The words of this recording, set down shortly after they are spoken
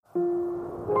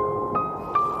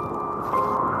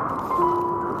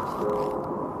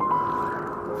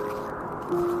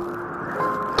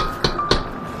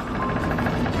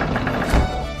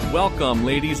Welcome,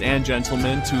 ladies and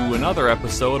gentlemen, to another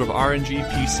episode of RNG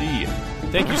PC.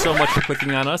 Thank you so much for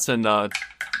clicking on us, and,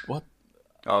 what?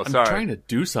 Oh, I'm sorry. trying to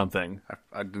do something.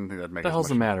 I didn't think that'd make What the as hell's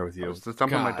the much- matter with you? I was just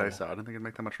dumping my God. dice out. I didn't think it'd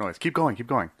make that much noise. Keep going, keep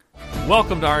going.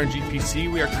 Welcome to RNG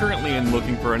PC. We are currently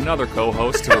looking for another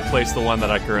co-host to replace the one that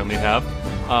I currently have.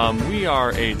 We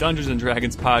are a Dungeons &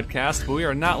 Dragons podcast, but we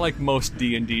are not like most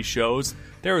D&D shows.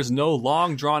 There is no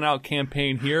long, drawn-out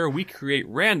campaign here. We create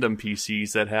random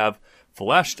PCs that have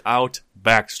fleshed-out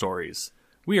backstories.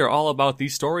 We are all about the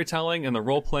storytelling and the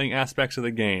role-playing aspects of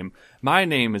the game. My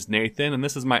name is Nathan, and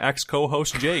this is my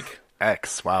ex-co-host, Jake.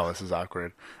 X. Wow, this is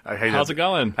awkward. I hate How's it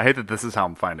going? I hate that this is how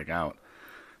I'm finding out.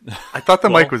 I thought the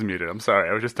Well- mic was muted. I'm sorry.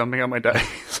 I was just dumping out my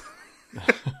dice.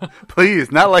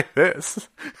 Please, not like this.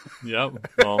 Yep,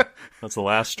 well, that's the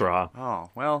last straw. Oh,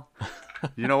 well.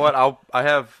 You know what? I'll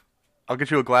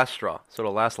get you a glass straw so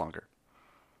it'll last longer.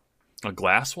 A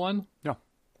glass one? No.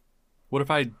 What if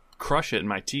I crush it in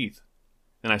my teeth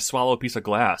and I swallow a piece of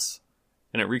glass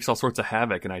and it wreaks all sorts of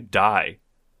havoc and I die?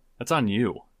 That's on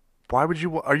you. Why would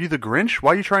you? Are you the Grinch?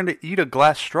 Why are you trying to eat a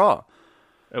glass straw?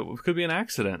 It could be an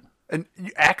accident. And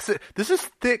this is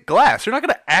thick glass. You're not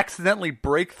going to accidentally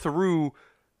break through.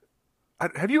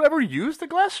 Have you ever used a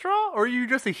glass straw, or are you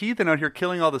just a heathen out here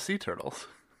killing all the sea turtles?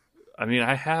 I mean,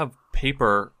 I have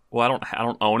paper. Well, I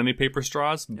don't own any paper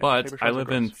straws, but paper I straws are live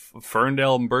in gross.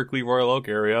 Ferndale, Berkeley, Royal Oak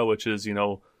area, which is,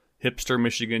 hipster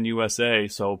Michigan, USA.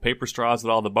 So paper straws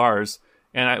at all the bars,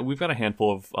 and we've got a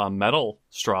handful of metal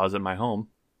straws at my home.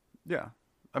 Yeah,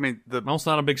 I mean I'm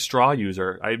also not a big straw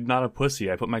user. I'm not a pussy.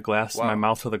 I put my glass in my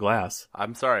mouth to the glass.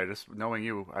 I'm sorry. Just knowing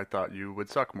you, I thought you would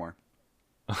suck more.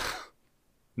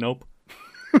 Nope.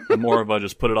 I'm more of a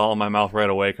just put it all in my mouth right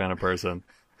away kind of person.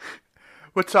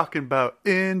 We're talking about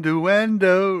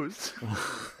innuendos,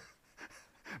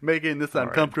 making this right.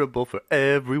 uncomfortable for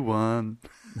everyone.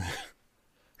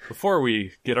 Before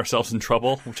we get ourselves in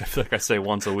trouble, which I feel like I say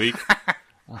once a week,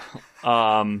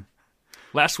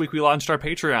 last week we launched our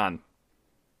Patreon.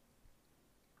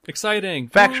 Exciting.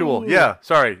 Factual, Woo! yeah.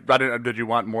 Sorry, did you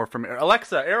want more from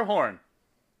Alexa? Air horn.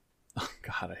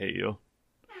 God, I hate you.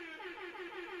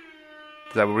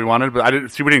 Is that what we wanted? But we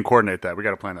didn't coordinate that. We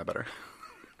got to plan that better.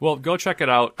 Well, go check it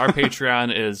out. Our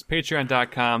Patreon is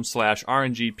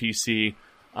patreon.com/RNGPC.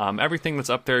 Everything that's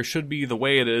up there should be the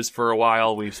way it is for a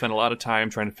while. We've spent a lot of time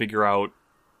trying to figure out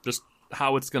just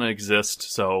how it's going to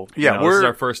exist. So, Yeah, this is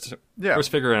our first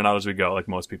figuring it out as we go, like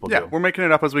most people Yeah, do. we're making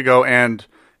it up as we go, and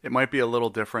it might be a little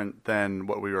different than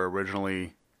what we were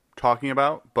originally talking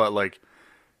about, but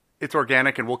it's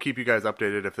organic, and we'll keep you guys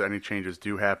updated if any changes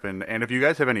do happen. And if you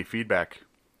guys have any feedback,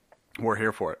 we're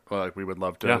here for it. We would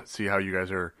love to see how you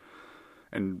guys are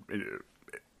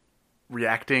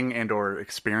reacting and or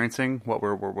experiencing what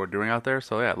we're doing out there.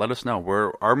 So yeah, let us know.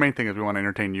 Our main thing is we want to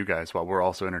entertain you guys while we're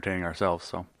also entertaining ourselves.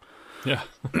 So Yeah.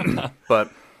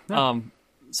 but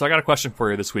So I got a question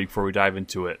for you this week before we dive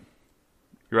into it.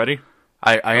 You ready?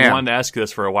 I I am. wanted to ask you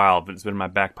this for a while, but it's been in my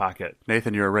back pocket.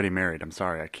 Nathan, you're already married. I'm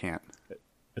sorry, I can't.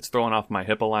 It's throwing off my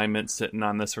hip alignment sitting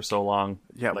on this for so long.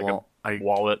 Yeah, like well, a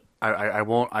wallet. I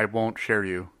won't share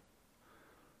you.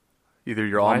 Either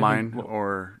you're Why all then- mine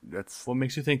or that's. What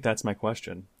makes you think that's my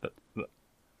question?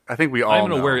 I think we I all don't even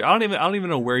know know. where. I don't even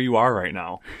know where you are right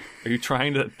now. Are you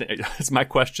trying to? It's my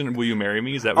question. Will you marry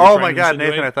me? Is that? What Oh you're my trying to God, Nathan!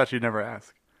 insinuate? I thought you'd never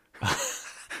ask.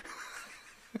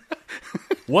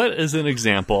 What is an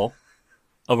example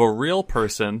of a real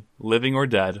person, living or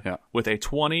dead, Yeah. with a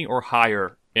 20 or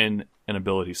higher in an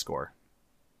ability score?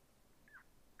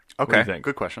 Okay, do you think?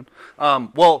 good question.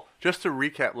 Well, just to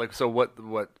recap, so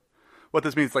what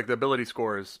this means, the ability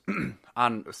scores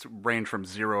on range from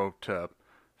 0 to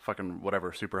fucking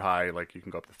whatever, super high. You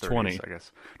can go up to 30s, 20. I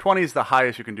guess. 20 is the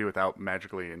highest you can do without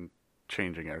magically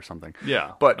changing it or something.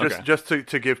 Yeah, But okay. just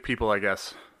to give people, I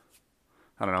guess,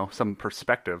 I don't know, some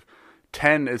perspective,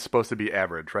 10 is supposed to be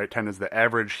average, right? 10 is the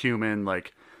average human,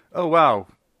 oh wow.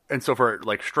 And so for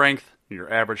strength, your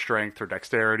average strength or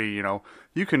dexterity,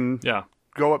 you can Yeah.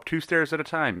 go up 2 stairs at a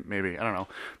time, maybe. I don't know.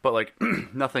 But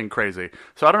nothing crazy.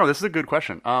 So I don't know, this is a good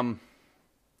question.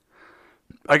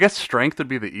 I guess strength would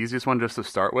be the easiest one just to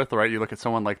start with, right? You look at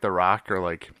someone like The Rock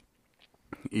or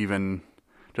even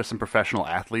just some professional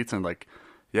athletes and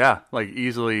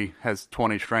easily has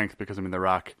 20 strength because The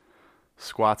Rock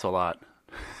squats a lot.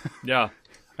 Yeah.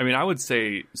 I mean, I would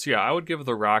say, so yeah, I would give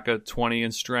The Rock a 20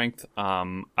 in strength.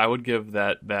 I would give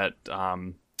that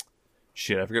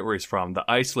shit, I forget where he's from. The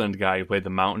Iceland guy who played the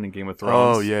Mountain in Game of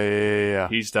Thrones. Oh, yeah.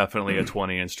 He's definitely a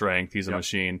 20 in strength. He's a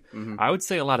machine. Mm-hmm. I would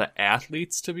say a lot of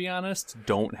athletes, to be honest,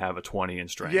 don't have a 20 in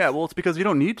strength. Yeah, well, it's because you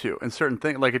don't need to in certain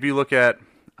things. If you look at,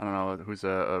 I don't know who's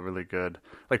a really good,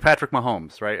 like Patrick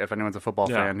Mahomes, right? If anyone's a football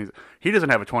fan, he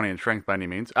doesn't have a 20 in strength by any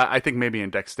means. I think maybe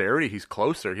in dexterity he's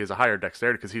closer. He has a higher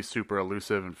dexterity because he's super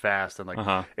elusive and fast and like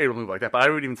able to move like that. But I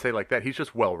would even say like that he's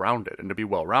just well rounded, and to be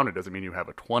well rounded doesn't mean you have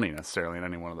a 20 necessarily in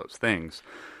any one of those things.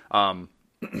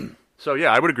 So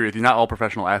yeah, I would agree with you. Not all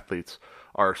professional athletes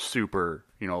are super,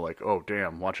 like, oh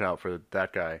damn, watch out for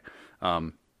that guy.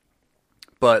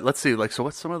 But let's see, like, so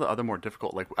what's some of the other more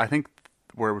difficult? Like, I think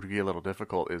where it would be a little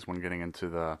difficult is when getting into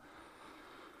the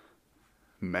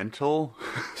mental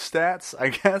stats, I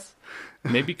guess.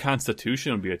 Maybe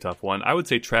Constitution would be a tough one. I would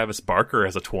say Travis Barker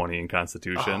has a 20 in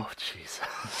Constitution. Oh,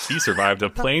 Jesus. He survived a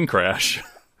plane crash.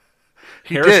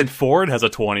 Harrison Ford has a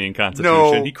 20 in Constitution.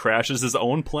 No. He crashes his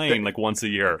own plane like once a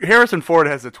year. Harrison Ford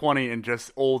has a 20 in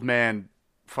just old man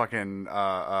fucking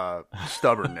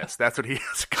stubbornness. That's what he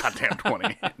has, a goddamn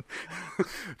 20 in.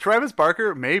 Travis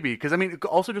Barker, maybe, because I mean,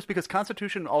 also just because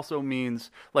Constitution also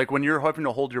means like when you're having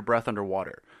to hold your breath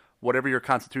underwater, whatever your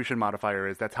Constitution modifier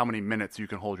is, that's how many minutes you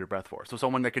can hold your breath for. So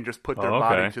someone that can just put their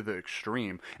body to the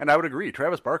extreme. And I would agree,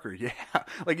 Travis Barker, yeah,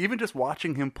 like even just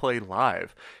watching him play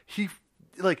live,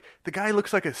 like the guy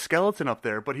looks like a skeleton up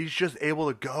there, but he's just able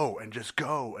to go and just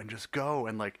go and just go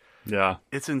and like. Yeah,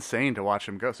 it's insane to watch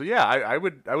him go. So yeah, I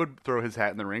would throw his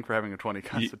hat in the ring for having a 20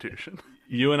 Constitution.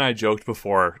 You and I joked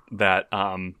before that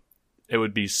it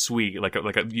would be sweet. Like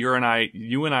you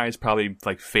and I's probably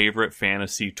like favorite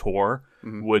fantasy tour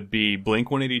would be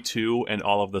Blink-182 and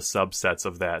all of the subsets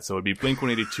of that. So it would be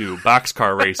Blink-182,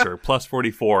 Boxcar Racer, Plus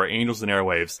 44, Angels and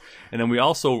Airwaves, and then we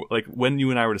also like when you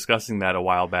and I were discussing that a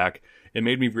while back. It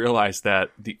made me realize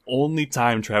that the only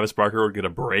time Travis Barker would get a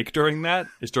break during that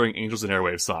is during Angels and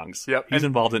Airwaves songs. Yep. He's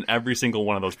involved in every single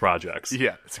one of those projects.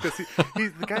 Yeah, it's because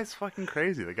the guy's fucking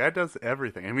crazy. The guy does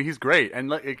everything. I mean, he's great. And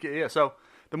like, yeah, so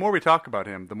the more we talk about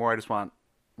him, the more I just want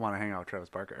to hang out with Travis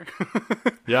Barker.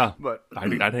 Yeah, but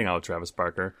I'd hang out with Travis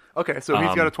Barker. Okay, so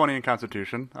he's got a 20 in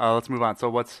Constitution. Let's move on. So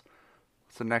what's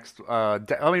the next? I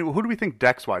mean, who do we think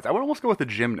dex-wise? I would almost go with the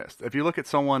gymnast. If you look at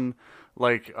someone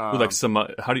like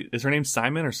Simone, is her name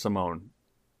Simon or Simone?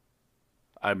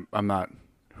 I'm not.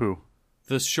 Who?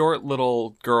 The short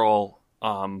little girl.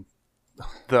 The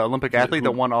Olympic athlete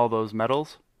that won all those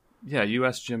medals? Yeah,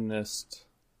 U.S. gymnast,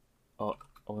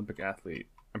 Olympic athlete.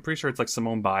 I'm pretty sure it's like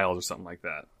Simone Biles or something like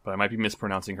that, but I might be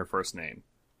mispronouncing her first name.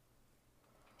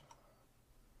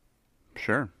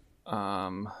 Sure.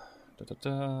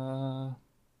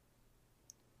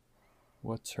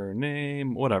 What's her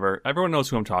name? Whatever. Everyone knows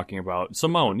who I'm talking about.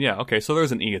 Simone. Yeah. Okay. So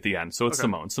there's an E at the end. So it's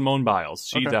Simone. Simone Biles.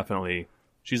 She definitely.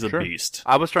 She's a beast.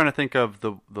 I was trying to think of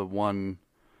the one.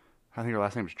 I think her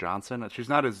last name is Johnson. She's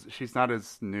not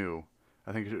as new.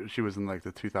 I think she was in like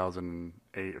the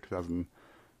 2008 or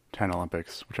 2010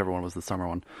 Olympics, whichever one was the summer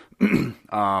one.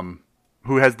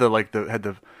 Who has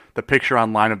the picture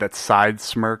online of that side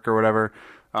smirk or whatever.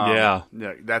 Yeah,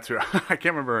 that's who. I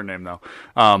can't remember her name though.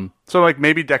 So like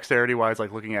maybe dexterity wise,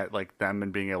 like looking at like them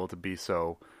and being able to be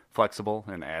so flexible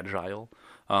and agile.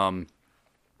 So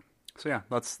yeah,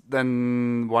 let's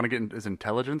then want to get his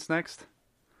intelligence next.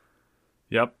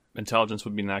 Yep, intelligence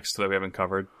would be next that we haven't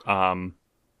covered.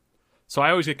 So I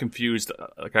always get confused,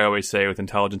 like I always say, with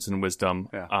intelligence and wisdom.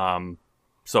 Yeah.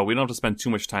 So we don't have to spend too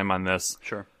much time on this.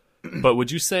 Sure. But would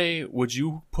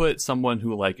you put someone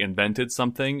who like invented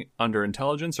something under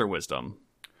intelligence or wisdom?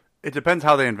 It depends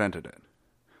how they invented it.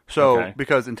 So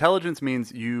because intelligence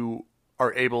means you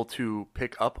are able to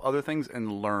pick up other things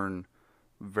and learn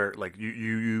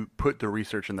you put the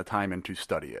research and the time in to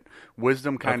study it.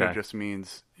 Wisdom kind of just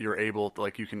means you're able to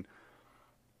like you can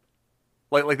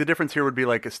like the difference here would be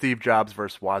like a Steve Jobs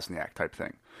versus Wozniak type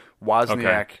thing.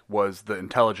 Wozniak was the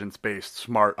intelligence-based,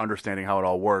 smart, understanding how it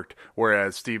all worked,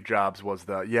 whereas Steve Jobs was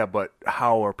but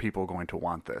how are people going to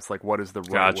want this? Like, what is the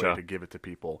right way to give it to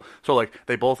people? So, like,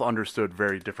 they both understood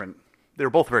very different... They were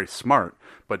both very smart,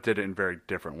 but did it in very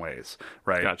different ways,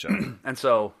 right? Gotcha. And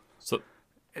so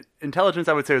intelligence,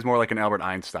 I would say, is more like an Albert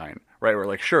Einstein, right? Where,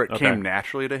 like, sure, it came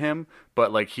naturally to him,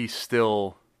 but, like, he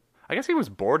still... I guess he was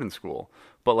bored in school,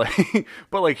 but,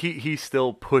 like, he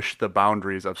still pushed the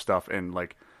boundaries of stuff and,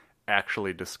 like,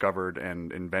 actually discovered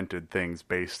and invented things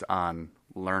based on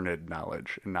learned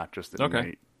knowledge and not just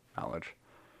innate knowledge.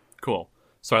 Cool.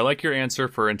 So I like your answer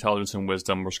for intelligence and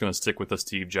wisdom. We're just going to stick with the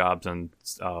Steve Jobs and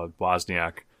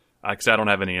Wozniak because I don't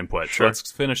have any input. Sure. So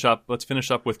let's finish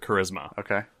up with charisma.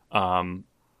 Okay.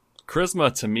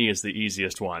 Charisma to me is the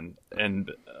easiest one,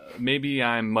 and maybe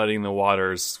I'm muddying the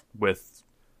waters with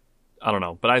I don't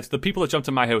know, but the people that jump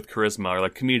to my head with charisma are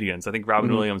like comedians. I think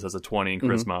Robin Williams has a 20 in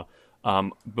charisma.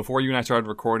 Before you and I started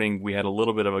recording, we had a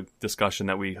little bit of a discussion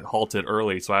that we halted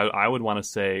early. So I would want to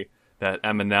say that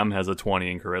Eminem has a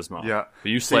 20 in charisma. Yeah. But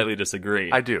you slightly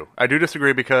disagree. I do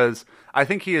disagree because I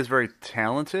think he is very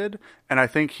talented, and I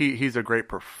think he's a great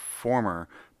performer.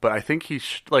 But I think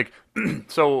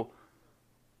so.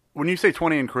 When you say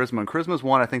 20 in charisma, and charisma is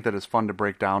one I think that is fun to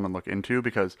break down and look into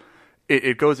because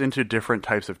it goes into different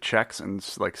types of checks and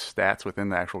like stats within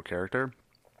the actual character.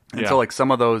 And so like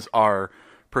some of those are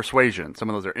persuasion, some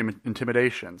of those are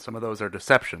intimidation, some of those are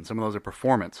deception, some of those are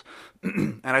performance.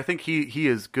 And I think he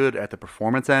is good at the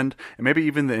performance end and maybe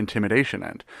even the intimidation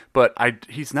end. But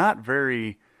he's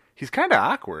kind of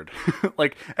awkward.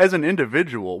 Like as an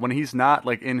individual when he's not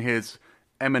like in his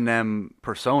Eminem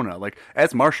persona, like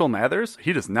as Marshall Mathers,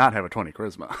 he does not have a 20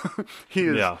 charisma. He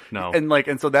is,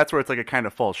 and so that's where it's like it kind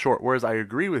of falls short. Whereas I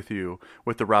agree with you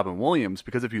with the Robin Williams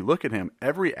because if you look at him,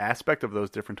 every aspect of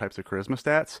those different types of charisma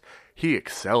stats, he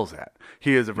excels at.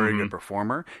 He is a very good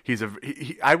performer.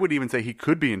 I would even say he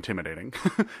could be intimidating,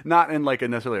 not in like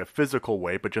necessarily a physical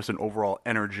way, but just an overall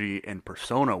energy and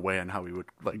persona way, and how he would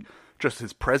like. Just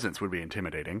his presence would be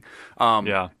intimidating.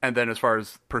 And then as far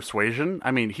as persuasion, I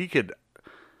mean, he could.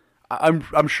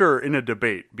 I'm sure in a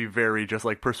debate be very just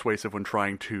like persuasive when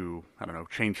trying to, I don't know,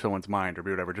 change someone's mind or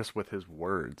be whatever, just with his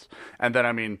words. And then,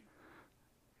 I mean,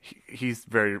 he's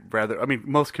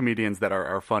most comedians that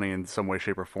are funny in some way,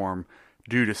 shape, or form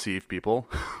do deceive people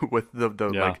with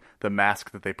the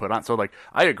mask that they put on. So like,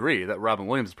 I agree that Robin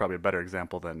Williams is probably a better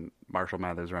example than Marshall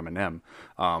Mathers or Eminem,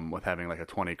 with having like a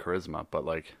 20 charisma. But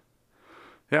like,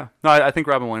 yeah, no, I think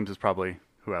Robin Williams is probably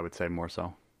who I would say more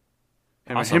so.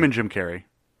 Him and Jim Carrey.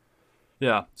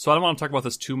 Yeah, so I don't want to talk about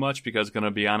this too much because, going to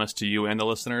be honest to you and the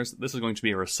listeners, this is going to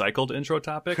be a recycled intro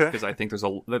topic because I think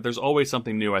there's always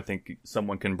something new I think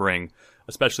someone can bring,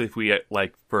 especially if we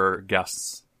like for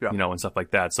guests, and stuff like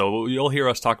that. So you'll hear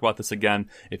us talk about this again.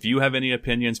 If you have any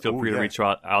opinions, feel free to reach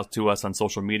out to us on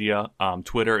social media,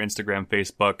 Twitter, Instagram,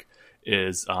 Facebook.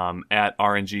 Is at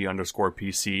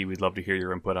RNG_PC. We'd love to hear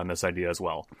your input on this idea as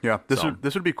well. Yeah, this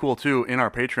would be cool too in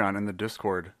our Patreon in the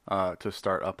Discord to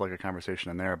start up like a conversation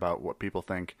in there about what people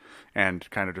think and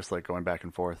kind of just like going back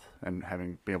and forth and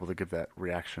be able to give that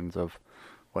reactions of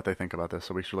what they think about this.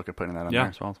 So we should look at putting that on there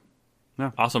as well.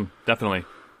 Yeah, awesome, definitely.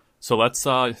 So let's.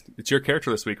 It's your character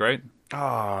this week, right?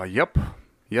 Yep.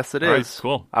 Yes, it is. Right,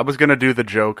 cool. I was gonna do the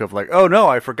joke of like, oh no,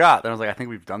 I forgot. Then I was like, I think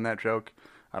we've done that joke.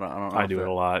 I don't know. I do it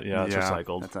a lot. Yeah, it's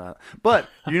recycled. But,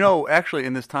 actually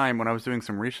in this time when I was doing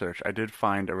some research, I did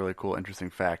find a really cool, interesting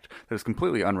fact that is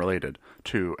completely unrelated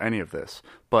to any of this.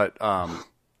 But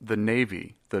the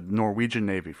Navy, the Norwegian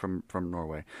Navy from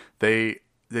Norway, they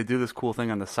do this cool thing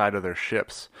on the side of their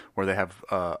ships where they have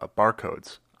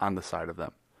barcodes on the side of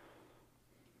them.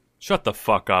 Shut the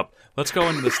fuck up. Let's go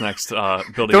into this next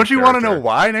building. Don't you want to know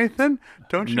why, Nathan?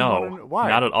 Don't you want to know why?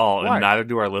 Not at all, why? And neither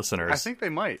do our listeners. I think they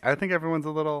might. I think everyone's a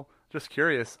little just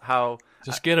curious how...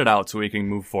 Just get it out so we can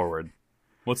move forward.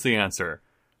 What's the answer?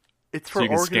 It's for so you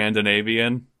can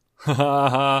Scandinavian?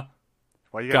 God,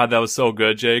 that was so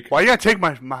good, Jake. Why you gotta take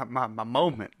my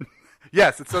moment?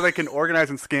 Yes, it's so they can organize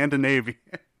in Scandinavia.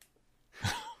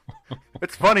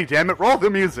 It's funny, damn it. Roll the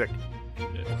music.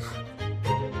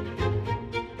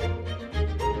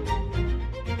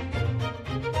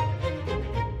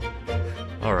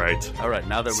 All right.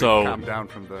 Now that we've calmed down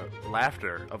from the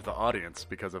laughter of the audience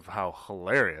because of how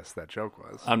hilarious that joke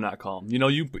was, I'm not calm.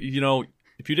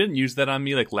 If you didn't use that on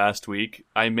me like last week,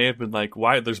 I may have been like,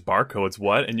 "Why? There's barcodes?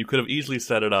 What?" And you could have easily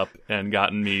set it up and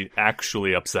gotten me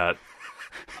actually upset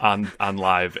on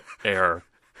live air.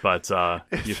 But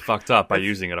you fucked up by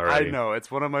using it already. I know, it's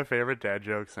one of my favorite dad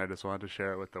jokes, and I just wanted to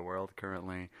share it with the world.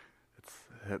 Currently,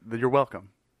 you're welcome.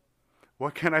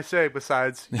 What can I say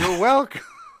besides you're welcome?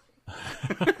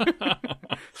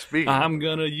 I'm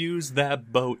gonna use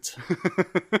that boat.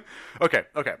 Okay.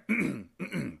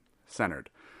 Centered.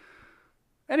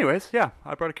 Anyways,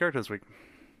 I brought a character this week.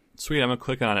 Sweet, I'm gonna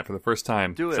click on it for the first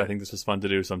time. Do it. I think this is fun to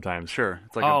do sometimes. Sure.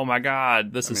 It's like my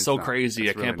god, this is so crazy.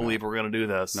 I can't believe we're gonna do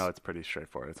this. No, it's pretty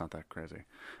straightforward. It's not that crazy.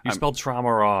 You spelled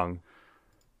trauma wrong.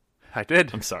 I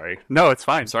did. I'm sorry. No, it's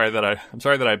fine. I'm sorry that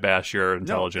I bash your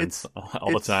intelligence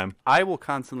all the time. I will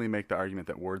constantly make the argument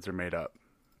that words are made up.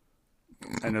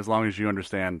 And as long as you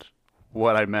understand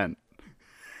what I meant,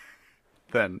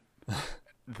 then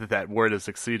that word has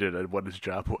succeeded at what his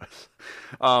job was.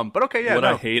 But okay, yeah. What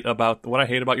I hate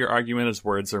about your argument is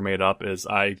words are made up is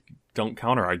I don't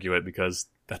counter argue it because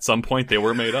at some point they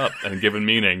were made up and given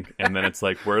meaning, and then it's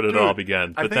like, where did it all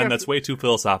begin? But then that's way too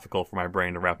philosophical for my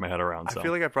brain to wrap my head around. I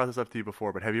feel like I've brought this up to you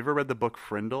before, but have you ever read the book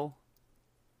Frindle?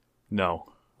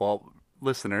 No. Well,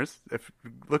 listeners, if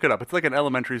look it up. It's like an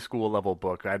elementary school level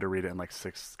book. I had to read it in like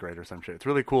 6th grade or some shit. It's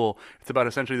really cool. It's about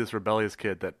essentially this rebellious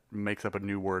kid that makes up a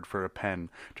new word for a pen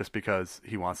just because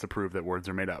he wants to prove that words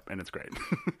are made up, and it's great.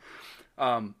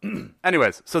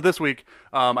 Anyways, so this week,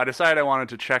 I decided I wanted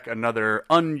to check another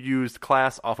unused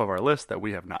class off of our list that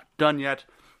we have not done yet.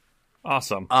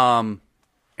 Awesome.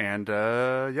 And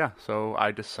yeah, so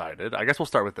I decided, I guess we'll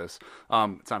start with this.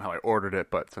 It's not how I ordered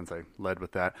it, but since I led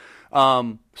with that.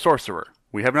 Sorcerer.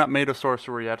 We have not made a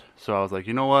sorcerer yet, so I was like,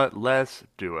 you know what? Let's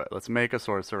do it. Let's make a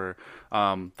sorcerer.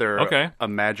 They're a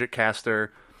magic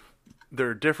caster.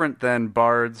 They're different than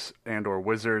bards and or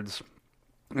wizards,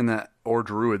 or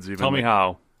druids even. Tell me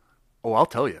how. Oh, I'll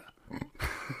tell you.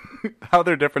 How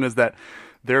they're different is that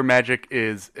their magic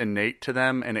is innate to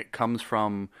them, and it comes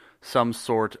from some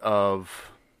sort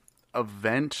of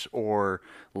event or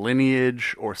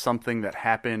lineage or something that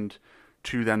happened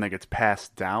to them that gets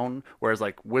passed down. Whereas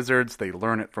like wizards, they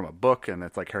learn it from a book, and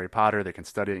it's like Harry Potter, they can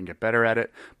study it and get better at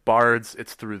it. Bards,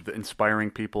 it's through the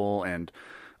inspiring people and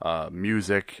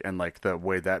music and like the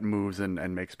way that moves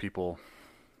and makes people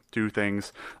do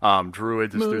things.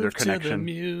 Druids is through their connection. To the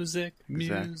music.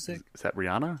 Is that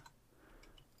Rihanna?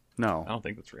 No. I don't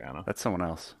think that's Rihanna. That's someone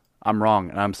else. I'm wrong,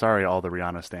 and I'm sorry all the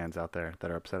Rihanna stans out there that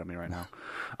are upset at me right now.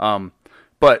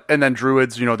 And then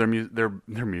druids, you know, their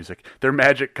music, their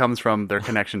magic comes from their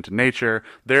connection to nature.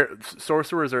 Their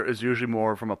sorcerers is usually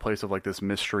more from a place of like this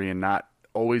mystery and not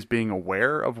always being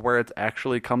aware of where it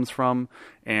actually comes from,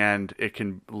 and it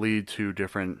can lead to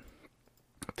different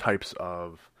types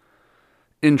of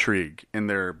intrigue in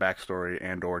their backstory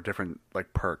and or different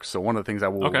like perks. So one of the things I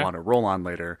will want to roll on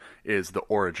later is the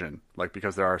origin, like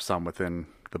because there are some within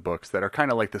the books that are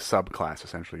kind of like the subclass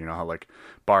essentially. You know how like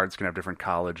bards can have different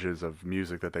colleges of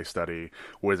music that they study,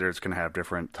 wizards can have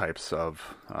different types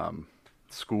of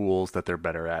schools that they're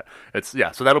better at.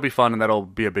 So that'll be fun, and that'll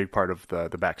be a big part of the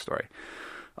backstory.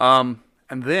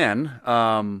 And then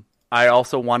I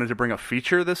also wanted to bring a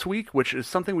feature this week, which is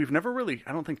something we've never really,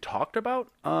 I don't think, talked about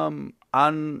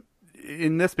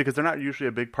in this, because they're not usually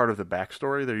a big part of the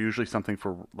backstory. They're usually something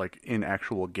for like in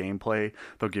actual gameplay.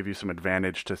 They'll give you some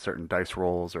advantage to certain dice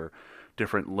rolls or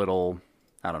different little,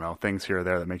 I don't know, things here or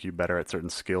there that make you better at certain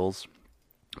skills.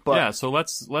 But yeah, so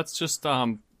let's just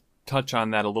touch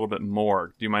on that a little bit more.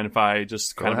 Do you mind if I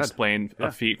just kind of explain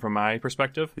a feat from my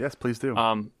perspective? Yes, please do.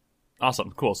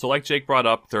 Awesome, cool. So like Jake brought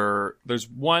up, there's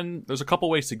a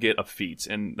couple ways to get a feat,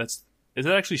 and is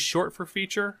that actually short for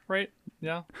feature, right?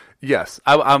 Yeah. Yes,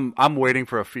 I'm waiting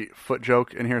for a foot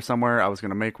joke in here somewhere. I was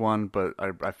gonna make one, but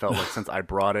I felt like since I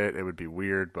brought it, it would be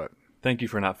weird. But thank you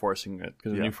for not forcing it,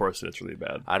 because when you force it, it's really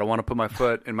bad. I don't want to put my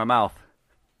foot in my mouth.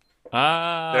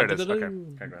 There it is. Okay,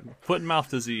 go ahead. Foot and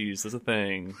mouth disease is a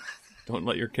thing. Don't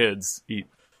let your kids eat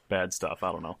bad stuff.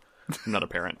 I don't know. I'm not a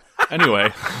parent.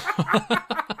 Anyway.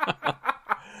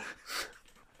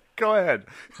 Go ahead.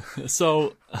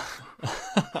 So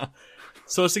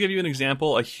to give you an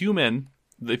example, a human,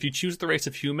 if you choose the race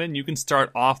of human, you can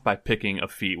start off by picking a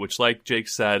feat, which, like Jake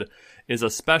said, is a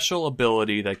special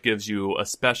ability that gives you a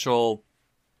special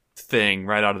thing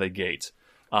right out of the gate.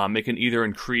 It can either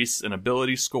increase an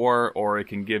ability score, or it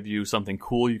can give you something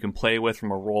cool you can play with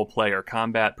from a role play or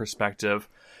combat perspective.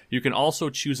 You can also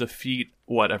choose a feat,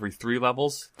 every 3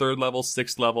 levels? 3rd level,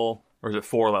 6th level, or is it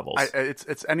 4 levels?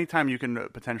 It's anytime you can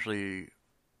potentially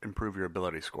improve your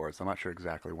ability scores. I'm not sure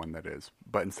exactly when that is.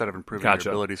 But instead of improving your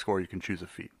ability score, you can choose a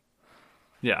feat.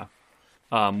 Yeah.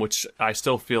 Which I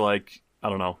still feel like, I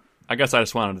don't know. I guess I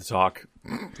just wanted to talk.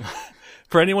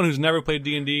 For anyone who's never played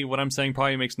D&D, what I'm saying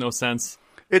probably makes no sense.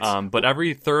 But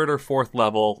every 3rd or 4th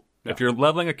level, if you're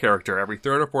leveling a character, every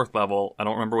 3rd or 4th level, I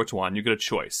don't remember which one, you get a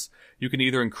choice. You can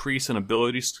either increase 2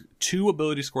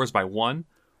 ability scores by 1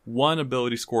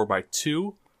 ability score by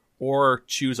 2, or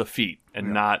choose a feat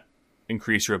and not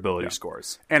increase your ability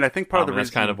scores. And I think part of the reason...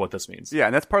 That's kind of what this means. Yeah,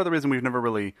 and that's part of the reason we've never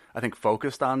really, I think,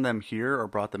 focused on them here or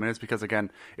brought them in, is because,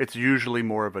 again, it's usually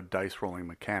more of a dice rolling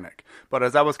mechanic. But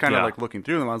as I was kind of like looking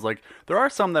through them, I was like, there are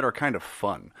some that are kind of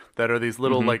fun, that are these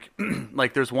little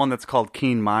like there's one that's called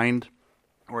Keen Mind,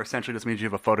 or essentially just means you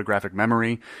have a photographic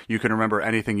memory. You can remember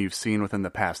anything you've seen within the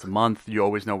past month. You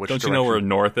always know which direction. Don't you know where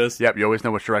north is? Yep, you always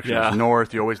know which direction is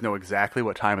north. You always know exactly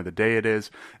what time of the day it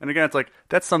is. And again, it's like,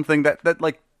 that's something that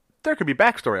like, there could be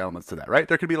backstory elements to that, right?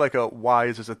 There could be like why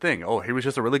is this a thing? Oh, he was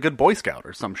just a really good Boy Scout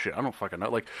or some shit. I don't fucking know.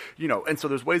 Like, you know, and so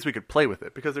there's ways we could play with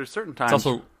it, because there's certain times...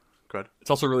 It's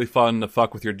also really fun to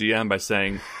fuck with your DM by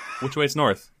saying, which way is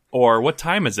north? Or what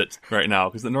time is it right now?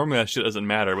 Because normally that shit doesn't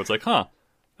matter, but it's like, I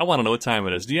want to know what time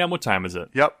it is. DM, what time is it?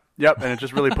 Yep, and it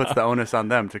just really puts the onus on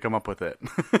them to come up with it.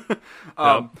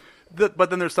 But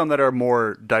then there's some that are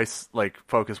more dice like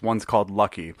focused. One's called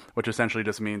Lucky, which essentially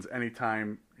just means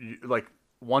anytime like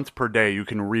once per day you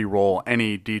can re-roll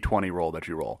any D20 roll that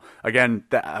you roll. Again,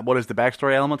 what is the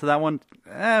backstory element to that one?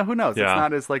 Who knows? Yeah. It's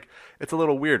not as like it's a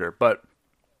little weirder, but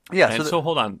yeah. And so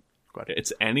hold on.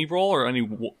 It's any roll or any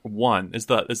one? Is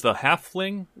the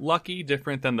halfling lucky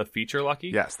different than the feature lucky?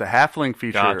 Yes, the halfling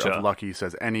feature Gotcha. of Lucky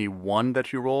says any one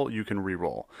that you roll, you can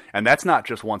re-roll. And that's not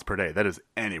just once per day. That is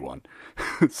anyone.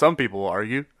 Some people will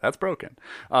argue that's broken.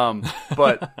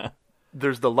 But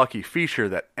there's the Lucky feature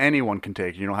that anyone can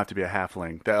take. You don't have to be a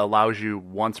halfling. That allows you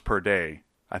once per day.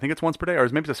 I think it's once per day, or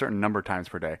maybe it's a certain number of times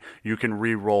per day. You can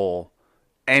re-roll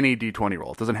any D20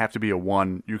 roll. It doesn't have to be a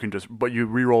 1. You can but you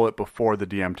re-roll it before the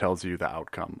DM tells you the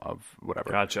outcome of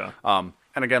whatever. Gotcha. And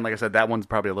again, like I said, that one's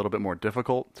probably a little bit more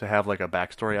difficult to have like a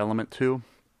backstory element to.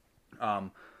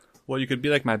 Well, you could be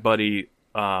like my buddy,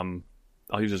 I'll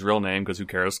use his real name because who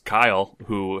cares, Kyle,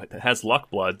 who has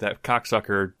luck blood. That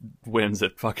cocksucker wins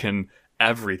at fucking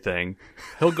everything.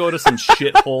 He'll go to some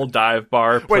shithole dive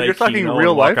bar, play you're talking Keno, real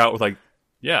and walk life? out with like,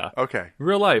 yeah. Okay.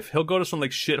 Real life. He'll go to some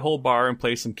like shithole bar and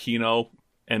play some Keno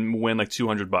and win like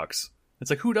 $200. It's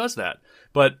like, who does that?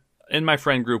 But in my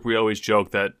friend group, we always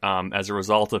joke that as a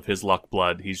result of his luck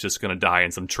blood, he's just going to die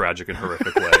in some tragic and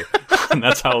horrific way. And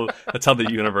that's how the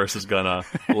universe is going to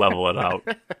level it out.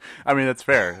 I mean, that's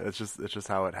fair. It's just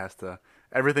how it has to.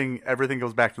 Everything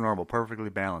goes back to normal, perfectly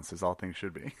balanced, as all things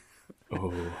should be.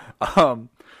 Oh.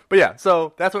 But yeah,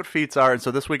 so that's what feats are. And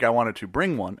so this week I wanted to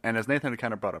bring one. And as Nathan had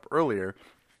kind of brought up earlier,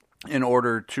 in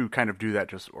order to kind of do that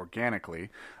just organically,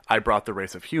 I brought the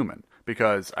race of human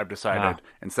because I've decided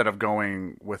instead of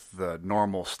going with the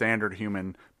normal standard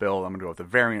human build, I'm going to go with the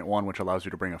variant one, which allows you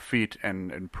to bring a feat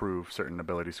and improve certain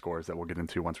ability scores that we'll get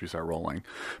into once we start rolling.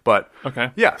 But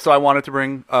Okay. yeah, so I wanted to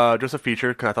bring just a feature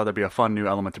because I thought that'd be a fun new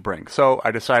element to bring. So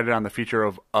I decided on the feature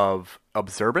of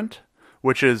Observant,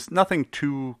 which is nothing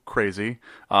too crazy.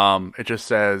 It just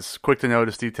says, quick to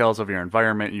notice details of your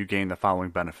environment, you gain the following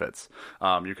benefits.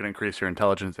 You can increase your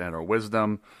intelligence and or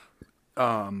wisdom.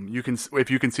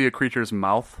 If you can see a creature's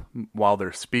mouth while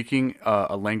they're speaking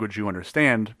a language you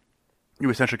understand, you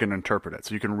essentially can interpret it.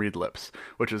 So you can read lips,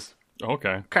 which is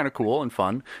Okay. kind of cool and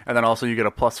fun. And then also you get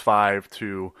a +5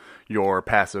 to your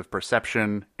passive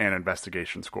perception and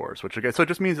investigation scores, which again, so it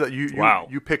just means that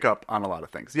you pick up on a lot of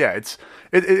things. Yeah, it's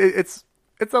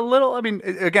a little. I mean,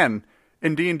 again,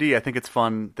 in D&D, I think it's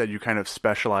fun that you kind of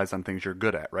specialize on things you're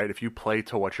good at, right? If you play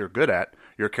to what you're good at,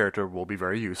 your character will be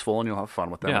very useful and you'll have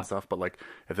fun with them and stuff. But like,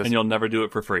 if this And you'll never do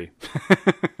it for free.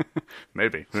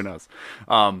 maybe, who knows?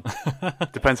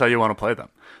 Depends how you want to play them.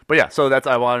 But yeah, so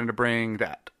I wanted to bring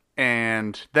that.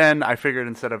 And then I figured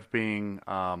instead of being,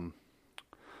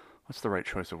 what's the right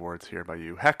choice of words here by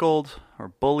you? Heckled or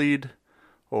bullied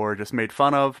or just made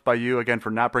fun of by you, again, for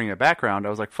not bringing a background, I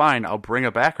was like, fine, I'll bring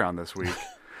a background this week.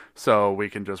 So we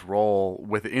can just roll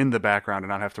within the background and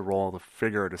not have to roll to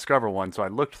figure or discover one. So I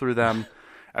looked through them.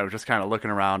 I was just kind of looking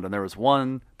around, and there was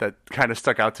one that kind of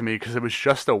stuck out to me because it was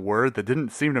just a word that didn't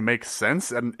seem to make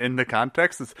sense in the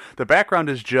context. The background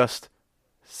is just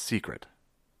secret.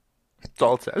 That's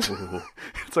all it says.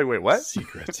 It's like, wait, what?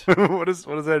 Secret. what does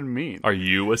that mean? Are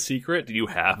you a secret? Do you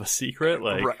have a secret?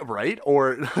 Like, right?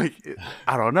 Or like,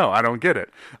 I don't know. I don't get it.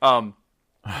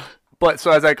 But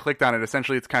so as I clicked on it,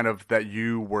 essentially it's kind of that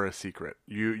you were a secret.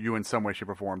 You in some way, shape,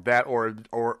 or form. That or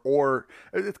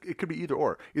it could be either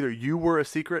or. Either you were a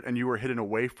secret and you were hidden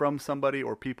away from somebody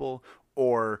or people,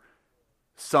 or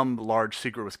some large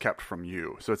secret was kept from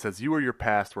you. So it says you or your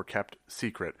past were kept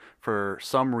secret for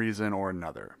some reason or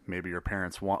another. Maybe your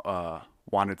parents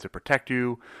wanted to protect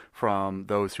you from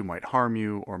those who might harm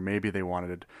you, or maybe they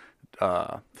wanted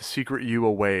to secret you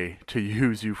away to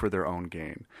use you for their own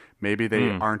gain. Maybe they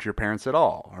aren't your parents at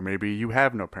all, or maybe you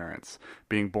have no parents.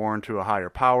 Being born to a higher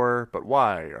power, but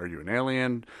why? Are you an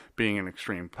alien? Being of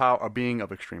extreme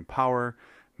power.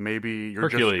 Maybe you're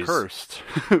Hercules. just cursed.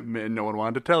 And no one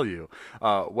wanted to tell you.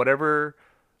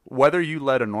 Whether you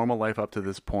led a normal life up to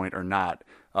this point or not,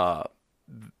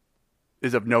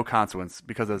 is of no consequence,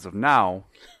 because as of now,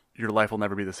 your life will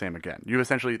never be the same again. You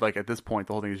essentially, like, at this point,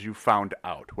 the whole thing is you found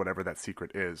out whatever that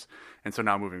secret is. And so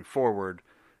now moving forward,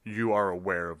 you are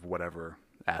aware of whatever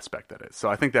aspect that is. So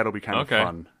I think that'll be kind of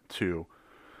fun to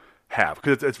have,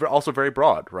 because it's also very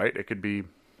broad, right? It could be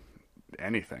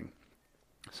anything.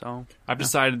 So I've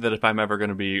decided that if I'm ever going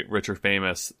to be rich or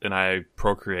famous and I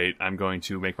procreate, I'm going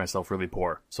to make myself really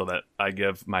poor so that I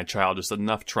give my child just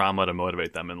enough trauma to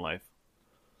motivate them in life.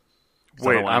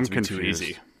 Wait, I'm confused. Too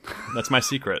easy. That's my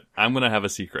secret. I'm going to have a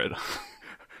secret.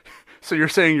 So you're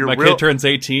saying my kid turns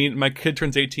 18. My kid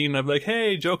turns 18 and I'm like,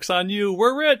 hey, joke's on you.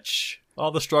 We're rich.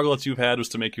 All the struggle that you've had was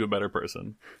to make you a better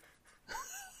person.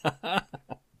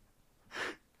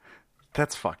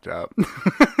 That's fucked up.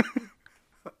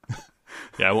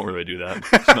 Yeah, I won't really do that.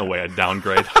 There's no way I'd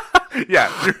downgrade.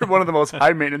 Yeah, you're one of the most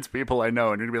high maintenance people I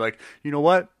know, and you're gonna be like, you know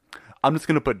what? I'm just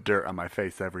gonna put dirt on my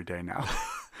face every day now,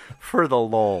 for the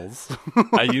lulz.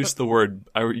 I used the word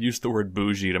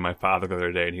bougie to my father the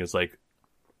other day, and he was like,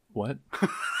 "What?"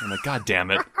 I'm like, "God damn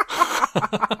it!"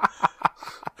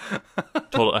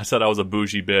 I said I was a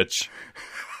bougie bitch.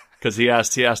 Because he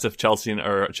asked if Chelsea and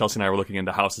I were looking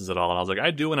into houses at all, and I was like,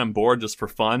 I do when I'm bored, just for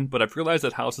fun. But I've realized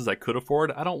that houses I could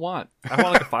afford, I don't want. I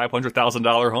want like a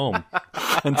 $500,000 home.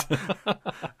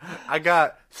 I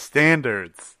got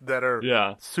standards that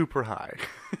are super high,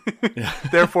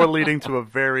 therefore leading to a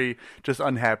very just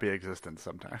unhappy existence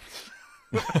sometimes.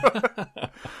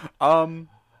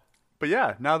 But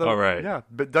yeah, now that all right,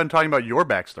 but done talking about your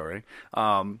backstory.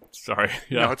 Sorry,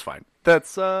 yeah, no, it's fine.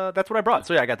 That's what I brought.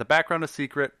 So yeah, I got the background of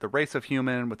Secret, the race of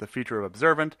human with the feature of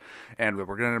observant, and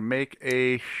we're gonna make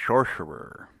a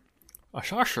sorcerer. A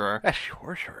sorcerer. A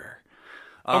sorcerer.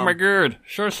 Oh my god,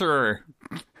 sorcerer.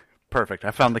 Perfect.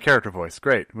 I found the character voice.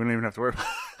 Great. We don't even have to worry.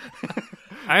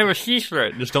 I have a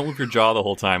secret. Just don't move your jaw the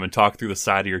whole time and talk through the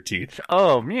side of your teeth.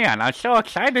 Oh man, I'm so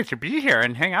excited to be here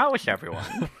and hang out with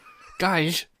everyone.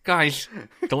 Guys,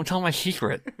 don't tell my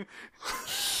secret.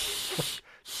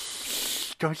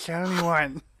 Don't tell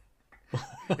anyone.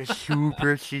 It's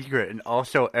super secret, and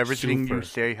also everything you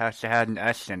say has to have an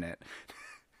S in it.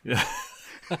 Yeah.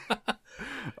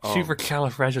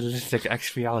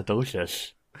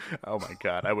 Supercalifragilisticexpialidocious. Oh my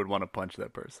god, I would want to punch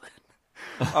that person.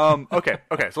 Okay,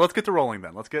 so let's get to rolling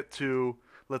then. Let's get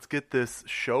this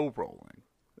show rolling.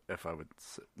 If I would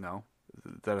no. Is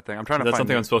that a thing? I'm trying to. That's find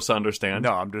something I'm supposed to understand.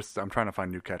 No, I'm trying to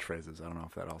find new catchphrases. I don't know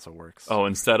if that also works. Oh,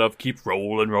 instead of keep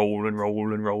rolling.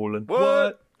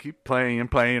 What? Keep playing.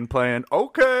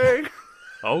 Okay.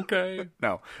 Okay.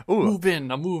 No. Ooh. Move in,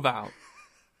 now move out.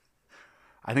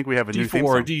 I think we have a new theme D4,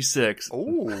 song. D6.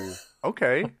 Oh,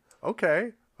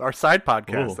 okay. Our side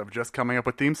podcast of just coming up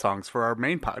with theme songs for our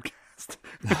main podcast.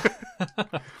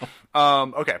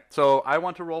 Okay, so I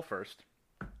want to roll first.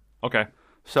 Okay.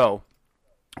 So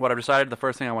what I've decided, the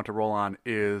first thing I want to roll on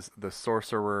is the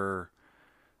sorcerer,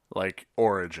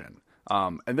 origin.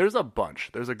 And there's a bunch.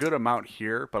 There's a good amount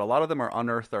here, but a lot of them are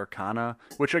unearthed arcana,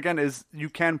 which again is you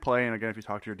can play. And again, if you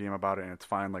talk to your DM about it, and it's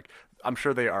fine. I'm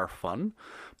sure they are fun,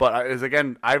 but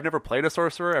I've never played a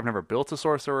sorcerer. I've never built a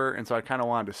sorcerer, and so I kind of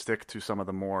wanted to stick to some of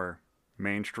the more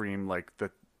mainstream,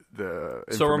 the.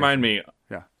 So remind me.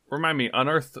 Yeah. Remind me,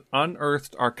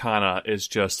 Unearthed Arcana is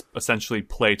just essentially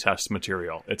playtest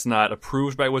material. It's not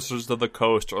approved by Wizards of the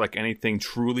Coast or anything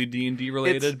truly D&D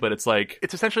related, but it's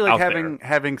essentially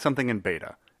having something in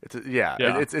beta.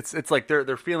 It's like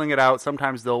they're feeling it out.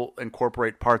 Sometimes they'll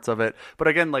incorporate parts of it, but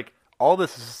again, all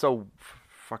this is so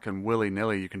fucking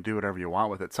willy-nilly. You can do whatever you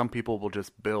want with it. Some people will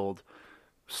just build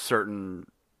certain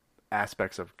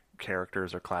aspects of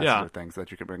characters or classes or things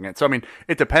that you can bring in. So I mean,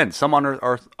 it depends. Some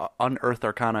unearthed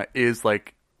arcana is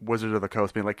like Wizards of the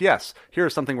Coast being like, yes,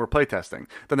 here's something we're playtesting.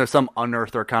 Then there's some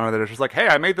unearthed arcana that is just like, hey,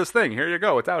 I made this thing, here you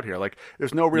go, it's out here.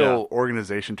 There's no real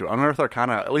organization to it. Unearthed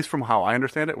arcana, at least from how I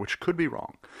understand it, which could be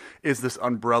wrong, is this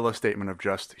umbrella statement of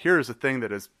just here's a thing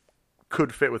that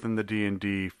could fit within the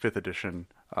D&D 5th edition.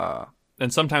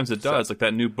 And sometimes it does.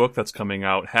 That new book that's coming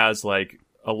out has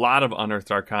a lot of Unearthed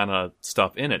Arcana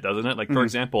stuff in it, doesn't it? For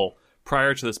example,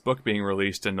 prior to this book being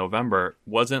released in November,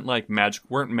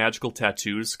 weren't magical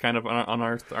tattoos kind of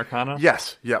Unearthed Arcana?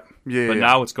 Yes. Yep. Yeah. But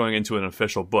now it's going into an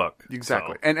official book.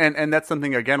 Exactly. So. And that's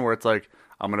something, again, where it's I'm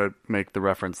going to make the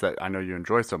reference that I know you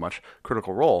enjoy so much.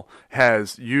 Critical Role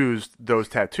has used those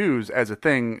tattoos as a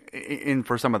thing in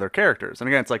for some of their characters. And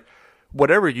again, it's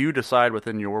whatever you decide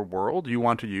within your world you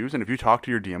want to use, and if you talk to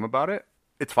your DM about it,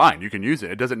 it's fine. You can use it.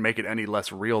 It doesn't make it any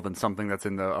less real than something that's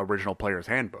in the original player's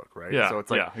handbook, right? Yeah. So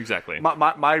it's exactly.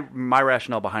 My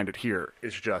rationale behind it here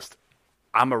is just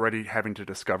I'm already having to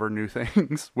discover new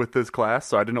things with this class,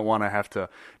 so I didn't want to have to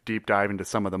deep dive into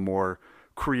some of the more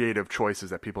creative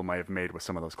choices that people might have made with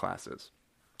some of those classes.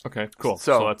 Okay, cool.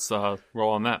 So let's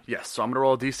roll on that. Yes. So I'm going to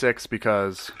roll a d6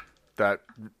 because that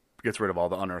gets rid of all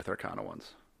the unearthed arcana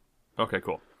ones. Okay,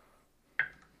 cool.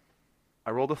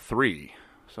 I rolled a 3.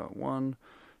 So 1,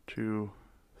 2,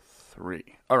 3.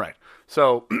 All right.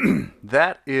 So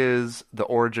that is the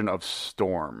origin of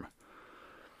Storm.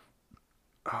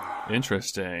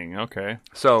 Interesting. Okay.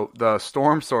 So the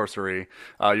Storm sorcery,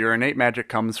 your innate magic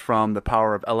comes from the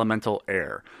power of elemental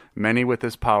air. Many with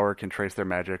this power can trace their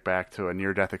magic back to a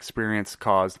near-death experience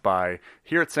caused by,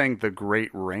 here it's saying the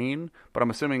Great Rain, but I'm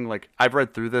assuming I've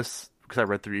read through this because I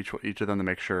read through each of them to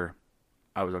make sure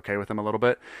I was okay with them a little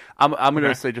bit. I'm going to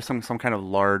Okay. say just some kind of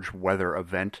large weather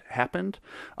event happened.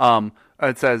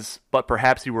 It says, but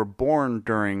perhaps you were born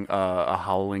during a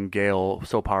howling gale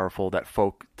so powerful that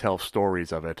folk tell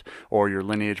stories of it, or your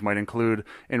lineage might include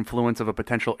influence of a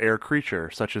potential air creature,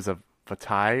 such as a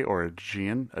Vatai or a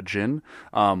jinn.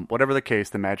 Whatever the case,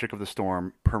 the magic of the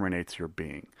storm permeates your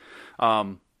being.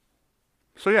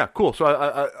 So yeah, cool.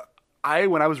 So I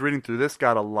when I was reading through this,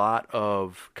 got a lot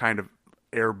of kind of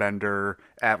Airbender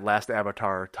at Last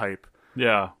Avatar type,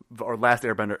 Yeah. or Last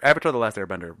Airbender, Avatar: The Last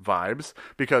Airbender vibes,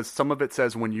 because some of it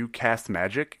says when you cast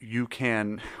magic, you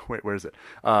can wait. Where is it?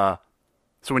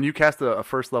 So when you cast a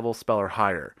first level spell or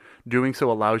higher, doing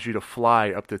so allows you to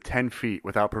fly up to 10 feet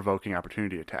without provoking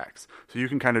opportunity attacks. So you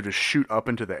can kind of just shoot up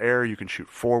into the air. You can shoot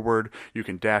forward. You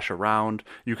can dash around.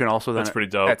 You can also then That's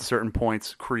pretty dope. at certain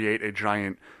points create a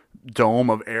giant dome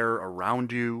of air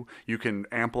around you. You can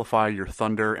amplify your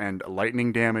thunder and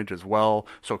lightning damage as well.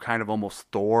 So kind of almost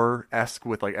Thor-esque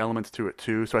with like elements to it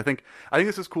too. So I think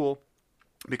this is cool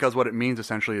because what it means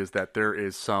essentially is that there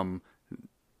is some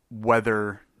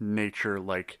weather nature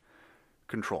like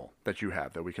control that you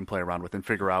have that we can play around with and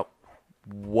figure out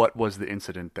what was the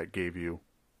incident that gave you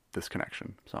this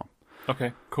connection. So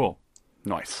Okay, cool.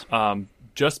 nice.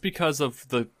 Just because of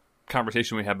the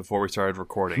conversation we had before we started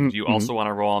recording, do you also want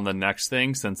to roll on the next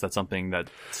thing since that's something that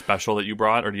special that you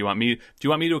brought, or do you want me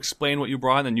to explain what you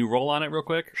brought and then you roll on it real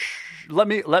quick?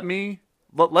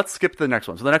 Let's skip the next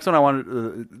one. So the next one I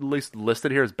wanted at least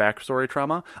listed here is backstory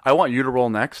trauma. I want you to roll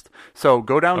next. So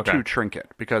go down Okay. to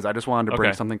Trinket because I just wanted to bring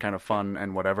Okay. something kind of fun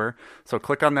and whatever. So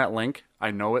click on that link.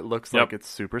 I know it looks like Yep. it's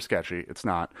super sketchy. It's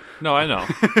not. No, I know.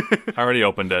 I already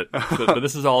opened it. But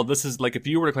this is like if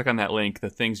you were to click on that link, the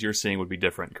things you're seeing would be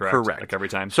different, correct? Correct. Like every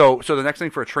time. So the next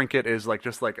thing for a trinket is like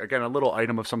just like again a little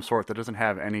item of some sort that doesn't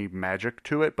have any magic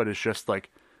to it, but it's just like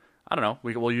I don't know.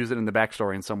 We'll use it in the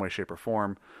backstory in some way, shape, or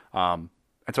form.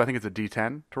 And so I think it's a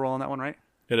D10 to roll on that one, right?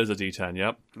 It is a D10,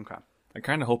 yep. Okay. I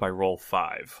kind of hope I roll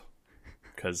 5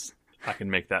 because I can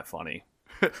make that funny.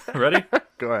 Ready?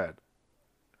 Go ahead.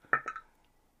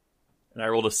 And I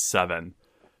rolled a 7.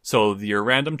 So your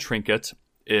random trinket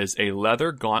is a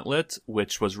leather gauntlet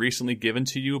which was recently given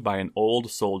to you by an old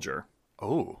soldier.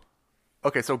 Oh.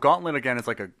 Okay, so gauntlet again is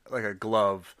like a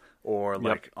glove or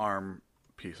like arm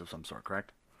piece of some sort,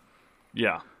 correct?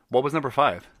 Yeah. What was number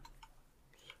 5?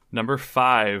 Number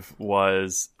 5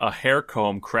 was a hair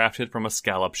comb crafted from a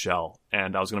scallop shell,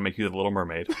 and I was going to make you the Little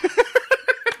Mermaid.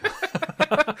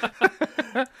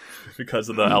 Because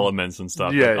of the elements and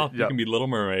stuff. Yeah, Like, you can be Little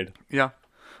Mermaid. Yeah.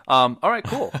 All right,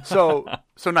 cool. So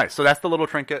nice. So that's the little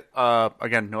trinket.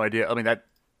 Again, no idea. I mean, that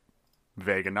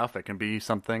vague enough. It can be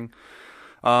something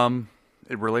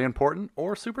really important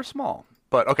or super small.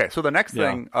 But okay, so the next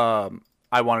thing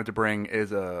I wanted to bring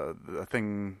is a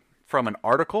thing from an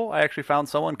article. I actually found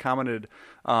someone commented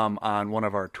on one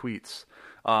of our tweets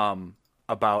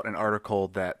about an article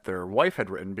that their wife had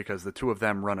written because the two of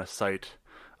them run a site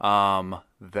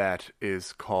that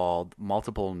is called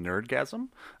Multiple Nerdgasm,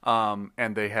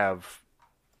 and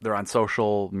they're on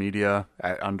social media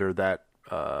under that.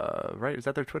 Right? Is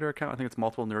that their Twitter account? I think it's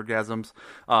Multiple Nerdgasms.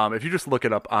 If you just look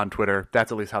it up on Twitter,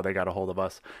 that's at least how they got a hold of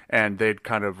us. And they'd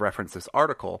kind of reference this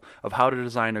article of how to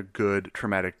design a good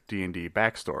traumatic D&D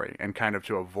backstory and kind of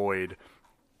to avoid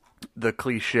the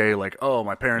cliche like, oh,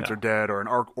 my parents are dead, or an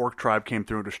orc tribe came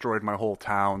through and destroyed my whole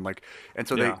town. Like, and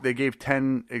so they gave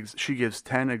she gives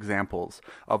 10 examples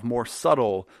of more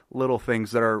subtle little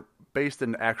things that are based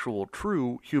in actual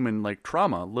true human like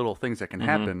trauma, little things that can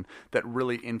happen that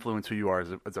really influence who you are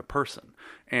as a person,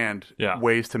 and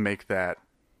ways to make that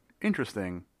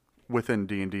interesting within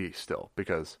D&D still,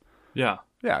 because it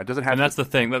doesn't have and that's the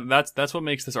thing. That's what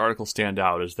makes this article stand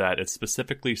out, is that it's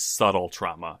specifically subtle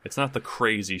trauma. It's not the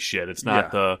crazy shit. It's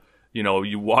not the,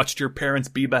 you watched your parents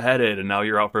be beheaded and now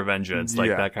you're out for vengeance.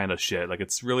 Like that kind of shit. Like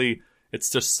it's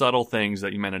just subtle things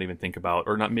that you might not even think about,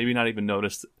 or maybe not even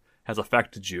notice has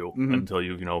affected you until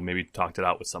you maybe talked it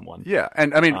out with someone. Yeah,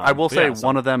 and I mean, I will say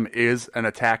one of them is an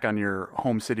attack on your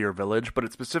home city or village, but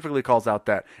it specifically calls out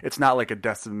that it's not like a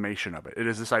decimation of it. It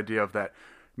is this idea of that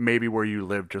maybe where you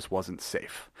live just wasn't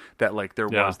safe. That like there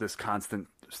was this constant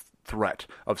threat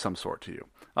of some sort to you.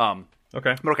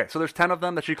 Okay. But okay, so there's 10 of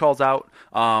them that she calls out,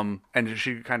 and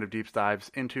she kind of deep dives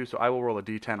into. So I will roll a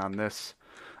d10 on this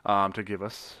to give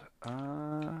us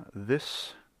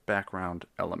this background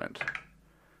element.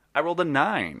 I rolled a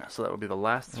 9, so that would be the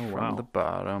last from the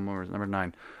bottom. Where was number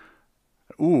 9?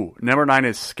 Ooh, number 9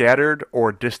 is scattered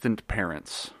or distant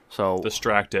parents. So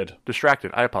Distracted.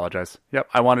 I apologize. Yep,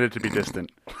 I wanted it to be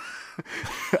distant.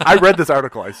 I read this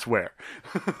article, I swear.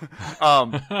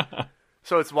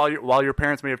 So it's while your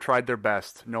parents may have tried their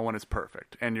best, no one is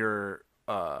perfect, and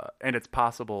and it's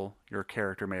possible your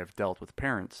character may have dealt with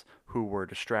parents who were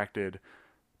distracted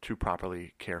to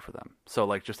properly care for them. So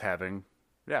like just having,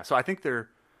 yeah. So I think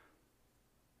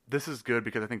this is good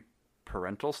because I think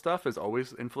parental stuff is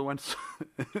always influenced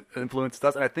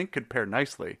us, and I think could pair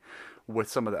nicely with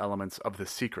some of the elements of the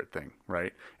secret thing,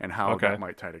 right? And how that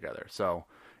might tie together. So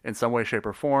in some way, shape,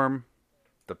 or form,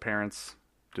 the parents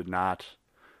did not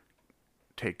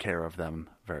take care of them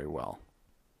very well.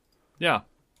 Yeah.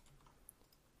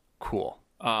 Cool.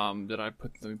 Let me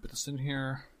put this in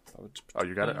here. Oh,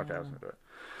 you got it? Okay, I was going to do it.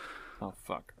 Oh,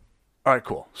 fuck. All right,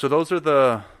 cool. So those are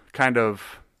the kind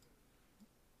of,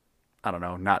 I don't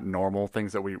know, not normal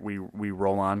things that we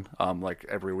roll on like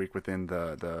every week within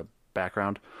the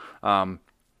background.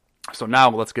 So now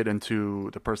let's get into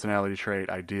the personality trait,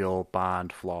 ideal,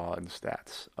 bond, flaw, and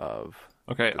stats of.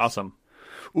 Okay, awesome.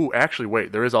 Ooh, actually,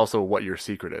 wait. There is also what your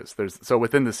secret is. So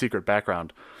within the secret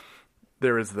background,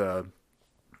 there is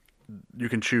you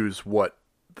can choose what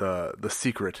the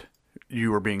secret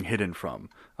you are being hidden from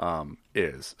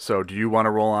is. So do you want to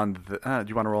roll on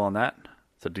that?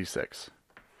 It's a D6.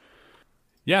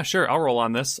 Yeah, sure. I'll roll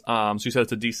on this. So you said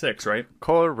it's a D6, right?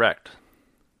 Correct.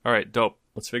 All right, dope.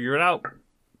 Let's figure it out.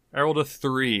 I rolled a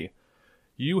 3.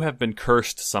 You have been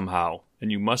cursed somehow,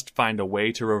 and you must find a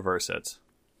way to reverse it.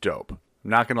 Dope.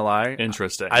 Not gonna lie.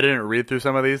 Interesting. I didn't read through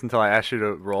some of these until I asked you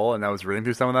to roll, and I was reading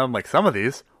through some of them. Like, some of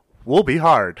these will be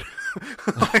hard.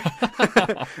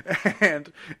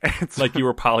 and like you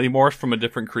were polymorphed from a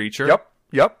different creature?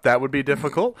 Yep, that would be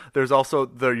difficult. There's also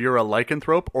you're a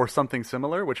lycanthrope or something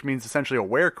similar, which means essentially a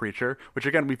were creature, which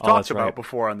again we've talked about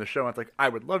before on the show. It's like I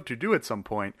would love to do at some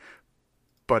point,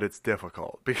 but it's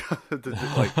difficult because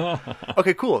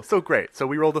okay, cool. So great. So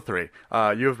we rolled a 3.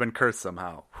 You have been cursed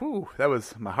somehow. Whew,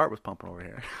 my heart was pumping over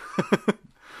here.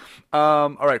 All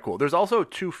right, cool. There's also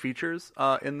 2 features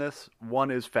in this.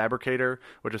 One is Fabricator,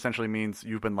 which essentially means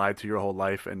you've been lied to your whole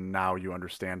life, and now you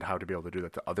understand how to be able to do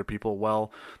that to other people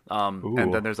well.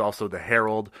 And then there's also the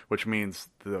Herald, which means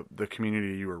the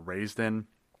community you were raised in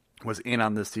was in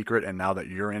on this secret, and now that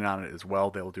you're in on it as well,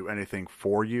 they'll do anything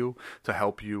for you to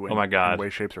help you in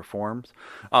ways, shapes, or forms.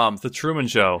 It's the Truman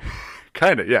Show.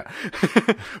 Kind of, yeah.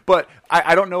 But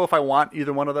I don't know if I want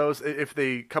either one of those. If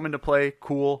they come into play,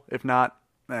 cool. If not,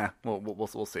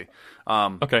 we'll see.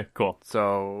 Okay, cool.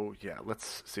 So, yeah,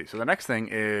 let's see. So the next thing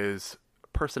is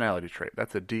personality trait.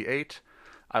 That's a D8.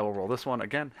 I will roll this one.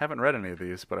 Again, haven't read any of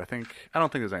these, but I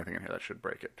don't think there's anything in here that should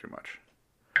break it too much.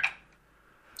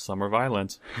 Some are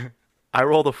violent. I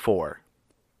rolled a 4.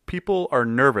 People are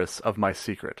nervous of my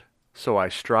secret, so I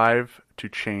strive to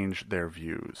change their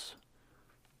views.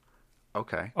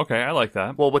 Okay. Okay, I like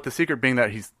that. Well, with the secret being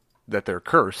that they're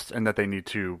cursed and that they need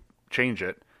to change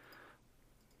it,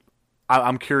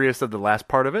 I'm curious of the last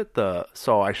part of it.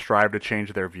 So I strive to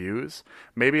change their views.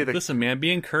 Maybe listen, man,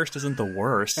 being cursed isn't the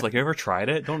worst. Like, you ever tried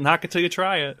it? Don't knock it till you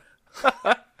try it.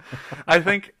 I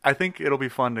think it'll be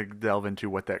fun to delve into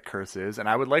what that curse is, and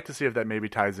I would like to see if that maybe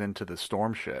ties into the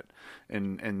storm shit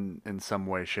in some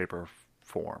way, shape, or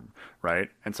form, right?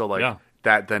 And so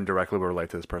that then directly will relate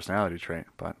to this personality trait.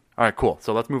 But all right, cool.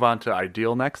 So let's move on to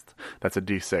ideal next. That's a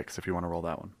D6 if you want to roll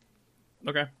that one.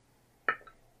 Okay.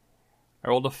 I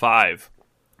rolled a 5,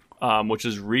 which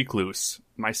is recluse.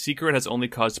 My secret has only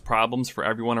caused problems for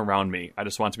everyone around me. I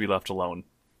just want to be left alone.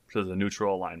 So there's a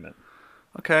neutral alignment.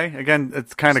 Okay. Again,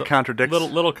 it's kind of contradicts.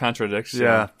 Little contradicts.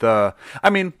 Yeah.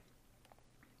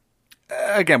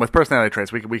 Again, with personality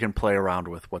traits, we can play around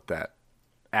with what that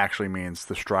actually means.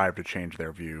 To strive to change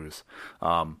their views.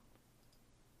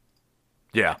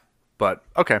 Yeah. But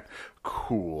okay,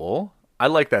 cool. I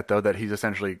like that though. That he's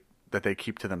essentially that they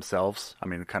keep to themselves. I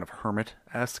mean, kind of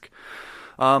hermit-esque.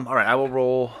 All right, I will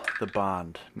roll the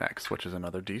bond next, which is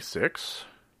another D6.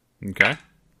 Okay.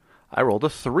 I rolled a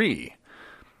 3.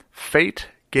 Fate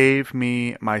gave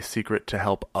me my secret to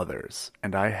help others,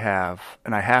 and I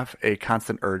have a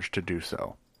constant urge to do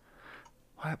so.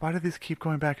 Why do these keep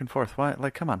going back and forth? Why?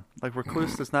 Like, come on. Like,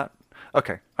 recluse is not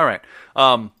okay. All right.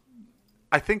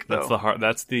 I think though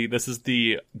this is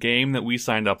the game that we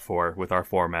signed up for with our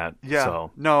format. Yeah.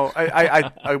 So. No,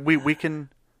 we can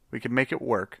make it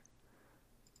work.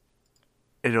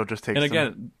 It'll just take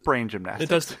some brain gymnastics.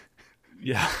 It does.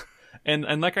 Yeah.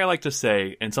 And like I like to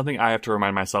say, and something I have to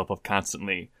remind myself of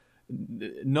constantly,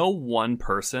 no one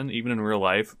person, even in real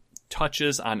life,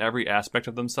 touches on every aspect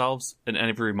of themselves in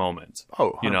every moment.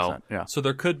 Oh, 100%, yeah. So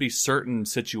there could be certain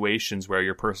situations where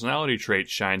your personality trait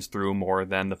shines through more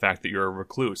than the fact that you're a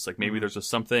recluse. Like maybe there's just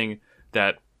something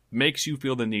that makes you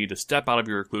feel the need to step out of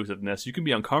your reclusiveness. You can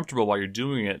be uncomfortable while you're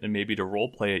doing it, and maybe to role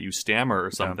play it, you stammer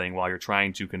or something while you're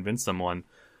trying to convince someone.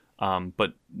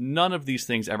 But none of these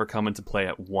things ever come into play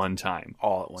at one time.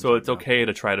 All at once. So it's okay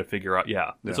to try to figure out.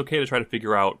 Yeah, it's okay to try to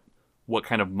figure out what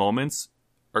kind of moments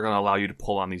are going to allow you to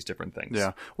pull on these different things.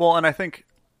 Yeah. Well, and I think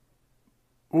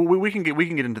we can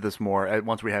get into this more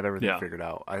once we have everything figured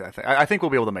out. I think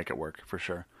we'll be able to make it work for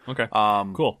sure. Okay.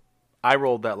 Cool. I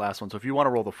rolled that last one, so if you want to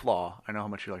roll the flaw, I know how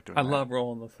much you like doing that. I love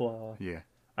rolling the flaw. Yeah.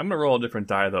 I'm going to roll a different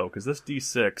die, though, because this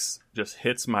D6 just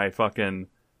hits my fucking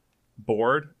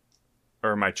board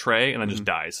or my tray and then just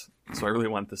dies. So I really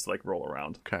want this to, like, roll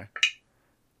around. Okay.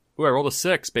 Ooh, I rolled a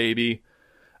 6, baby.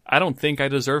 I don't think I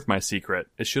deserve my secret.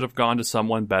 It should have gone to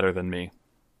someone better than me.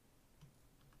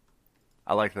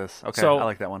 I like this. Okay, So- I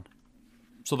like that one.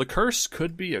 So the curse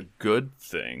could be a good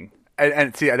thing.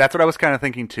 And see, that's what I was kind of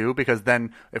thinking too, because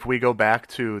then if we go back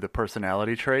to the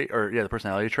personality trait,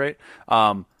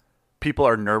 people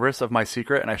are nervous of my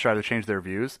secret and I try to change their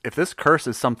views. If this curse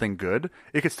is something good,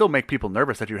 it could still make people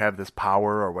nervous that you have this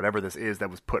power or whatever this is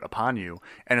that was put upon you.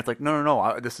 And it's like,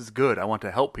 no, this is good. I want to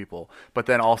help people. But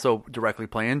then also directly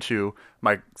play into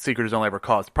my secret has only ever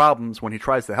caused problems. When he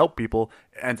tries to help people,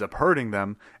 it ends up hurting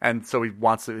them. And so he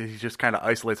just kind of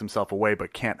isolates himself away,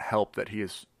 but can't help that he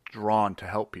is drawn to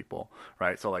help people,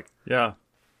 right? So like, Yeah.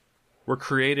 We're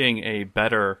creating a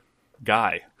better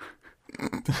guy.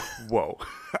 whoa,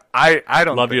 I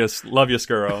don't Love you,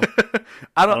 Skuro.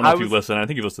 I don't know if you listen. I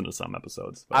think you listen to some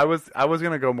episodes. But. I was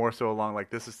gonna go more so along like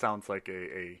this sounds like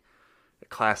a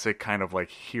classic kind of like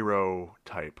hero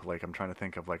type. Like I'm trying to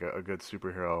think of like a good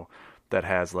superhero that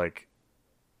has like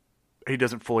he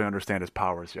doesn't fully understand his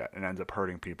powers yet and ends up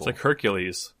hurting people. It's like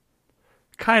Hercules.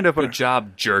 Kind of. Good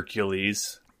job,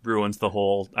 Jercules. Ruins the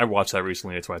whole... I watched that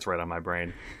recently, that's why it's right on my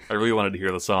brain. I really wanted to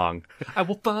hear the song. I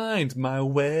will find my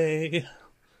way.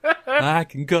 I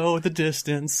can go the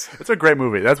distance. It's a great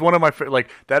movie. That's one of my...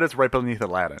 Like, that is right beneath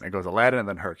Aladdin. It goes Aladdin and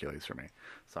then Hercules for me.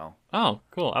 So. Oh,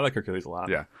 cool. I like Hercules a lot.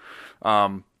 Yeah.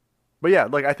 But yeah,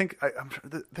 like, I think... I'm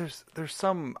sure there's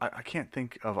some... I can't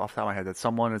think of off the top of my head that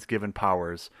someone is given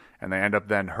powers and they end up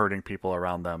then hurting people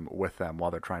around them with them while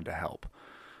they're trying to help.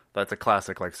 That's a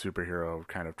classic, like, superhero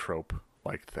kind of trope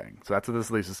like thing. So that's what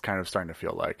this at least is kind of starting to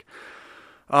feel like.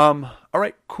 All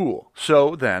right, cool.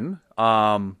 So then,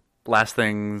 last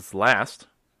things last,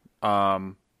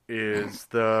 is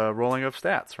the rolling of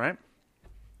stats, right?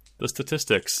 The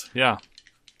statistics, yeah.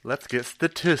 Let's get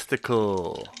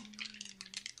statistical.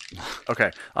 Okay,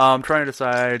 I'm trying to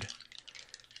decide.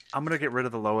 I'm gonna get rid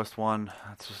of the lowest one.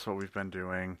 That's just what we've been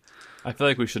doing. I feel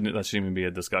like that shouldn't even be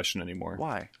a discussion anymore.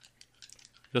 Why?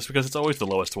 Just because it's always the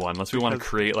lowest one, unless we want to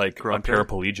create, like, a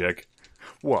paraplegic.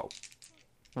 Whoa.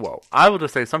 I will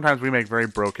just say, sometimes we make very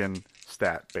broken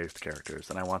stat-based characters,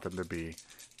 and I want them to be,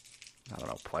 I don't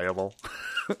know, playable.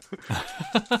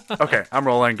 Okay, I'm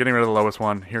rolling, getting rid of the lowest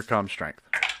one. Here comes strength.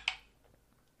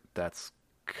 That's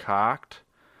cocked.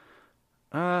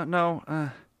 No,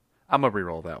 I'm gonna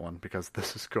re-roll that one, because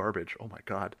this is garbage. Oh my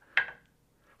god.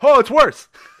 Oh, it's worse!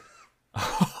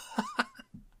 Oh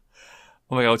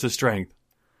my god, what's his strength?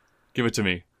 Give it to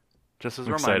me. Just as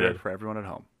I'm a reminder excited. for everyone at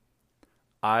home,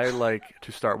 I like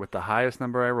to start with the highest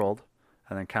number I rolled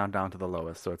and then count down to the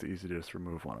lowest, so it's easy to just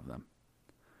remove one of them.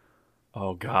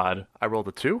 Oh god. I rolled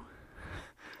a 2.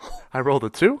 I rolled a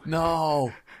 2.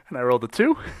 No. And I rolled a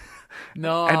 2.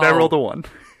 No. And I rolled a 1.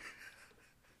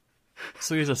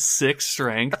 So he has a 6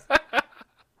 strength.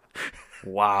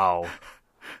 Wow.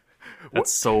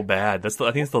 That's so bad. I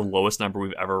think it's the lowest number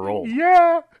we've ever rolled.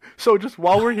 Yeah. So just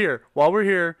while we're here,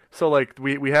 so like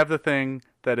we have the thing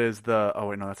that is the oh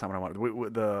wait no that's not what I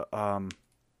wanted.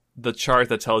 The chart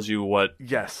that tells you what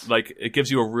yes, like it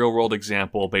gives you a real world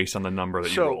example based on the number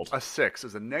that you rolled. So a 6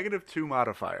 is a -2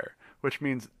 modifier, which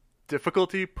means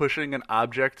difficulty pushing an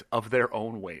object of their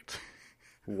own weight.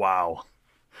 Wow.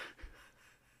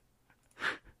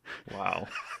 Wow.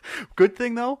 Good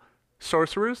thing though,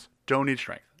 sorcerers don't need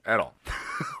strength at all.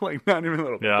 Like not even a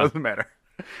little bit. Yeah. Doesn't matter.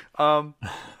 All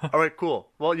right,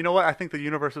 cool. Well, you know what? I think the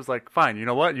universe is like, fine. You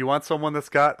know what? You want someone that's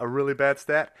got a really bad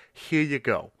stat? Here you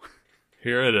go.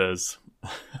 Here it is.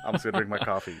 I'm just gonna drink my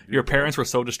coffee. Your parents were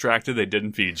so distracted they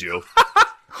didn't feed you.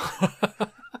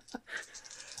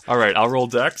 All right, I'll roll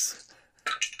Dex.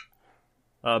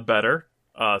 Better.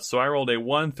 So I rolled a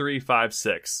 1, 3, 5,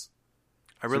 6.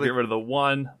 So get rid of the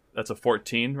 1. That's a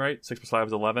 14, right? 6 plus 5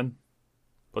 is 11.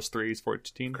 Plus 3 is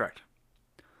 14. Correct.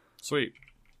 Sweet.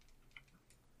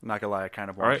 I'm not gonna lie, I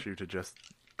kind of want you to just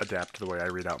adapt to the way I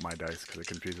read out my dice because it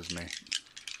confuses me.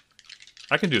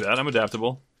 I can do that. I'm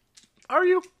adaptable. Are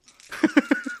you?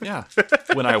 Yeah.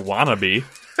 When I wanna be.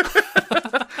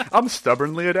 I'm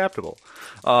stubbornly adaptable.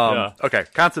 Okay,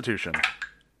 Constitution.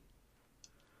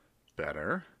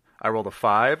 Better. I rolled a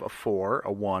 5, a 4,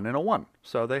 a 1, and a 1.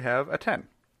 So they have a 10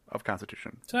 of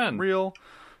Constitution. 10. Real,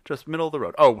 just middle of the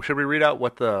road. Oh, should we read out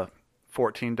what the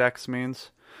 14 dex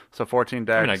means? So 14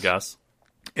 dex I guess.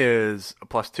 is a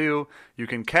 +2. You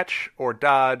can catch or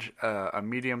dodge a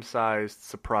medium-sized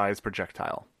surprise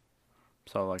projectile.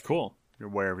 So, like, Cool. you're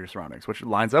aware of your surroundings, which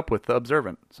lines up with the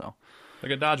observant. So,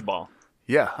 Like a dodgeball.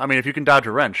 yeah, I mean, if you can dodge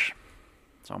a wrench.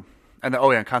 So,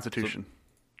 and Constitution.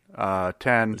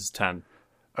 10. This is 10.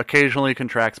 Occasionally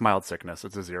contracts mild sickness.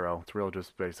 It's a 0. It's real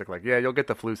just basic. Like, yeah, you'll get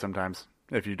the flu sometimes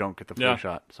if you don't get the flu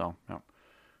shot. So, yeah.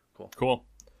 Cool.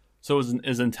 So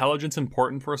is intelligence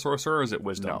important for a sorcerer, or is it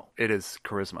wisdom? No, it is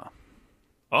charisma.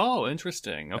 Oh,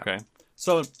 interesting. Okay.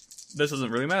 So this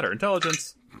doesn't really matter.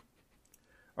 Intelligence.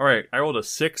 All right. I rolled a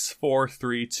 6, 4,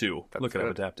 3, 2. Look at it,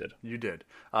 I've adapted. You did.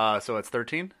 So it's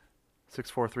 13? 6,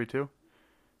 4, 3, 2?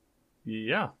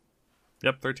 Yeah.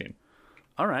 Yep, 13.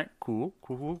 All right. Cool.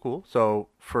 So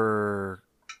for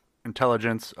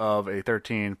intelligence of a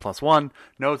 13 +1,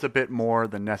 knows a bit more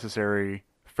than necessary,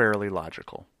 fairly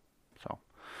logical. So,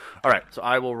 all right. So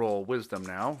I will roll wisdom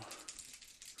now.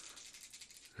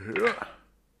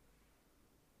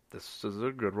 This is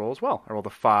a good roll as well. I rolled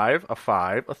a 5, a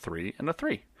 5, a 3, and a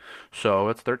 3. So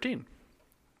it's 13.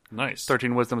 Nice.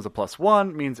 13 wisdom is a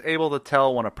 +1, means able to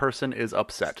tell when a person is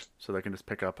upset. So they can just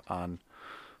pick up on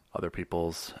other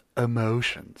people's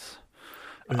emotions.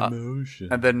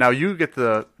 And then now you get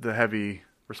the heavy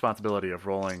responsibility of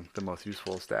rolling the most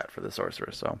useful stat for the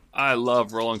sorcerer. So I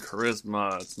love rolling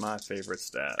charisma. It's my favorite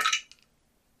stat.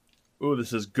 Ooh,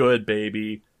 this is good,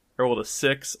 baby. I rolled a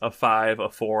 6, a 5, a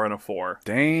 4, and a 4.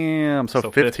 damn. So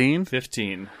 15?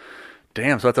 15.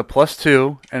 Damn, so that's a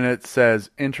 +2, and it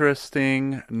says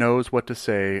interesting, knows what to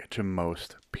say to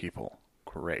most people.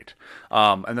 Great.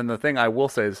 And then the thing I will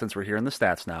say is, since we're here in the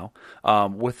stats now,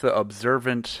 with the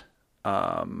observant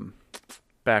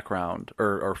background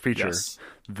or feature, Yes.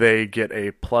 they get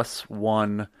a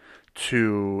 +1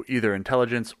 to either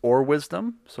intelligence or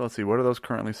wisdom. So let's see, what are those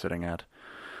currently sitting at?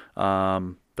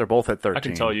 They're both at 13. I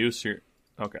can tell you. So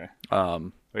okay. Yeah,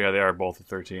 they are both at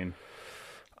 13.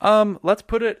 Let's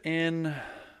put it in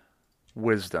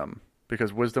wisdom,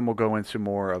 because wisdom will go into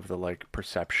more of the like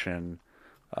perception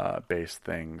based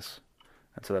things,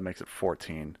 and so that makes it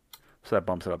 14. So that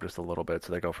bumps it up just a little bit.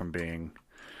 So they go from being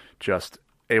just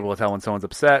able to tell when someone's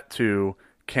upset to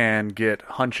can get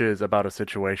hunches about a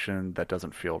situation that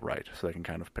doesn't feel right. So they can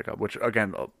kind of pick up, which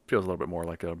again feels a little bit more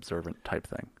like an observant type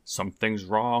thing. Something's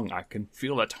wrong. I can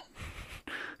feel it.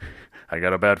 I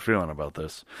got a bad feeling about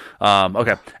this.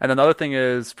 Okay. And then the other thing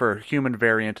is, for human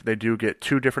variant, they do get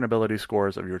 2 different ability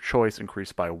scores of your choice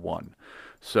increased by 1.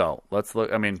 So let's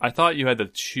look. I mean, I thought you had to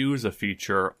choose a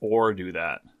feature or do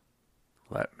that.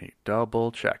 let me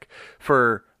double check.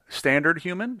 For standard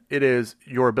human, it is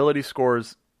your ability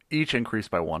scores each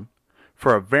increased by 1.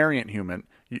 For a variant human,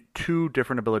 2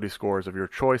 different ability scores of your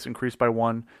choice increased by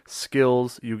 1.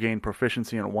 Skills, you gain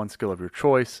proficiency in 1 skill of your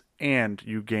choice, and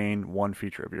you gain 1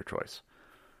 feature of your choice.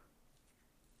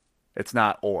 It's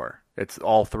not or. It's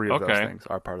all 3 of those things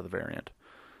are part of the variant.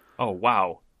 Oh,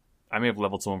 wow. I may have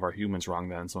leveled some of our humans wrong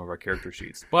then, some of our character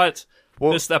sheets. But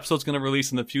this episode's going to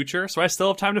release in the future, so I still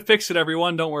have time to fix it,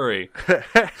 everyone. Don't worry.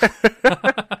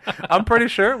 I'm pretty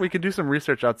sure we could do some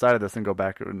research outside of this and go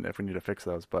back if we need to fix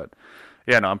those. But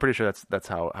yeah, no, I'm pretty sure that's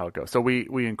how it goes. So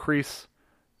we increase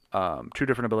 2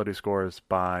 different ability scores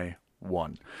by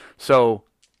 1. So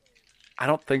I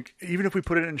don't think, even if we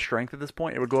put it in strength at this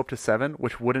point, it would go up to 7,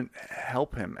 which wouldn't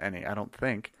help him any, I don't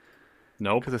think.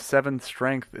 Nope. Because a 7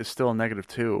 strength is still a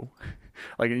 -2.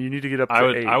 Like, you need to get up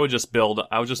to 8. I would just build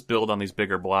on these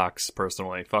bigger blocks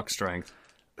personally. Fuck strength.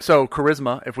 So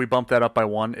charisma, if we bump that up by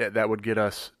 1, that would get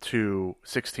us to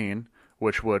 16,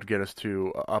 which would get us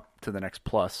to up to the next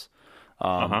plus.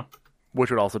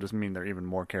 Which would also just mean they're even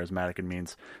more charismatic. It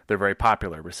means they're very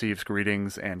popular, receives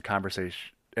greetings and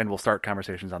conversation, and will start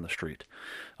conversations on the street.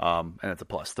 And it's a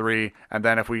 +3. And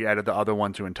then if we added the other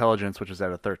one to intelligence, which is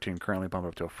at a 13, currently bumped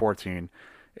up to a 14,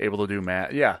 able to do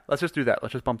math. Yeah, let's just do that.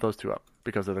 Let's just bump those 2 up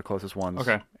because they're the closest ones.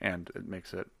 Okay. And it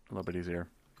makes it a little bit easier.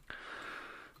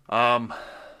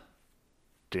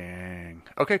 Dang.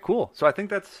 Okay, cool. So I think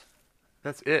that's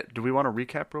it. Do we want to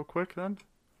recap real quick then?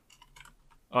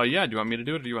 Yeah, do you want me to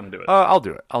do it or do you want to do it? I'll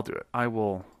do it. I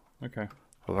will Okay.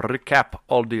 recap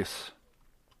all this.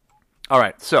 All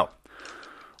right, so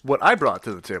what I brought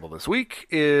to the table this week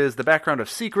is the background of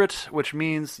secret, which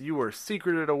means you were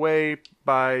secreted away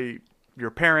by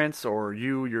your parents or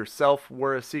you yourself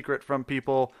were a secret from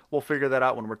people. We'll figure that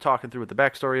out when we're talking through what the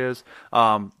backstory is.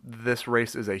 This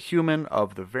race is a human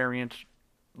of the variant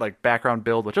like background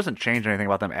build, which doesn't change anything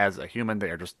about them as a human. They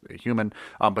are just a human,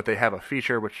 but they have a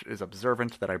feature which is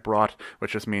observant that I brought,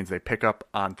 which just means they pick up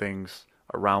on things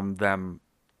around them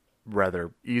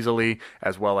rather easily,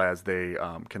 as well as they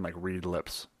can like read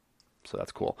lips. So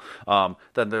that's cool.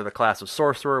 Then they're the class of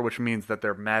sorcerer, which means that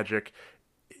their magic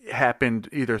happened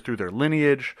either through their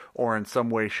lineage or in some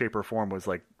way, shape, or form was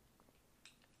like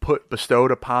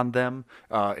bestowed upon them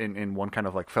in one kind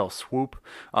of like fell swoop.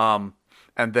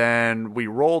 And then we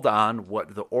rolled on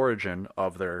what the origin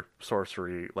of their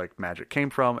sorcery like magic came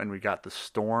from, and we got the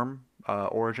storm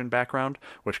origin background,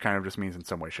 which kind of just means in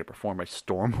some way, shape, or form a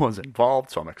storm was involved.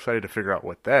 So I'm excited to figure out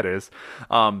what that is.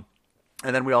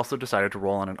 And then we also decided to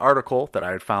roll on an article that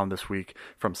I had found this week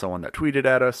from someone that tweeted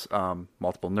at us,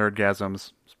 multiple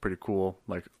nerdgasms. It's pretty cool,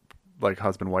 like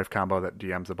husband-wife combo that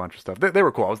DMs a bunch of stuff. They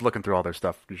were cool. I was looking through all their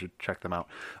stuff. You should check them out.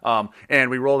 And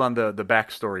we rolled on the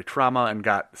backstory trauma and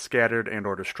got scattered and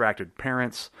or distracted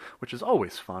parents, which is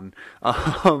always fun.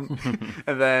 And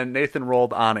then Nathan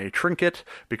rolled on a trinket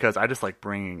because I just like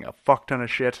bringing a fuck ton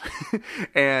of shit.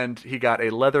 And he got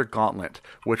a leather gauntlet,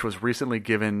 which was recently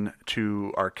given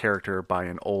to our character by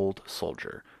an old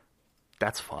soldier.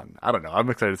 That's fun. I don't know. I'm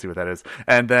excited to see what that is.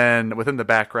 And then within the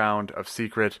background of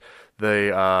Secret,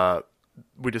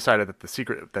 we decided that the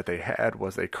secret that they had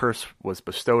was a curse was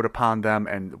bestowed upon them,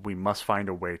 and we must find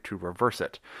a way to reverse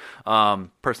it.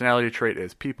 Personality trait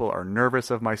is people are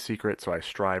nervous of my secret, so I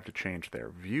strive to change their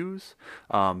views.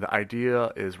 The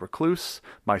idea is recluse.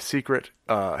 My secret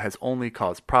has only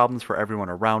caused problems for everyone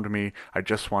around me. I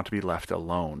just want to be left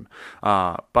alone.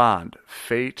 Bond.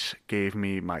 Fate gave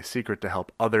me my secret to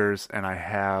help others, and I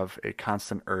have a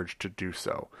constant urge to do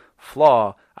so.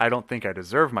 Flaw, I don't think I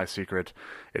deserve my secret.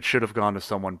 It should have gone to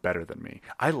someone better than me.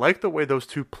 I like the way those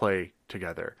two play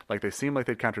together. Like, they seem like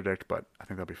they'd contradict, but I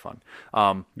think that'll be fun.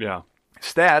 Yeah.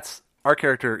 Stats, our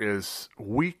character is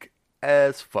weak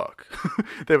as fuck.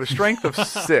 They have a strength of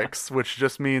 6, which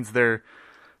just means they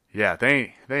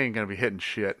ain't gonna be hitting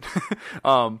shit.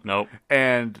 Nope.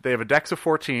 And they have a dex of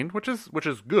 14, which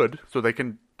is good, so they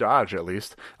can dodge at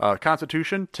least.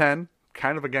 Constitution 10,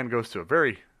 kind of again goes to a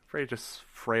very just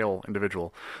frail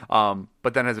individual,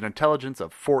 but then has an intelligence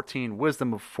of 14,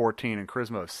 wisdom of 14, and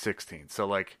charisma of 16. So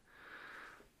like,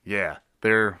 yeah,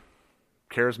 they're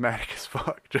charismatic as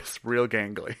fuck, just real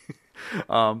gangly.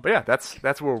 But yeah,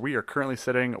 that's where we are currently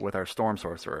sitting with our storm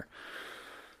sorcerer.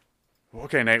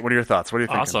 Okay, Nate, what are your thoughts? What are you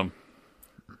thinking?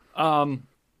 Awesome.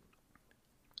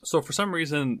 So for some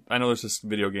reason, I know there's this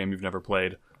video game you've never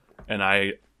played, and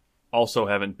I also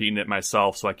haven't beaten it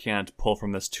myself, so I can't pull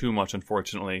from this too much,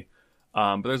 unfortunately.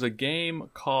 But there's a game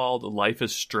called Life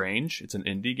is Strange. It's an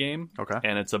indie game. Okay.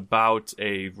 And it's about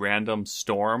a random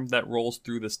storm that rolls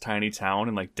through this tiny town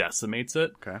and like decimates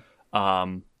it. Okay.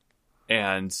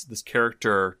 And this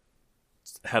character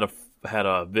had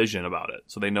a vision about it,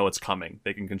 so they know it's coming.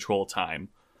 They can control time.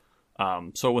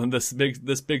 So when this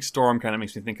big storm kind of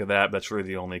makes me think of that, that's really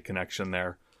the only connection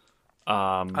there.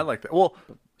 I like that. Well,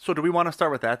 so do we want to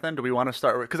start with that then? Do we want to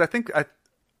start with... Because I think...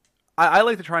 I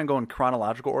like to try and go in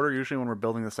chronological order usually when we're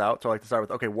building this out. So I like to start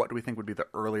with, okay, what do we think would be the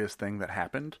earliest thing that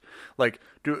happened?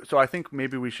 So I think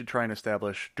maybe we should try and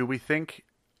establish, do we think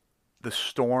the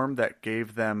storm that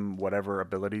gave them whatever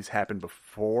abilities happened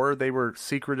before they were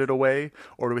secreted away?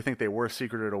 Or do we think they were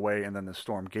secreted away and then the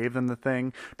storm gave them the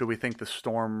thing? Do we think the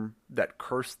storm that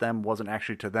cursed them wasn't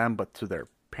actually to them but to their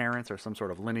parents or some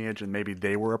sort of lineage, and maybe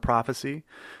they were a prophecy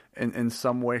in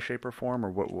some way, shape, or form?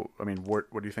 Or what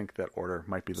do you think that order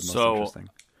might be the most interesting?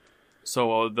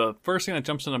 So the first thing that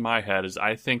jumps into my head is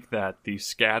I think that the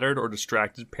scattered or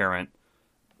distracted parent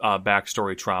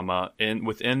backstory trauma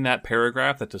within that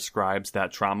paragraph that describes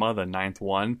that trauma, the 9th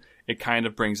one, it kind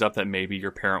of brings up that maybe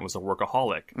your parent was a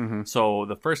workaholic. Mm-hmm. So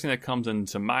the first thing that comes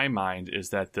into my mind is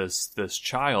that this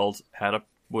child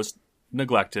was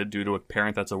neglected due to a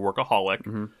parent that's a workaholic,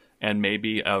 mm-hmm. and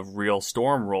maybe a real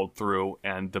storm rolled through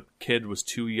and the kid was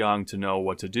too young to know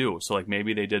what to do. So like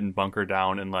maybe they didn't bunker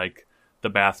down in like the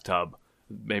bathtub.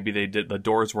 Maybe the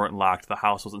doors weren't locked, the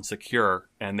house wasn't secure,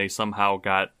 and they somehow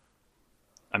got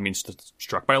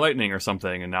struck by lightning or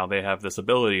something, and now they have this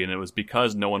ability, and it was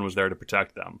because no one was there to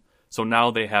protect them. So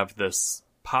now they have this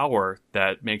power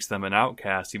that makes them an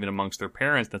outcast even amongst their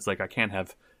parents. That's like, I can't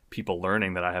have people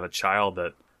learning that I have a child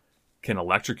that can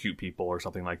electrocute people or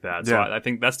something like that. So I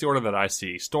think that's the order that I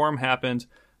see. Storm happened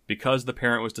because the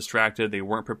parent was distracted. They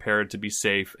weren't prepared to be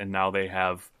safe, and now they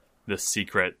have this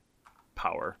secret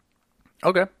power.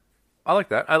 Okay. I like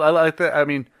that. I like that. I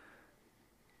mean,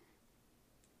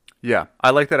 Yeah, I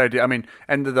like that idea. I mean,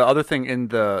 and the other thing in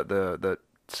the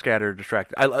scattered,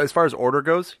 distracted, as far as order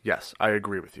goes, yes, I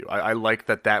agree with you. I like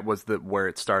that was where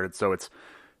it started. So it's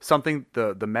something,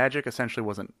 the magic essentially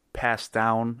wasn't passed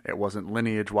down. It wasn't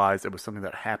lineage wise. It was something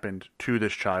that happened to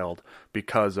this child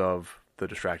because of the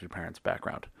distracted parent's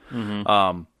background.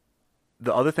 Mm-hmm.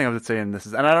 The other thing I would say in this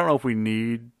is, and I don't know if we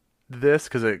need this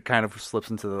because it kind of slips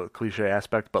into the cliche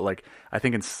aspect, but like I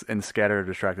think in Scattered or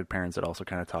Distracted Parents, it also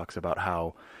kind of talks about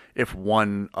how if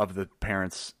one of the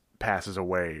parents passes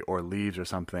away or leaves or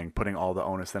something, putting all the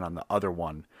onus then on the other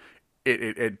one,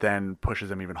 it then pushes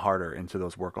them even harder into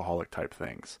those workaholic type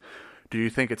things. Do you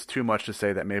think it's too much to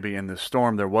say that maybe in this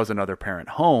storm there was another parent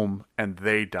home and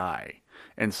they die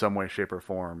in some way, shape, or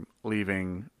form,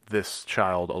 leaving this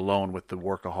child alone with the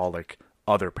workaholic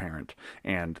other parent,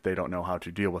 and they don't know how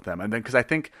to deal with them? And then, because I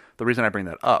think the reason I bring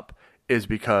that up is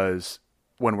because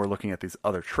when we're looking at these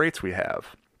other traits we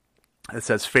have, it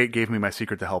says fate gave me my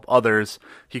secret to help others.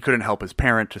 He couldn't help his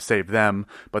parent to save them,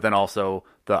 but then also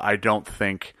I don't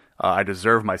think I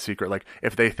deserve my secret. Like,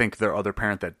 if they think their other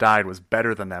parent that died was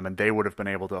better than them and they would have been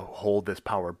able to hold this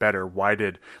power better,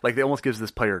 it almost gives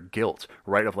this player guilt,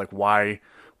 right? Of like, why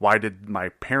did my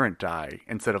parent die,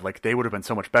 instead of like, they would have been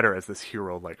so much better as this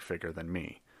hero-like figure than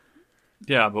me.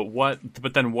 Yeah,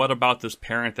 but then what about this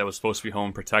parent that was supposed to be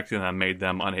home protecting them made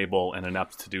them unable and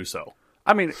inept to do so?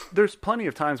 I mean, there's plenty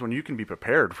of times when you can be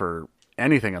prepared for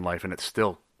anything in life and it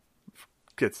still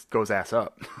goes ass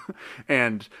up.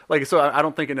 And like, so I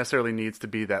don't think it necessarily needs to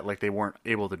be that like they weren't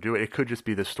able to do it. It could just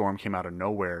be the storm came out of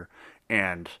nowhere,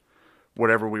 and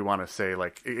whatever we want to say,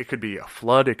 like it could be a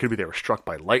flood, it could be they were struck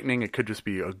by lightning, it could just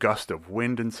be a gust of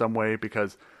wind in some way,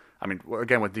 because I mean,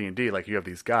 again, with D&D, like, you have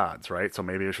these gods, right? So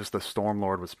maybe it's just the Storm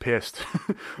Lord was pissed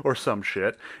or some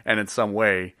shit, and in some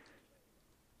way,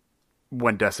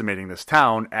 when decimating this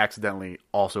town, accidentally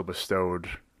also bestowed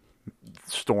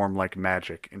storm-like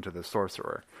magic into the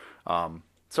sorcerer.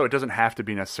 So it doesn't have to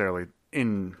be necessarily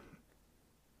in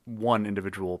one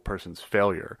individual person's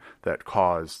failure that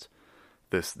caused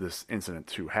this incident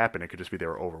to happen. It could just be they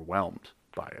were overwhelmed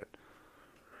by it.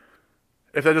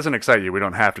 If that doesn't excite you, we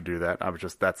don't have to do that.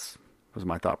 That was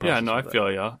my thought process. Yeah, no, I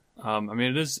feel ya. I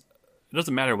mean, it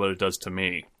doesn't matter what it does to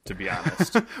me, to be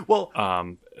honest. Well,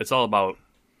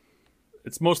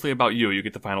 it's mostly about you. You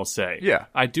get the final say. Yeah.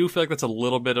 I do feel like that's a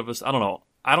little bit of I don't know.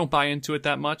 I don't buy into it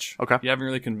that much. Okay. You haven't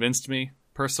really convinced me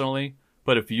personally,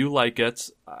 but if you like it,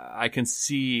 I can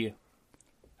see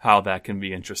how that can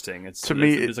be interesting. It's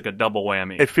like a double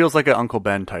whammy. It feels like an Uncle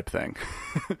Ben type thing.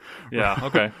 Yeah,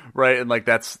 okay. Right, and like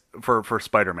that's for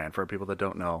Spider-Man, for people that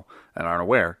don't know and aren't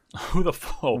aware. Who the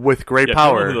fuck? With great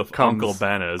power who the comes Uncle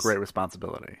Ben is. Great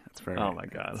responsibility. It's very. Oh my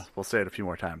god. We'll say it a few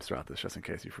more times throughout this, just in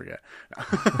case you forget.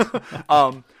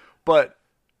 But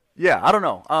yeah, I don't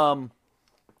know.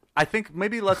 I think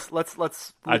maybe let's.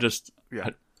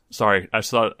 Sorry, I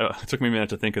saw. It took me a minute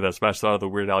to think of this, but I saw the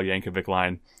Weird Al Yankovic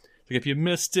line. Like, if you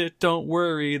missed it, don't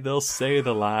worry, they'll say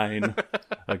the line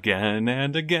again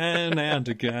and again and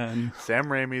again. Sam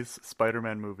Raimi's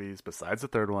Spider-Man movies, besides the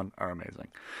third one, are amazing.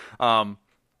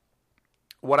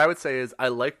 What I would say is I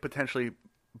like potentially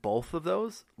both of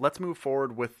those. Let's move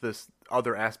forward with this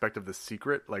other aspect of the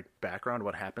secret, like background,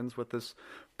 what happens with this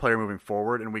player moving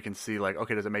forward, and we can see, like,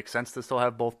 okay, does it make sense to still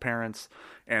have both parents?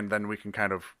 And then we can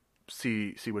kind of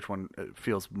see which one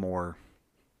feels more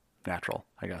natural,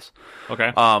 I guess.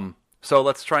 Okay. So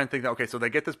let's try and think that, okay, so they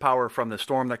get this power from the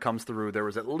storm that comes through. There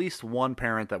was at least one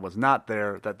parent that was not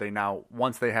there, that they now,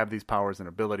 once they have these powers and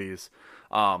abilities,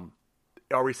 are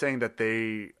we saying that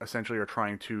they essentially are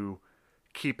trying to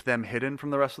keep them hidden from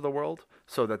the rest of the world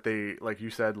so that they, like you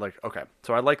said, like, okay,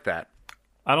 so I like that.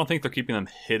 I don't think they're keeping them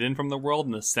hidden from the world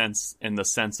in the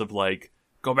sense of like,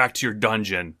 go back to your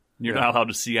dungeon. You're not allowed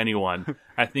to see anyone.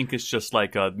 I think it's just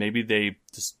like maybe they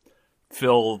just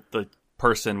fill the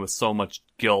person with so much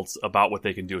guilt about what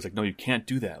they can do. It's like, no, you can't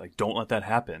do that. Like, don't let that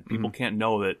happen. People can't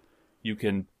know that you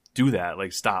can do that.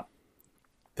 Like, stop.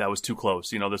 That was too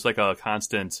close. You know, there's like a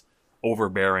constant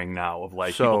overbearing now of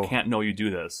like, people can't know you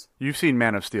do this. You've seen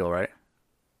Man of Steel, right?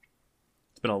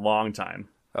 It's been a long time.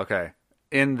 Okay.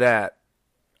 In that,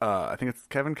 I think it's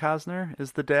Kevin Costner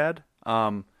is the dad.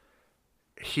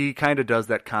 He kind of does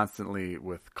that constantly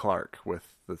with Clark,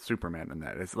 with the Superman in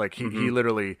that. It's like he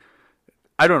literally,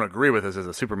 I don't agree with this as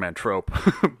a Superman trope,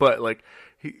 but like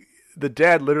the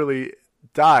dad literally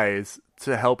dies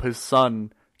to help his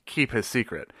son keep his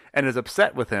secret and is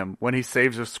upset with him when he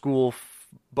saves a school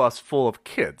bus full of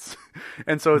kids.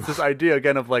 And so it's this idea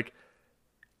again of like,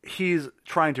 he's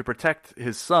trying to protect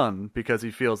his son because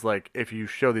he feels like if you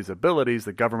show these abilities,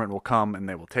 the government will come and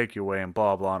they will take you away and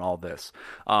blah, blah, and all this.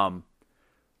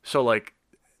 So like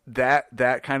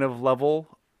that kind of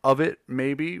level of it,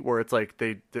 maybe, where it's like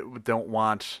they don't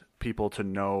want people to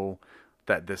know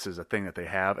that this is a thing that they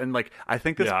have. And like, I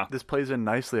think this plays in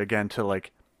nicely again to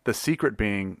like the secret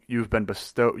being you've been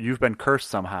cursed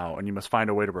somehow and you must find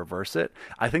a way to reverse it.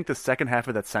 I think the second half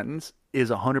of that sentence is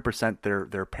 100%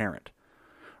 their parent,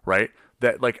 right?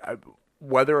 That like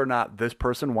whether or not this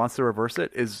person wants to reverse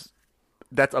it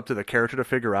that's up to the character to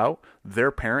figure out.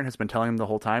 Their parent has been telling them the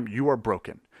whole time, you are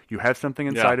broken. You have something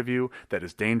inside of you that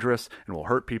is dangerous and will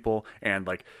hurt people. And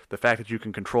like the fact that you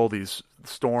can control these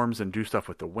storms and do stuff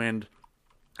with the wind,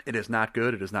 it is not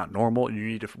good. It is not normal.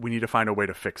 We need to find a way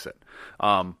to fix it.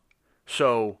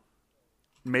 So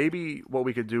maybe what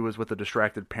we could do is with the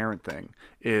distracted parent thing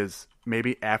is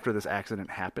maybe after this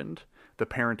accident happened, the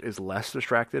parent is less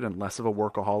distracted and less of a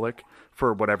workaholic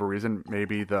for whatever reason.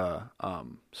 Maybe the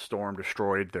storm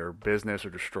destroyed their business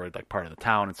or destroyed like part of the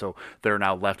town. And so they're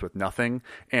now left with nothing.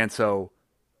 And so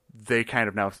they kind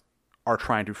of now are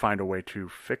trying to find a way to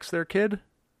fix their kid.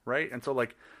 Right. And so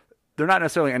like, they're not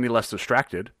necessarily any less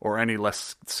distracted or any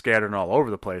less scattered and all over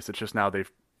the place. It's just now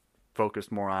they've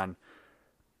focused more on,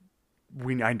 I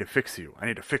need to fix you. I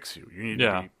need to fix you. You need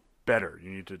to be better.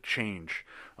 You need to change.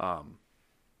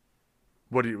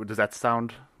 Does that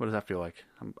sound? What does that feel like?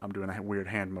 I'm doing a weird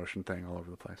hand motion thing all over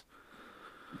the place.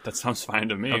 That sounds fine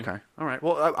to me. Okay. All right.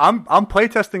 Well, I'm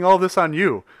playtesting all this on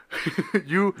you.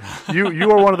 you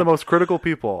are one of the most critical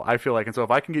people, I feel like. And so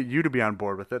if I can get you to be on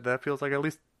board with it, that feels like at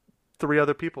least 3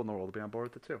 other people in the world will be on board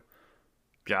with it too.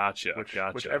 Gotcha.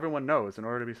 Which everyone knows. In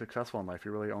order to be successful in life,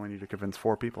 you really only need to convince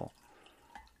 4 people.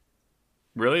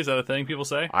 Really? Is that a thing people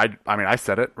say? I mean, I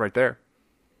said it right there.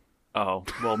 Oh,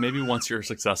 well, maybe once you're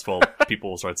successful, people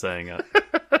will start saying it.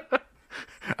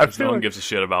 No one gives a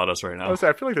shit about us right now. I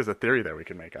feel like there's a theory that we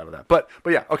can make out of that. But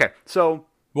yeah, okay. So,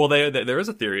 well, there is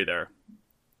a theory there.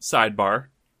 Sidebar.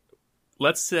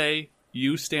 Let's say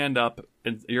you stand up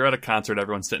and you're at a concert,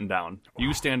 everyone's sitting down.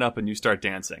 You stand up and you start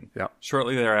dancing. Yeah.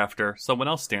 Shortly thereafter, someone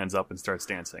else stands up and starts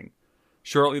dancing.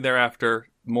 Shortly thereafter,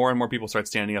 more and more people start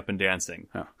standing up and dancing.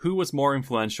 Yeah. Who was more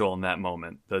influential in that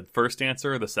moment? The first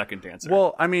dancer or the second dancer?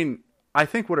 Well, I mean, I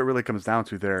think what it really comes down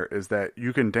to there is that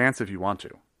you can dance if you want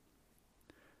to.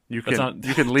 You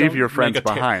can leave your friends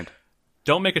behind.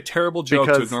 Don't make a terrible joke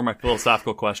to ignore my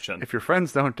philosophical question. If your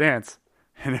friends don't dance,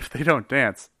 and if they don't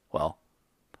dance, well,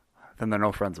 then they're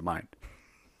no friends of mine.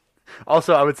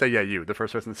 Also, I would say, you, the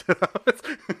first person to say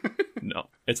that. No,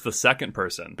 it's the second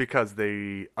person. Because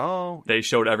they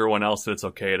showed everyone else that it's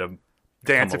okay to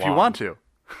dance if you want to.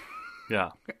 Yeah.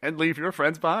 And leave your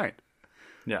friends behind.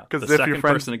 Yeah, because the second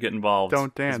person to get involved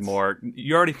don't dance. Is more...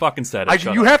 You already fucking said it.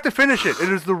 You have to finish it. It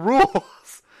is the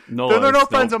rules. No, they're no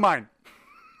friends of mine.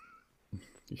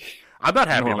 I'm not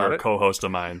happy about it. A co-host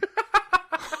of mine.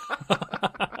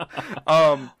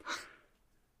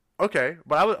 Okay,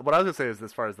 but what I was gonna say is,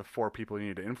 as far as the 4 people you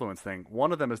need to influence thing,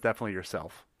 one of them is definitely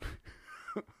yourself.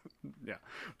 Yeah,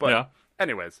 but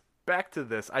anyways, back to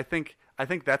this. I think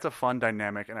that's a fun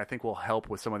dynamic, and I think will help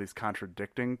with some of these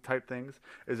contradicting type things.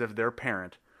 Is if their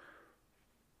parent,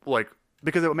 like,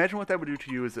 because imagine what that would do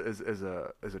to you as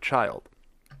a child,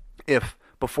 if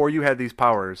before you had these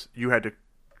powers, you had to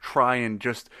try and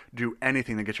just do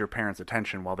anything to get your parents'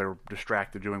 attention while they're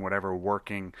distracted doing whatever,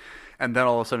 working. And then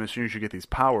all of a sudden, as soon as you get these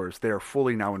powers, they are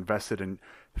fully now invested in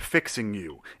fixing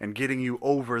you and getting you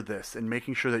over this and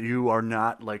making sure that you are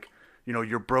not like,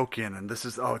 you're broken and this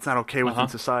is, it's not okay within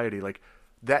society. Like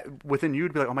that within you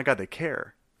would be like, oh my God, they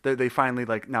care. They finally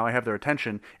like, now I have their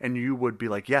attention, and you would be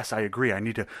like, yes, I agree. I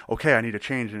need to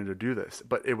change and to do this.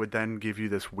 But it would then give you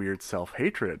this weird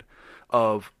self-hatred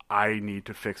of, I need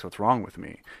to fix what's wrong with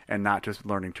me, and not just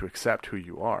learning to accept who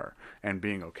you are and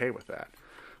being okay with that.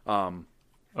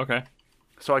 Okay.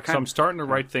 So I'm starting to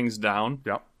write things down.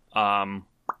 Yep.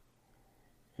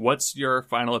 What's your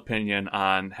final opinion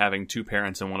on having 2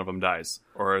 parents and one of them dies?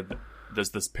 Or does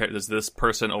this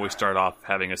person always start off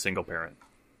having a single parent?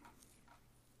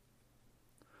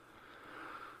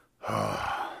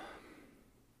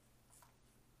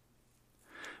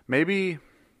 Maybe.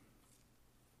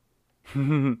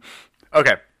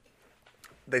 Okay.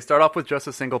 They start off with just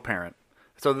a single parent.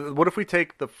 So what if we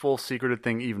take the full secreted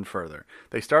thing even further?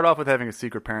 They start off with having a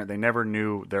secret parent. They never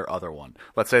knew their other one.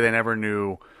 Let's say they never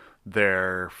knew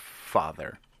their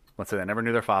father.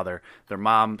 Their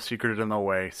mom secreted them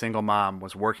away. Single mom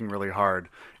was working really hard,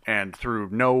 and through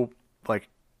no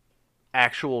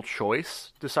actual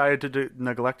choice decided to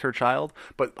neglect her child.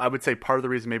 But I would say part of the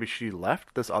reason maybe she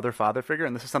left this other father figure,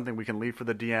 and this is something we can leave for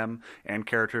the DM and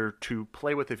character to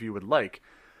play with if you would like,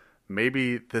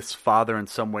 maybe this father in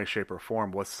some way, shape, or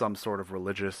form was some sort of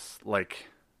religious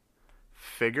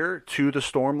figure to the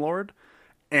Stormlord,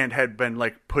 and had been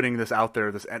like putting this out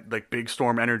there, this like big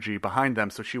storm energy behind them.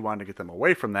 So she wanted to get them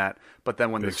away from that. But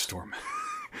then when Big storm.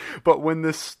 but when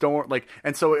this storm, like,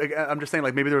 and so I'm just saying,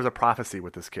 like, maybe there was a prophecy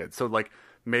with this kid. So like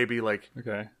maybe like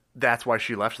Okay. that's why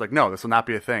she left. She's like, no, this will not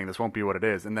be a thing. This won't be what it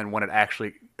is. And then when it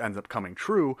actually ends up coming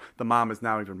true, the mom is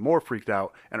now even more freaked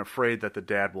out and afraid that the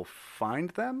dad will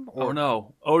find them. Or... Oh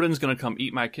no, Odin's gonna come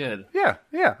eat my kid. Yeah,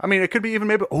 yeah. I mean, it could be even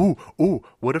maybe, ooh,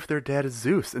 what if their dad is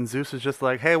Zeus? And Zeus is just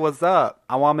like, hey, what's up?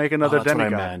 I want to make another That's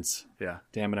demigod. what I meant. Yeah.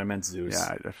 Damn it, I meant Zeus.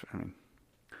 Yeah, I mean...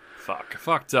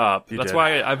 Fucked up. That's did.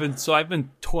 why I've been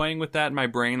toying with that in my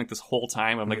brain like this whole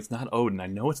time. I'm like, it's not Odin. I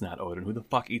know it's not Odin. Who the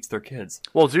fuck eats their kids?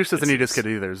 Well, Zeus doesn't eat his kid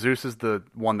either. Zeus is the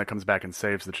one that comes back and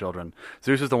saves the children.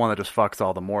 Zeus is the one that just fucks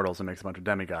all the mortals and makes a bunch of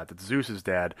demigods. It's Zeus's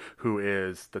dad, who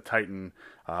is the Titan.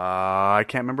 I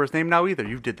can't remember his name now either.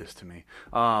 You did this to me.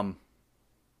 Are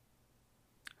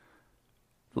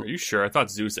you sure? I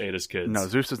thought Zeus ate his kids. No,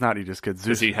 Zeus does not eat his kids.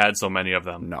 because Zeus, he had so many of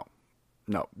them. no.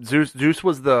 Zeus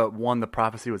was the one the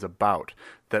prophecy was about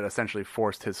that essentially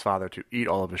forced his father to eat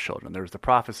all of his children. There was the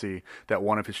prophecy that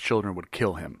one of his children would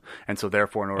kill him, and so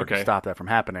therefore, in order to stop that from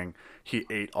happening, he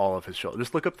ate all of his children.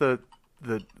 Just look up the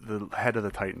head of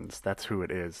the Titans. That's who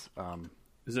it is.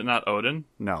 Is it not Odin?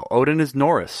 No, Odin is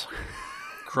Norris.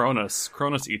 Cronus.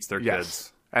 Cronus eats their Yes,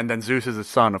 kids. and then Zeus is the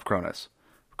son of Cronus.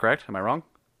 Correct? Am I wrong?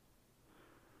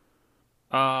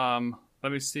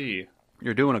 Let me see.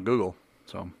 You're doing a Google,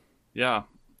 so. Yeah.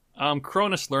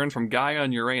 Cronus learned from Gaia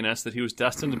and Uranus that he was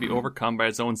destined to be overcome by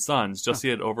his own sons, just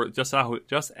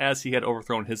as he had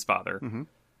overthrown his father. Mm-hmm.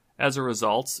 As a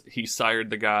result, he sired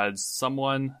the gods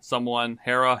someone,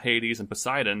 Hera, Hades, and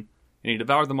Poseidon, and he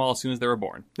devoured them all as soon as they were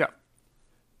born. Yeah.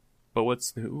 But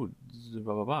what's blah,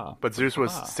 blah, blah. But Zeus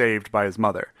was saved by his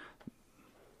mother.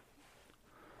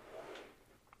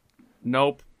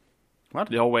 Nope.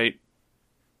 What? Oh wait.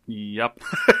 Yep.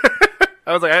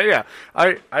 I was like, yeah,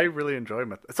 I really enjoy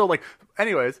Myth. So, like,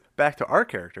 anyways, back to our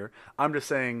character. I'm just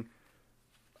saying,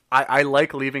 I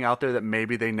like leaving out there that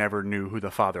maybe they never knew who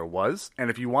the father was. And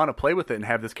if you want to play with it and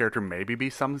have this character maybe be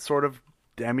some sort of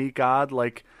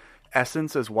demigod-like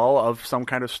essence as well of some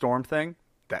kind of storm thing,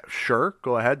 that sure,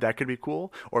 go ahead, that could be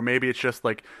cool. Or maybe it's just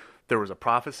like there was a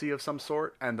prophecy of some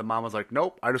sort, and the mom was like,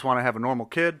 nope, I just want to have a normal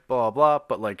kid, blah, blah, blah,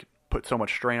 but, like, put so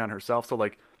much strain on herself. So,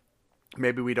 like,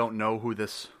 maybe we don't know who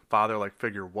this father-like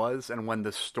figure was, and when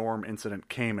this storm incident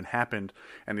came and happened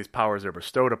and these powers are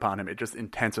bestowed upon him, it just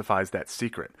intensifies that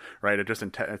secret, right? It just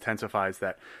intensifies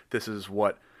that this is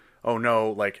what, oh no,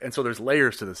 like, and so there's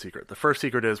layers to the secret. The first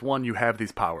secret is, one, you have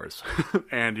these powers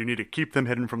and you need to keep them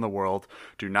hidden from the world.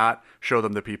 Do not show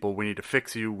them to people. We need to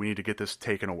fix you. We need to get this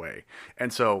taken away.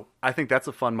 And so I think that's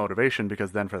a fun motivation,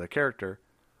 because then for the character,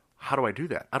 how do I do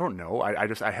that? I don't know.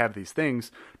 I have these things.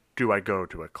 Do I go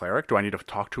to a cleric? Do I need to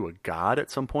talk to a god at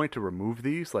some point to remove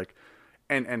these? Like,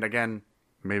 and again,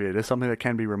 maybe it is something that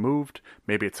can be removed.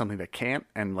 Maybe it's something that can't.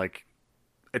 And like,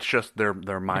 it's just their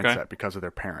mindset because of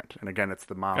their parent. And again, it's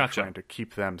the mom trying to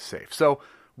keep them safe. So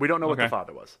we don't know what the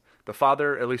father was. The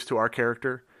father, at least to our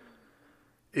character,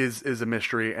 is a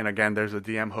mystery. And again, there's a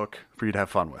DM hook for you to have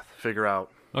fun with. Figure out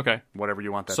whatever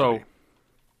you want that to be.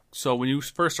 So when you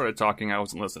first started talking, I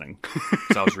wasn't listening.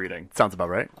 So I was reading. Sounds about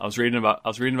right. I was reading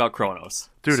about Kronos.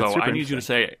 Dude, so it's super I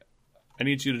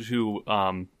need you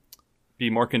to be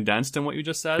more condensed in what you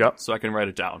just said, so I can write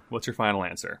it down. What's your final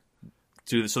answer?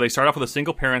 So they start off with a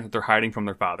single parent that they're hiding from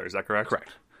their father. Is that correct?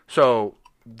 Correct. So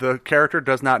the character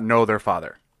does not know their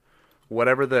father.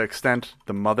 Whatever the extent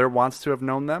the mother wants to have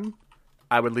known them,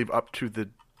 I would leave up to the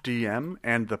DM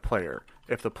and the player.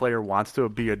 If the player wants to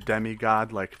be a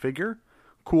demigod-like figure,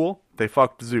 cool, they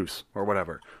fucked Zeus or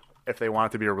whatever. If they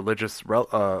want it to be a religious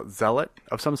zealot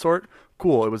of some sort,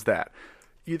 cool, it was that.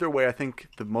 Either way, I think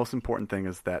the most important thing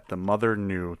is that the mother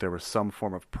knew there was some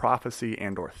form of prophecy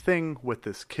and or thing with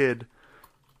this kid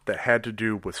that had to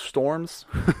do with storms,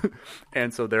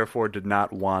 and so therefore did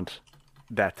not want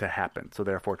that to happen. So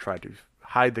therefore tried to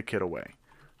hide the kid away.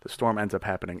 The storm ends up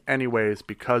happening anyways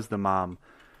because the mom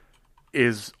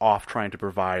is off trying to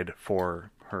provide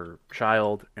for her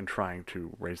child and trying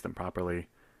to raise them properly.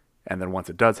 And then once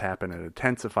it does happen, it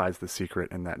intensifies the secret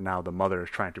in that now the mother is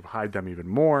trying to hide them even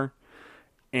more.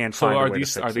 And so are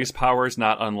these powers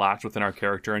not unlocked within our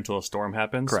character until a storm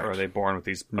happens? Correct. Or are they born with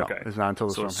these? No, okay. it's not until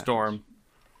the storm happens.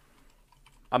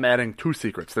 I'm adding 2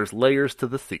 secrets. There's layers to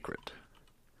the secret.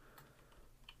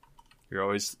 You're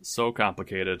always so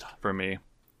complicated for me.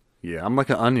 Yeah, I'm like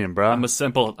an onion, bro. I'm a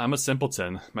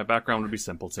simpleton. My background would be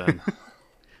simpleton.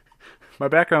 My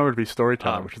background would be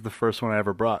storyteller, which is the first one I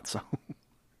ever brought. So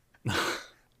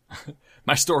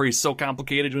My story is so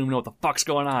complicated, you don't even know what the fuck's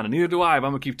going on, and neither do I, but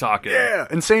I'm gonna keep talking. Yeah,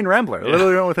 insane rambler. Yeah.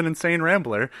 Literally went with an insane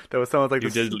rambler that was someone like You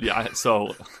this. did, yeah.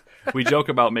 So we joke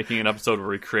about making an episode where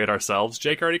we create ourselves.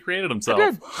 Jake already created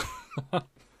himself. I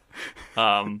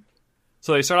did.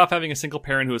 So they start off having a single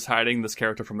parent who is hiding this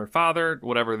character from their father,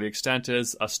 whatever the extent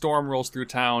is. A storm rolls through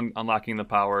town, unlocking the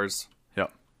powers.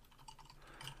 Yep.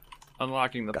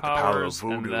 Unlocking the Got the power of powers,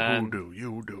 voodoo, and then voodoo,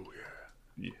 you do,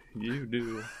 yeah. you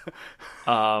do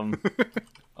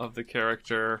of the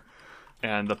character,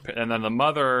 and then the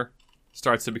mother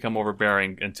starts to become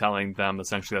overbearing and telling them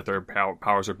essentially that their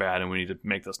powers are bad and we need to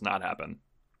make this not happen.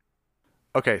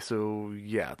 Okay, so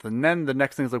yeah, then the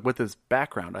next thing is like with his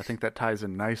background. I think that ties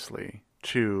in nicely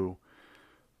to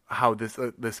how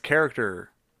this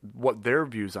character, what their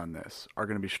views on this are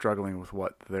going to be struggling with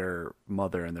what their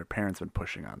mother and their parents have been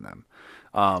pushing on them.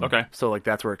 Okay. So like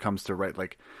that's where it comes to, right,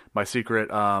 like my secret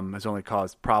has only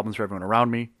caused problems for everyone around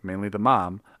me, mainly the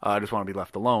mom. I just want to be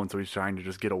left alone. So he's trying to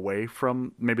just get away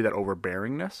from maybe that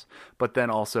overbearingness, but then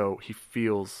also he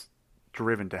feels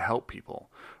driven to help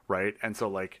people, right? And so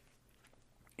like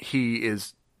he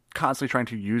is constantly trying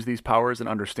to use these powers and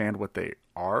understand what they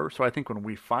are. So I think when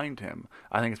we find him,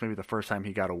 I think it's maybe the first time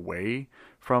he got away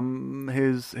from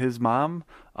his mom,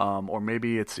 or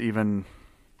maybe it's even,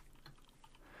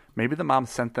 maybe the mom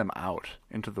sent them out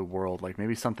into the world. Like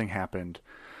maybe something happened.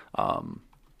 I'm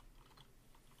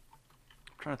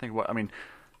trying to think what, I mean,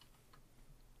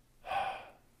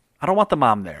 I don't want the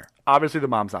mom there. Obviously the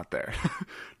mom's not there.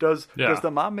 Does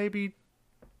the mom maybe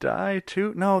die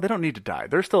too? No, they don't need to die.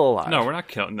 They're still alive. No, we're not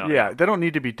killing. No. Yeah, they don't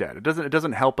need to be dead. It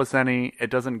doesn't help us any. It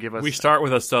doesn't give us. We start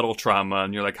with a subtle trauma,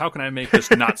 and you're like, "How can I make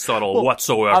this not subtle Well,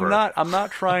 whatsoever?" I'm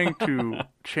not trying to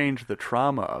change the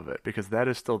trauma of it because that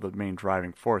is still the main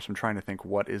driving force. I'm trying to think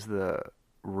what is the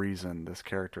reason this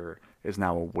character is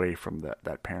now away from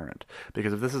that parent.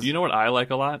 Because if this is, you know what I like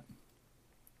a lot?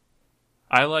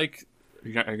 I like. Are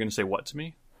you going to say what to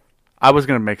me? I was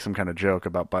going to make some kind of joke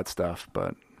about butt stuff,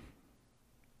 but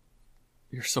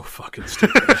you're so fucking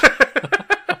stupid.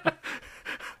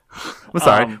 I'm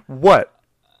sorry. What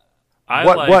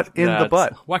in the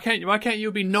butt? Why can't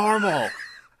you be normal?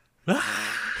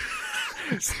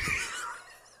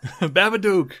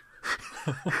 Babadook.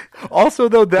 Also,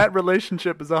 though, that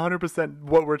relationship is 100%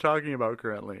 what we're talking about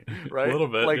currently, right? A little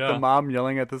bit, like yeah. the mom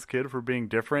yelling at this kid for being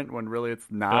different when really it's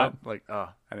not. Yeah. Like,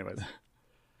 anyways.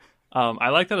 I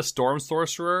like that a storm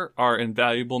sorcerer are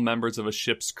invaluable members of a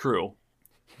ship's crew.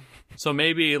 So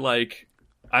maybe, like,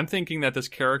 I'm thinking that this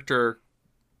character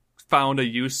found a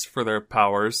use for their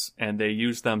powers, and they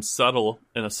use them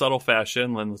in a subtle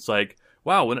fashion, and it's like,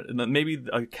 wow, maybe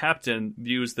a captain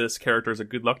views this character as a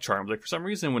good luck charm. Like, for some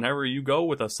reason, whenever you go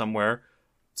with us somewhere,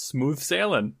 smooth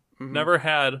sailing. Mm-hmm. Never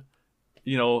had,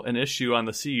 an issue on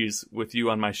the seas with you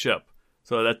on my ship.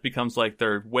 So that becomes, like,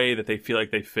 their way that they feel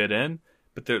like they fit in.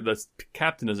 But the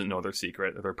captain doesn't know their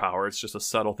secret or their power. It's just a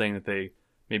subtle thing that they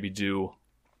maybe do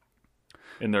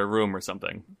in their room or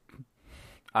something.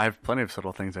 I have plenty of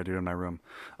subtle things I do in my room.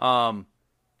 Where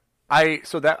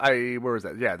was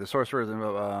that? Yeah, the sorcerers,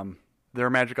 their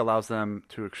magic allows them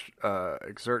to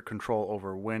exert control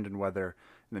over wind and weather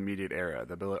in the immediate area.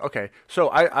 The ability. Okay, so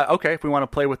if we want to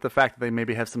play with the fact that they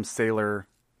maybe have some sailor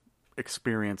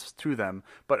experience to them,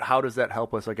 but how does that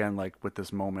help us again, like with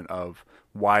this moment of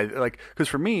why, like, because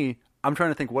for me, I'm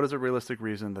trying to think what is a realistic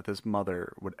reason that this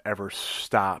mother would ever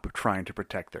stop trying to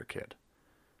protect their kid.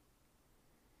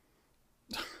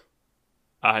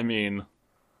 I mean,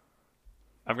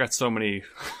 I've got so many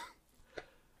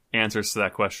answers to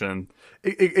that question.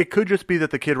 It could just be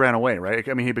that the kid ran away, right?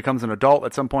 I mean, he becomes an adult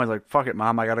at some point. He's like, fuck it,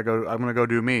 mom, I'm gonna go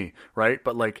do me, right?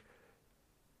 But like,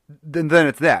 then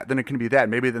it's that. Then it can be that.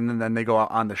 Maybe then they go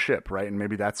out on the ship, right? And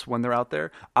maybe that's when they're out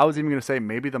there. I was even gonna say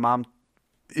maybe the mom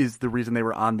is the reason they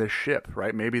were on this ship,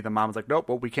 right? Maybe the mom's like, nope,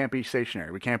 well, we can't be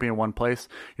stationary. We can't be in one place.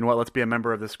 You know what? Let's be a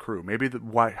member of this crew. Maybe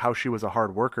how she was a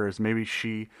hard worker is maybe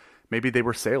they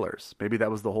were sailors. Maybe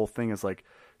that was the whole thing, is like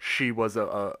she was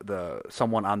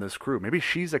someone on this crew. Maybe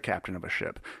she's a captain of a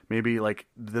ship. Maybe like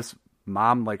this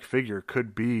mom like figure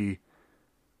could be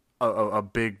a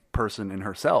big person in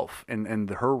herself in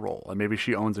her role. And maybe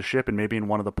she owns a ship, and maybe in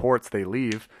one of the ports they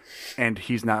leave and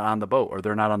he's not on the boat, or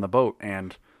they're not on the boat,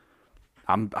 and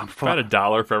if I had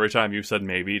 $1 for every time you said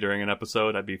maybe during an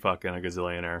episode, I'd be fucking a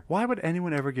gazillionaire. Why would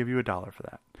anyone ever give you $1 for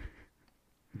that?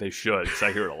 They should, because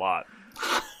I hear it a lot.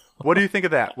 What do you think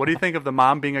of that? What do you think of the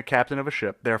mom being a captain of a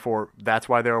ship? Therefore, that's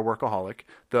why they're a workaholic.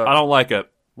 I don't like it.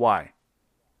 Why?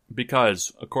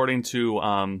 Because, according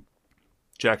to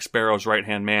Jack Sparrow's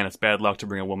right-hand man, it's bad luck to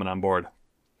bring a woman on board.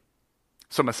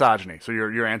 So misogyny. So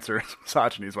your answer is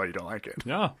misogyny is why you don't like it.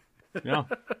 Yeah.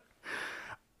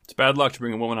 It's bad luck to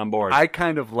bring a woman on board. I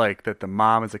kind of like that the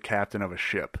mom is a captain of a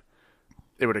ship.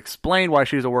 It would explain why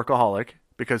she's a workaholic,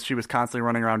 because she was constantly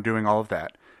running around doing all of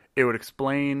that. It would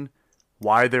explain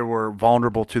why they were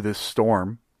vulnerable to this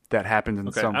storm that happened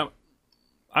in some...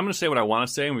 I'm going to say what I want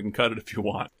to say, and we can cut it if you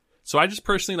want. So I just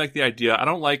personally like the idea. I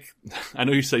don't like... I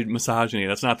know you say misogyny.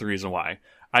 That's not the reason why.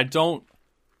 I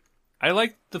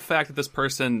like the fact that this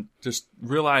person just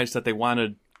realized that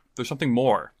there's something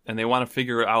more, and they want to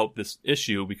figure out this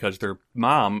issue because their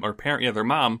mom or parent, their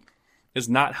mom is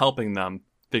not helping them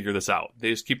figure this out. They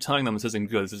just keep telling them this isn't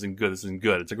good, this isn't good, this isn't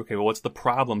good. It's like, okay, well, what's the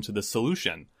problem to the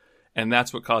solution? And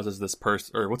that's what causes this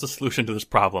person, or what's the solution to this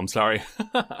problem? Sorry.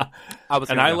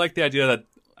 I like the idea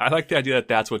that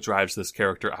that's what drives this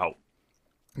character out.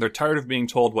 They're tired of being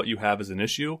told what you have is an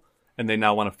issue, and they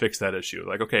now want to fix that issue.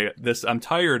 Like, okay, I'm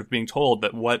tired of being told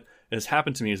that what has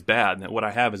happened to me is bad, and that what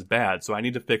I have is bad, so I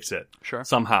need to fix it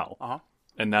somehow. Uh-huh.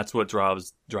 And that's what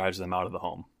drives them out of the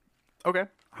home. Okay.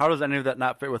 How does any of that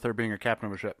not fit with her being a captain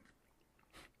of a ship?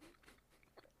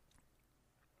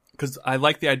 Because I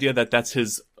like the idea that that's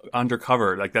his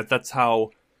undercover. Like that's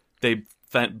how they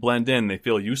blend in. They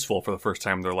feel useful for the first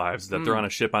time in their lives. That they're on a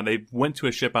ship. They went to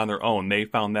a ship on their own. They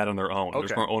found that on their own. Okay.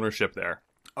 There's more ownership there.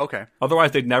 Okay.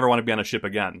 Otherwise, they'd never want to be on a ship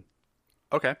again.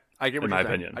 Okay. I get what you're saying. In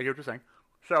my opinion. I get what you're saying.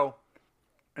 So,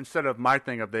 instead of my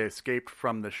thing of they escaped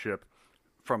from the ship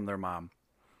from their mom,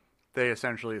 they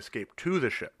essentially escaped to the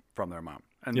ship from their mom.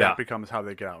 And that becomes how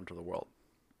they get out into the world.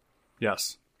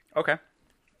 Yes. Okay.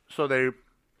 So they...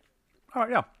 Oh,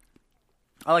 yeah.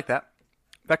 I like that.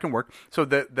 That can work. So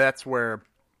that's where...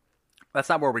 That's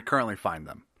not where we currently find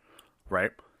them,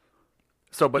 right?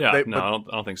 So, but I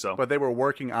don't think so. But they were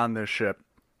working on this ship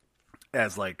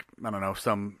as, like, I don't know,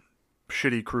 some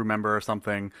shitty crew member or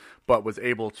something, but was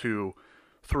able to,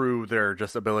 through their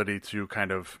just ability to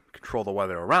kind of control the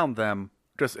weather around them,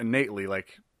 just innately,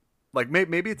 like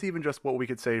maybe it's even just what we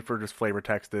could say for just flavor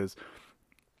text is,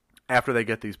 after they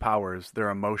get these powers, their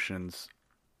emotions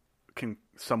can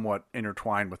somewhat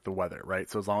intertwine with the weather, right?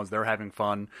 So as long as they're having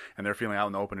fun and they're feeling out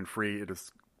in the open and free, it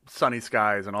is sunny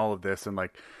skies and all of this, and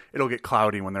like it'll get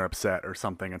cloudy when they're upset or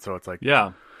something, and so it's like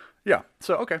yeah.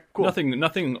 So okay, cool.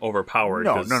 Nothing overpowered.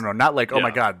 No, not like oh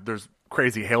my god, there's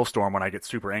crazy hailstorm when I get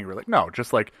super angry. Like no,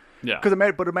 just like because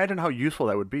imagine how useful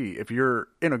that would be if you're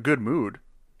in a good mood.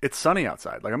 It's sunny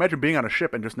outside. Like, imagine being on a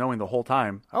ship and just knowing the whole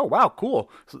time, oh, wow, cool.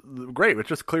 Great. It's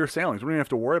just clear sailings. We don't even have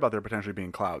to worry about there potentially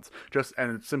being clouds.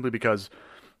 And it's simply because,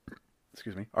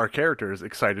 our character is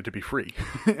excited to be free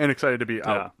and excited to be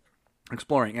out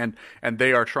exploring. And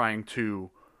they are trying to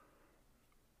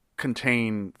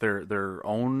contain their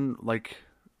own, like,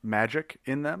 magic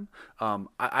in them.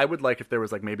 I would like if there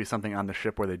was, like, maybe something on the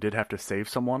ship where they did have to save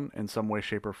someone in some way,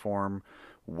 shape, or form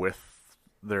with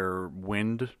their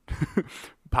wind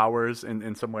powers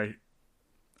in some way.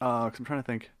 'Cause I'm trying to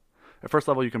think. At first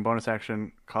level, you can bonus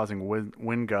action causing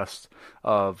wind gusts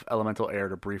of elemental air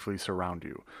to briefly surround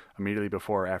you immediately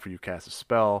before or after you cast a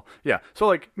spell. Yeah, so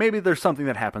like maybe there's something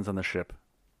that happens on the ship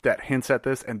that hints at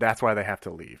this, and that's why they have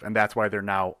to leave, and that's why they're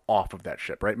now off of that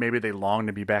ship, right? Maybe they long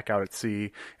to be back out at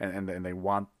sea, and they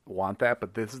want that,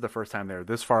 but this is the first time they're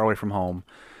this far away from home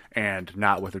and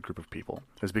not with a group of people.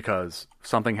 Is because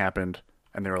something happened.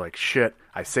 And they were like, shit,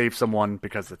 I saved someone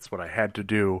because that's what I had to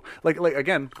do. Like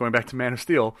again, going back to Man of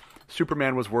Steel,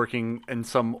 Superman was working in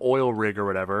some oil rig or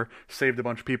whatever, saved a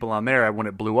bunch of people on there when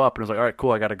it blew up, and was like, all right,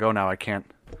 cool, I got to go now. I can't.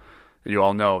 You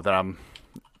all know that I'm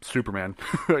Superman.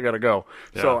 I got to go.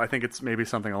 Yeah. So I think it's maybe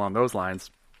something along those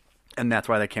lines, and that's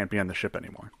why they can't be on the ship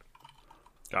anymore.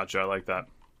 Gotcha, I like that.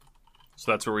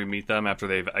 So that's where we meet them after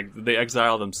they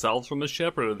exile themselves from the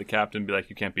ship, or did the captain be like,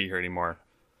 you can't be here anymore?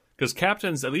 Because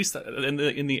captains, at least in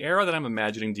the era that I'm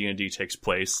imagining D&D takes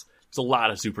place, there's a lot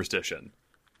of superstition.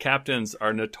 Captains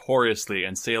are notoriously,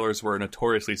 and sailors were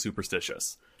notoriously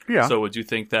superstitious. Yeah. So would you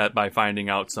think that by finding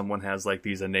out someone has like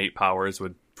these innate powers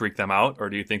would freak them out? Or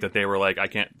do you think that they were like,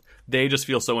 they just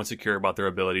feel so insecure about their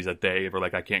abilities that they were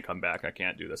like, I can't come back, I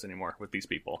can't do this anymore with these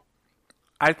people?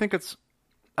 I think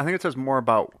it says more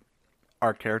about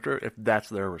our character if that's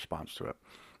their response to it.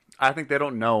 I think they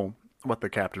don't know what the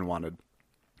captain wanted.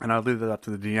 And I'll leave that up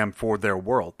to the DM for their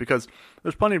world. Because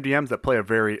there's plenty of DMs that play a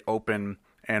very open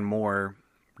and more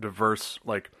diverse,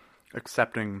 like,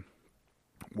 accepting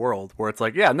world. Where it's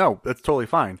like, yeah, no, that's totally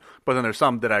fine. But then there's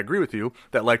some that I agree with you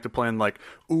that like to play in, like,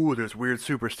 ooh, there's weird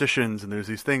superstitions and there's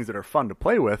these things that are fun to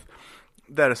play with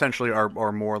that essentially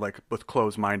are more, like, with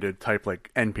closed-minded type,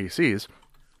 like, NPCs.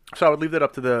 So I would leave that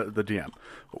up to the DM.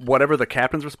 Whatever the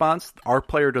captain's response, our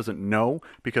player doesn't know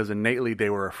because innately they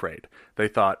were afraid. They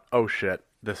thought, oh, shit.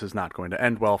 This is not going to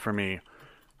end well for me.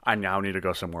 I now need to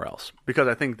go somewhere else. Because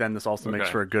I think then this also makes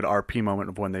for a good RP moment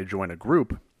of when they join a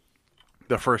group,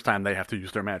 the first time they have to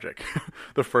use their magic.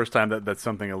 The first time that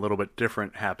something a little bit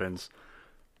different happens,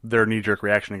 their knee-jerk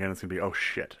reaction again is going to be, oh,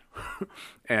 shit.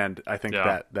 And I think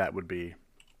that would be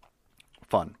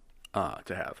fun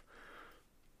to have.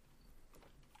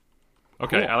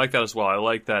 Okay, Cool. I like that as well. I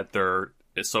like that they're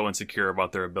so insecure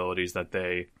about their abilities that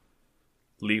they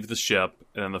leave the ship,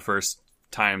 and then the first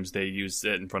times they use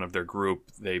it in front of their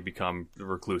group, they become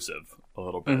reclusive a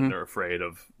little bit, and they're afraid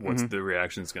of what the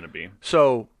reaction is going to be.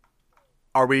 So,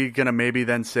 are we going to maybe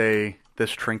then say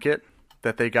this trinket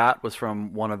that they got was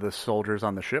from one of the soldiers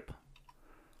on the ship?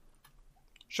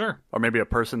 Sure. Or maybe a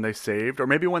person they saved? Or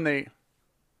maybe when they...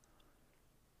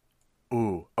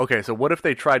 Ooh, okay, so what if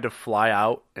they tried to fly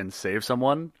out and save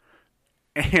someone,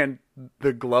 and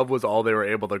the glove was all they were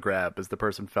able to grab as the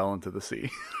person fell into the sea?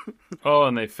 Oh,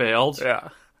 and they failed? Yeah.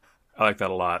 I like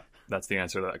that a lot. That's the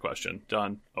answer to that question.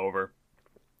 Done. Over.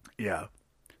 Yeah.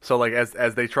 So, like,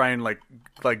 as they try and, like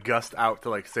gust out to,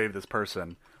 like, save this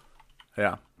person.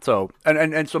 Yeah. So,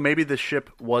 and so maybe the ship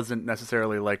wasn't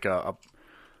necessarily, like, a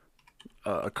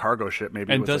cargo ship.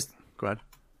 Maybe and it was, go ahead.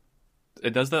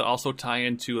 It does that also tie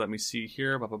into, let me see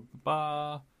here,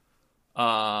 my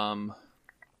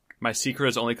secret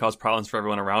has only caused problems for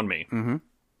everyone around me. Mm-hmm.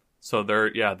 So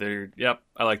yep,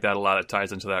 I like that a lot. It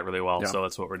ties into that really well, yeah. So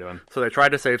that's what we're doing. So they tried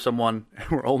to save someone, and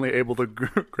were only able to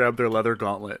grab their leather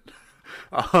gauntlet.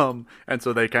 And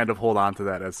so they kind of hold on to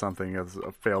that as something, as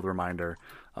a failed reminder.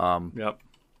 Yep.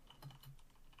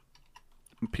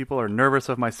 People are nervous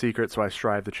of my secret, so I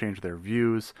strive to change their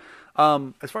views.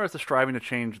 As far as the striving to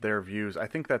change their views, I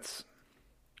think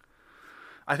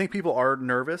people are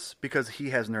nervous because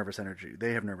he has nervous energy.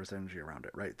 They have nervous energy around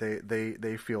it, right?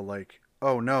 They feel like,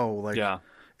 oh no, like, yeah.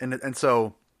 And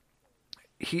so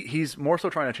he's more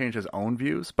so trying to change his own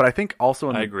views, but I think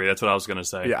also I agree. That's what I was going to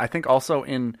say. Yeah, I think also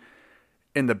in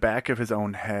the back of his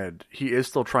own head, he is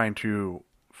still trying to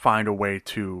find a way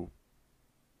to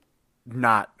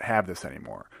not have this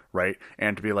anymore, right?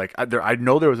 And to be like, I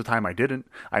know there was a time I didn't.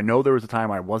 I know there was a time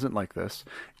I wasn't like this.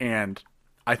 And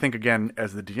I think, again,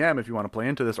 as the DM, if you want to play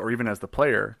into this, or even as the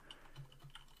player,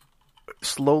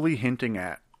 slowly hinting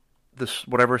at this,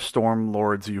 whatever storm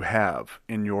lords you have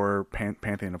in your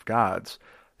pantheon of gods,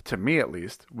 to me at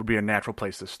least, would be a natural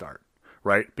place to start,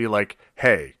 right? Be like,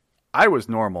 hey, I was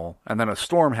normal, and then a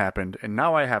storm happened, and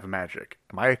now I have magic.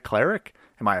 Am I a cleric?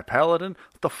 Am I a paladin?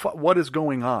 What is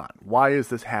going on? Why is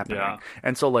this happening? Yeah.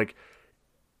 And so, like,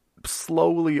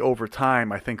 slowly over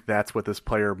time, I think that's what this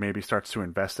player maybe starts to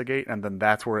investigate, and then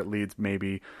that's where it leads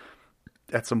maybe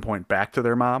at some point back to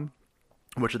their mom,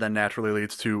 which then naturally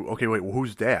leads to, okay, wait, well,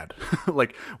 who's dad?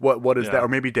 Like, what is that? Or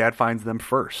maybe dad finds them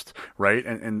first, right?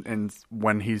 And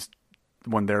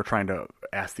when they're trying to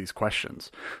ask these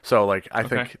questions. So, like, I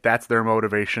think that's their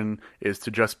motivation, is to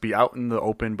just be out in the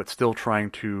open, but still trying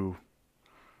to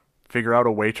figure out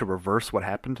a way to reverse what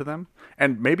happened to them.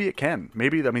 And maybe it can.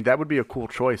 Maybe, I mean, that would be a cool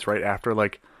choice, right? After,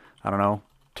 like, I don't know,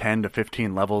 10 to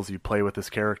 15 levels you play with this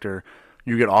character,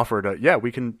 you get offered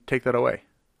we can take that away.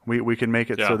 We can make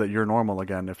it so that you're normal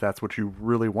again, if that's what you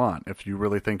really want, if you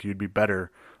really think you'd be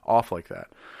better off like that.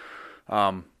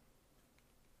 The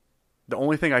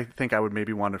only thing I think I would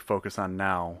maybe want to focus on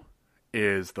now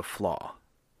is the flaw.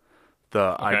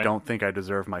 I don't think I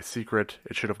deserve my secret.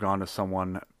 It should have gone to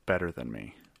someone better than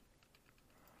me.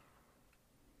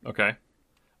 Okay.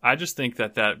 I just think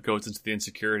that goes into the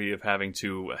insecurity of having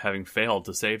failed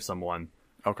to save someone.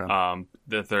 Okay.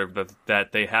 That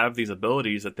they have these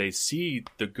abilities, that they see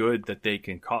the good that they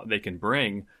can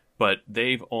bring, but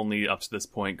they've only up to this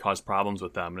point caused problems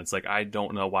with them. And it's like, I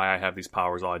don't know why I have these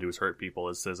powers. All I do is hurt people.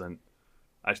 This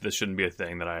shouldn't be a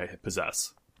thing that I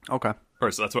possess. Okay.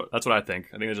 Personally, that's what I think.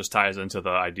 I think it just ties into the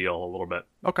ideal a little bit.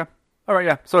 Okay. All right.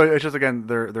 Yeah. So it's just, again,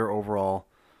 their overall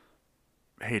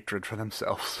hatred for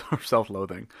themselves or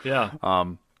self-loathing. Yeah.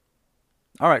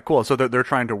 All right, cool. So they're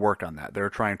trying to work on that.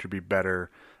 They're trying to be better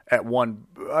at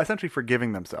essentially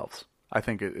forgiving themselves. I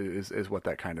think it is what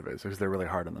that kind of is, because they're really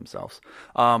hard on themselves.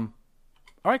 All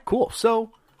right, cool. So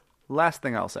last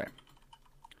thing I'll say.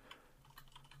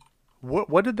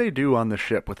 What did they do on the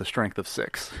ship with a strength of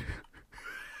 6?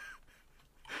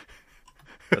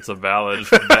 That's a valid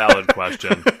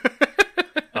question.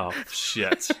 Oh,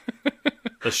 shit.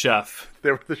 The chef.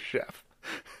 They were the chef.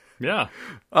 Yeah.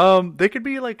 They could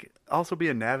be like also be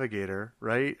a navigator,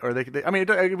 right? Or I mean,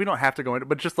 we don't have to go into,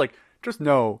 but just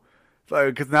know,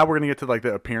 because now we're gonna get to like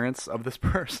the appearance of this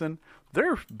person.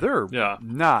 They're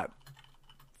not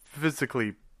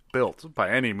physically built by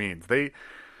any means. I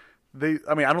mean,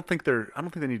 I don't think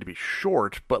they need to be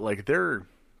short, but like they're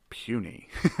puny.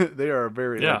 They are a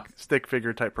very like stick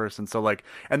figure type person. So like,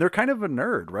 and they're kind of a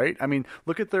nerd, right? I mean,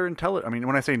 look at their intelligence. I mean,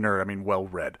 when I say nerd, I mean well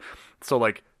read. So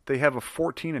like, they have a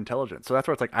 14 intelligence. So that's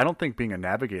where it's like, I don't think being a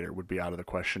navigator would be out of the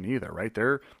question either, right?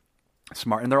 They're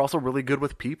smart, and they're also really good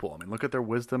with people. I mean, look at their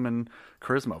wisdom and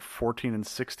charisma, 14 and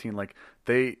 16. Like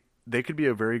they could be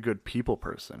a very good people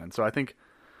person. And so I think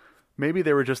maybe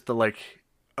they were just the like,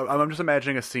 I'm just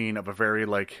imagining a scene of a very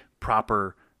like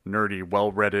proper nerdy,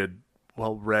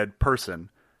 well-read person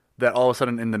that all of a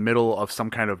sudden in the middle of some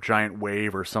kind of giant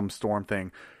wave or some storm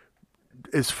thing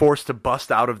is forced to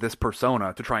bust out of this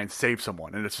persona to try and save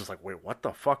someone. And it's just like, wait, what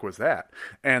the fuck was that?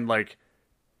 And like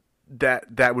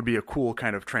that would be a cool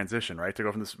kind of transition, right? To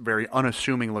go from this very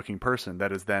unassuming looking person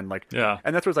that is then like,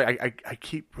 and that's what's like, I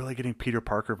keep really getting Peter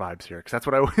Parker vibes here. Cause that's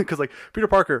what cause like Peter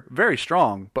Parker, very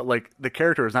strong, but like the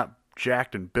character is not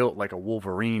jacked and built like a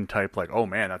Wolverine type, like, oh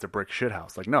man, that's a brick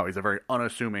shithouse. Like, no, he's a very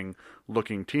unassuming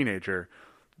looking teenager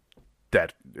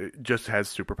that just has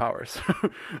superpowers.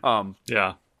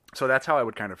 So that's how I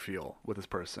would kind of feel with this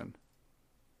person.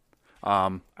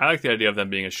 I like the idea of them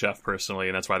being a chef personally,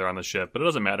 and that's why they're on the ship, but it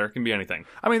doesn't matter. It can be anything.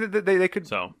 I mean, they could.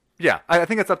 So yeah, I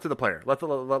think it's up to the player.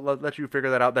 Let you figure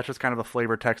that out. That's just kind of a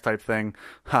flavor text type thing.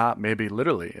 Maybe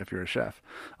literally if you're a chef.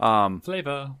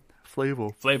 Flavor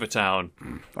Town.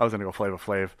 I was going to go Flava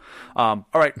Flav. All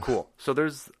right, cool. So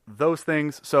there's those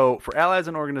things. So for allies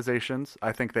and organizations,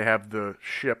 I think they have the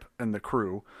ship and the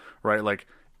crew, right? Like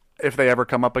if they ever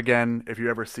come up again, if you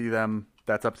ever see them,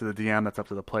 that's up to the DM, that's up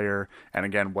to the player. And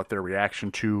again, what their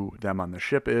reaction to them on the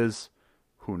ship is,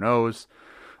 who knows?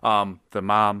 The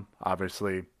mom,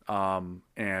 obviously.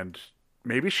 And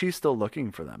maybe she's still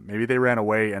looking for them. Maybe they ran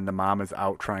away and the mom is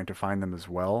out trying to find them as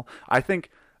well. I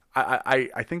think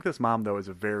this mom, though, is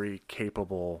a very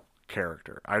capable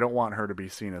character. I don't want her to be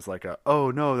seen as like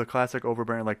oh no, the classic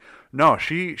overbearing. Like, no,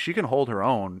 she can hold her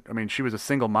own. I mean, she was a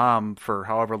single mom for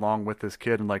however long with this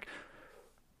kid and like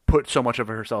put so much of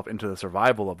herself into the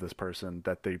survival of this person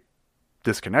that they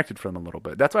disconnected from them a little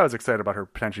bit. That's why I was excited about her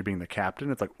potentially being the captain.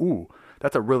 It's like, ooh,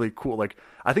 that's a really cool, like,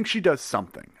 I think she does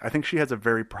something. I think she has a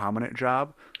very prominent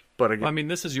job. But again, I mean,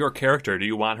 this is your character. Do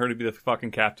you want her to be the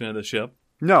fucking captain of the ship?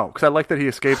 No, because I like that he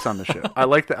escapes on the ship. I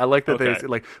like that. Okay. They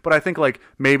like. But I think like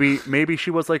maybe she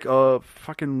was like a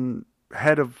fucking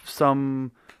head of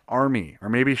some army, or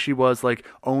maybe she was like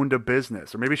owned a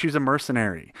business, or maybe she's a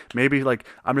mercenary. Maybe like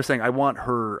I'm just saying I want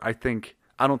her. I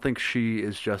don't think she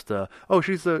is just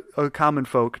she's a common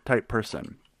folk type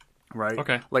person, right?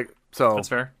 Okay, like so that's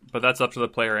fair, but that's up to the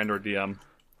player and or DM.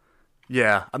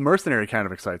 Yeah, a mercenary kind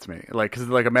of excites me. Like, because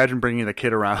like imagine bringing the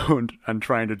kid around and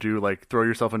trying to do like throw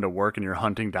yourself into work and you're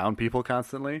hunting down people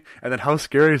constantly, and then how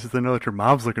scary is it to know that your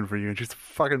mom's looking for you and she's a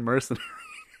fucking mercenary?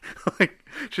 Like,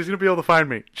 she's gonna be able to find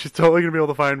me. She's totally gonna be able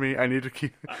to find me. I need to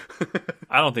keep.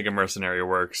 I don't think a mercenary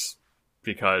works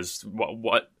because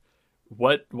what?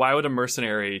 Why would a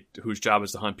mercenary whose job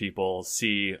is to hunt people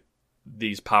see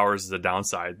these powers as a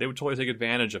downside? They would totally take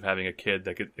advantage of having a kid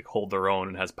that could hold their own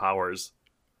and has powers.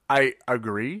 I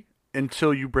agree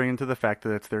until you bring into the fact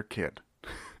that it's their kid.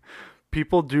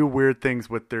 People do weird things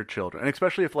with their children, and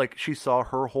especially if like she saw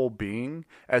her whole being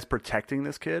as protecting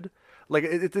this kid. Like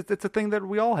it's a thing that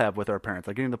we all have with our parents.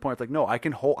 Like getting to the point, it's like, no, I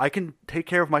can take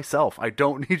care of myself. I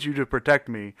don't need you to protect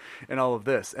me and all of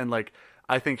this. And like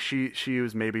I think she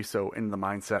was maybe so in the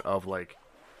mindset of like,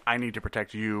 I need to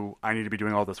protect you. I need to be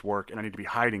doing all this work, and I need to be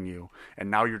hiding you.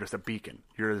 And now you're just a beacon.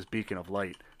 You're this beacon of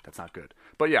light. That's not good.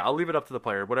 But yeah, I'll leave it up to the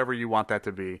player. Whatever you want that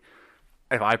to be.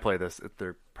 If I play this,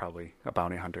 they're probably a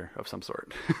bounty hunter of some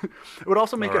sort. It would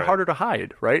also make it harder to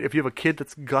hide, right? If you have a kid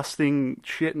that's gusting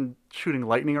shit and shooting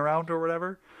lightning around or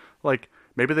whatever, like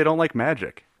maybe they don't like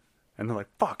magic, and they're like,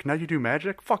 "Fuck, now you do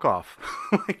magic? Fuck off!"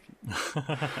 Like,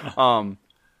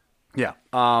 yeah.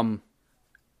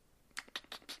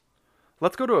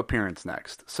 Let's go to appearance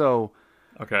next. So,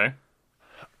 okay.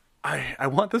 I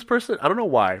want this person. I don't know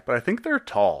why, but I think they're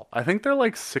tall. I think they're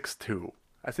like 6'2".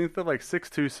 I think they're like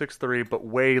 6'2", 6'3", but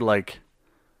weigh like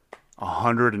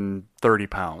 130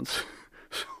 pounds.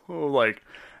 So like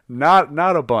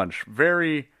not a bunch.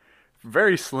 Very,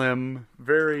 very slim.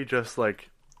 Very just like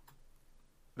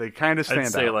they kind of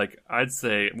stand out. I'd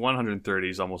say 130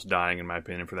 is almost dying in my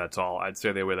opinion for that tall. I'd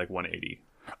say they weigh like 180.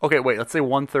 Okay, wait. Let's say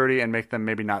 130 and make them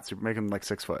maybe not super. Make them like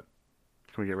 6 foot.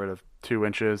 Can we get rid of 2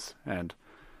 inches and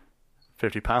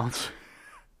 50 pounds?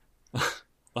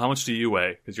 Well, how much do you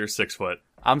weigh? Because you're 6 foot.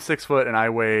 I'm 6 foot and I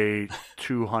weigh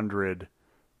 200,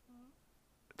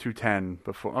 210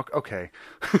 before. Okay.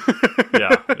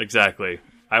 Yeah, exactly.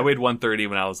 I weighed 130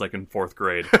 when I was like in 4th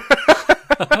grade.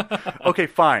 Okay,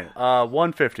 fine.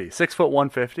 150. 6 foot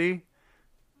 150.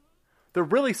 They're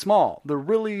really small. They're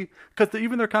really because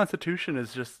even their constitution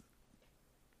is just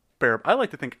bare. I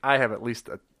like to think I have at least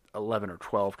a 11 or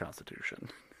 12 constitution.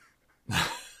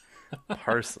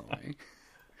 Personally,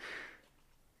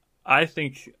 I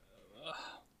think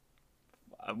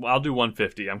I'll do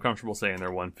 150. I'm comfortable saying they're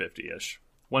 150-ish.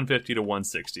 150 to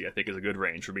 160, I think, is a good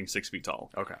range for being 6 feet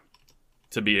tall. Okay.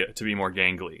 To be more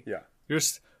gangly. Yeah. You're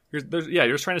just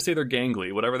trying to say they're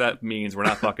gangly. Whatever that means, we're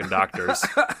not fucking doctors.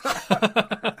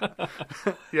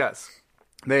 Yes.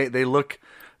 They look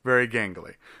very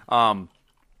gangly.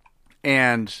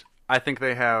 And I think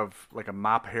they have like a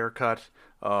mop haircut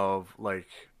of like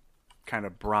kind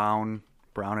of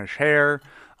brownish hair.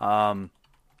 I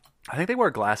think they wear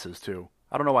glasses too.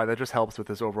 I don't know why. That just helps with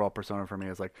this overall persona for me.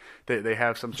 Is like they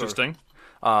have some sort Interesting.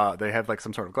 of they have like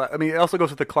some sort of glass. I mean, it also goes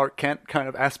with the Clark Kent kind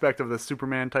of aspect of the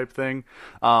Superman type thing.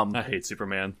 I hate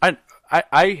Superman.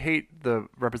 I hate the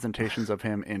representations of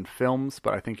him in films,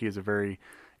 but I think he is a very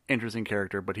interesting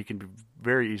character. But he can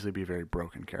very easily be a very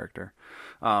broken character.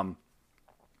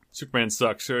 Superman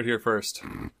sucks. Heard it here first.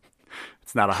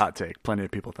 It's not a hot take. Plenty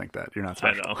of people think that. You're not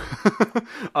special.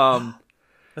 I know.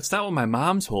 That's not what my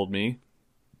mom told me.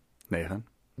 Nathan.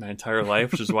 My entire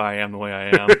life, which is why I am the way I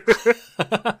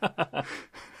am.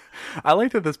 I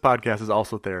like that this podcast is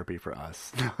also therapy for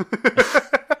us.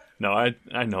 No, I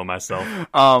know myself.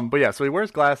 But yeah, so he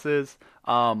wears glasses.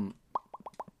 I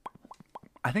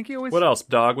think he always... What else,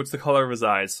 dog? What's the color of his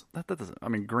eyes? That doesn't... I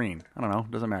mean, green. I don't know.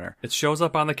 Doesn't matter. It shows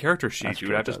up on the character sheet. That's You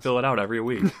true, would have it to does. fill it out every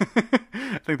week.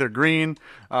 I think they're green.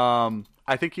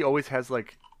 I think he always has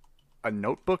like a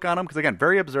notebook on him because again,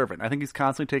 very observant. I think he's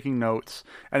constantly taking notes,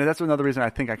 and that's another reason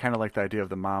I think I kind of like the idea of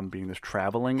the mom being this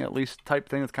traveling at least type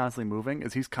thing that's constantly moving.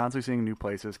 Is he's constantly seeing new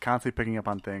places, constantly picking up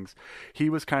on things. He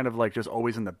was kind of like just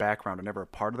always in the background and never a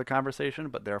part of the conversation,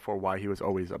 but therefore why he was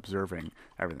always observing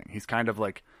everything. He's kind of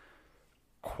like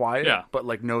quiet, Yeah. but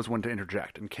like knows when to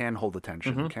interject and can hold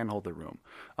attention, can hold the room.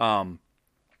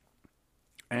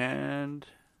 And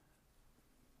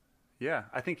yeah,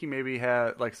 I think he maybe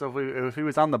had like so if he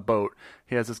was on the boat,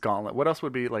 he has this gauntlet. What else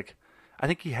would be like? I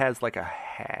think he has like a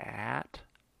hat,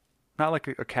 not like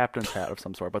a captain's hat of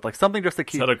some sort, but like something just to Is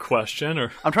keep. that a question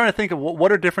or? I'm trying to think of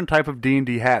what are different type of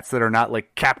D&D hats that are not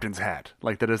like captain's hat,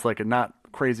 like that is like a not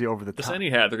crazy over the Just top. any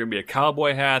hat. They're gonna be a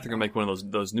cowboy hat. They're gonna make one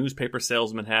of those newspaper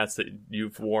salesman hats that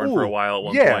you've worn for a while at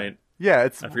one point. Yeah,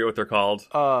 it's I forget what they're called.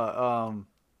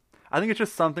 I think it's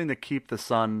just something to keep the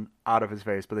sun out of his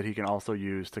face, but that he can also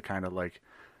use to kind of like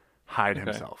hide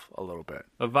himself a little bit.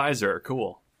 A visor.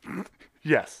 Cool.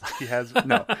 Yes, he has.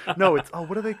 No. It's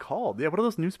what are they called? Yeah, what are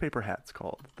those newspaper hats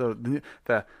called?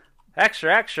 The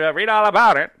extra. Read all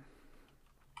about it.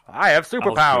 I have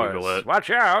Google superpowers. it. Watch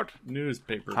out!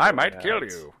 Newspaper. I might hats. kill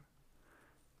you.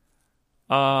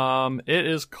 It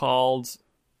is called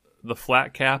the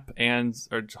flat cap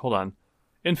hold on.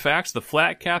 In fact, the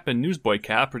flat cap and newsboy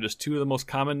cap are just two of the most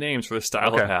common names for this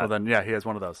style Okay, of hat. well then, yeah, he has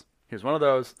one of those.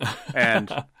 And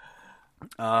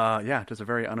yeah, just a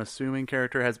very unassuming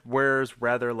character. Wears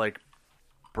rather like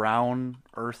brown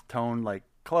earth tone like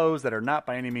clothes that are not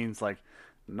by any means like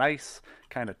nice,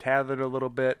 kind of tattered a little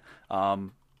bit.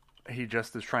 He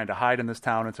just is trying to hide in this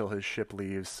town until his ship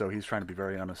leaves, so he's trying to be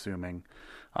very unassuming,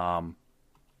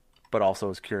 but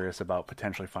also is curious about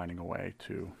potentially finding a way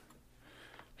to.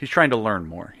 He's trying to learn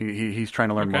more. He's trying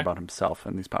to learn more about himself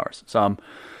and these powers. So,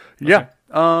 yeah.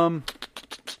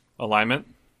 Alignment.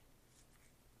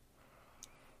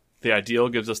 The ideal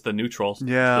gives us the neutral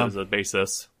as a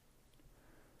basis.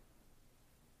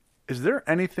 Is there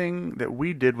anything that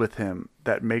we did with him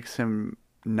that makes him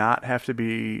not have to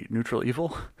be neutral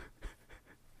evil?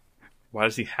 Why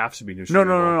does he have to be neutral?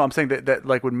 No. I'm saying that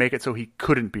like would make it so he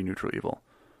couldn't be neutral evil.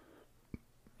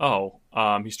 Oh,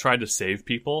 he's tried to save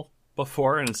people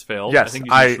before and has failed. Yes, I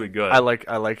think he's usually good. I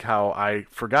like how I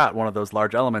forgot one of those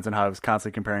large elements and how I was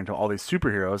constantly comparing to all these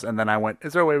superheroes, and then I went,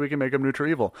 "Is there a way we can make him neutral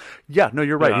evil?" Yeah, no,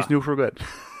 you're right. Yeah. He's neutral good.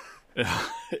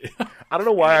 I don't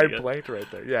know why I blanked right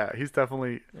there. Yeah, he's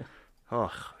definitely.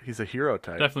 He's a hero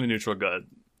type. Definitely neutral good.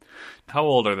 How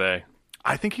old are they?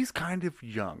 I think he's kind of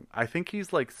young. I think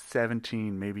he's like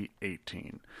 17, maybe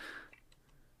 18.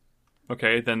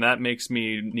 Okay, then that makes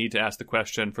me need to ask the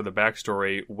question for the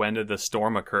backstory. When did the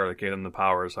storm occur that gave them the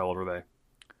powers? How old were they?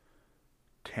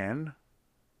 10?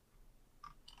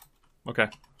 Okay,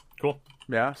 cool.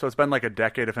 Yeah, so it's been like a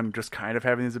decade of him just kind of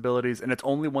having these abilities, and it's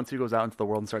only once he goes out into the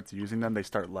world and starts using them, they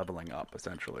start leveling up,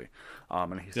 essentially.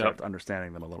 And he starts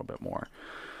understanding them a little bit more.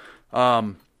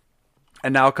 And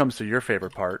now comes to your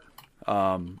favorite part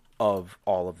of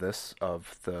all of this,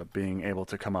 of the being able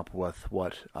to come up with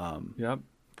what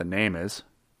the name is.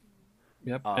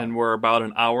 Yep. And we're about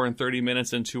an hour and 30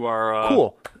 minutes into our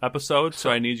Cool. episode, so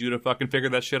I need you to fucking figure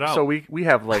that shit out. So we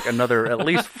have like another at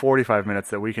least 45 minutes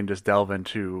that we can just delve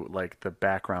into like the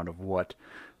background of what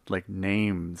like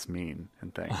names mean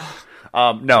and things.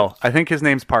 No, I think his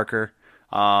name's Parker.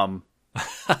 I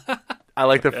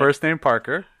like the first name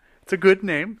Parker. It's a good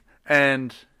name,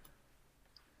 and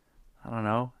I don't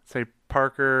know, say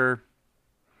Parker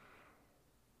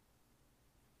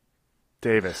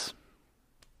Davis.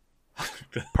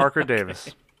 Parker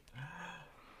Davis.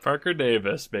 Parker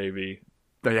Davis, baby.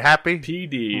 Are you happy?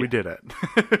 PD. We did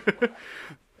it.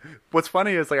 What's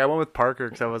funny is like I went with Parker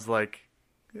because I was like,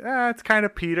 yeah, it's kind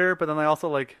of Peter, but then I also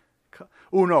like,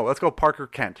 oh no, let's go Parker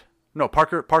Kent. No,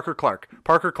 Parker Clark.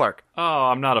 Parker Clark. Oh,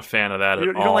 I'm not a fan of that at all.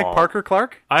 You don't like Parker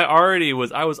Clark? I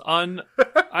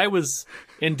was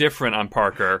indifferent on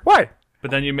Parker. Why?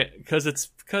 But then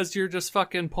because you're just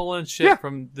fucking pulling shit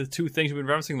from the two things you've been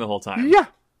referencing the whole time. Yeah.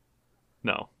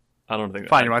 No, I don't think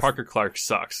Fine, that. Parker Clark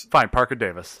sucks. Fine, Parker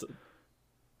Davis.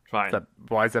 Fine.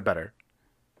 Why is that better?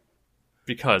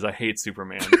 Because I hate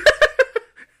Superman.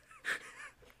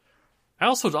 I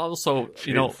also,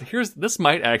 you know, this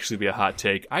might actually be a hot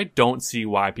take. I don't see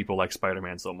why people like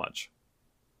Spider-Man so much.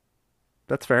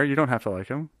 That's fair. You don't have to like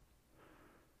him.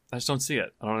 I just don't see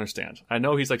it. I don't understand. I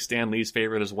know he's like Stan Lee's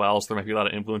favorite as well, so there might be a lot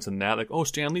of influence in that. Like, oh,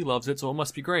 Stan Lee loves it, so it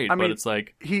must be great. But it's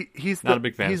like he's not a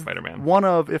big fan of Spider-Man. One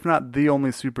of, if not the only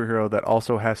superhero that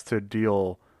also has to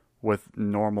deal with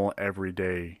normal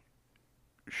everyday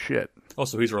shit. Oh,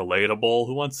 so he's relatable.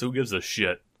 Who gives a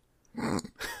shit?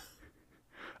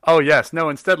 Oh yes, no.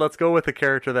 Instead, let's go with a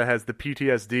character that has the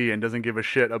PTSD and doesn't give a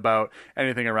shit about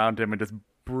anything around him and just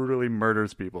brutally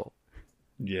murders people.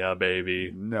 Yeah,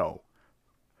 baby. No.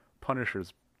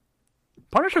 Punisher's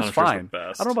fine. The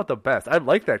best. I don't know about the best. I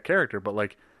like that character, but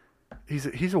like,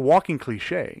 he's a walking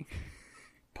cliche.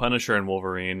 Punisher and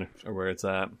Wolverine are where it's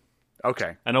at.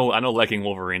 Okay. I know liking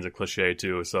Wolverine's a cliche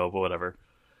too, so but whatever.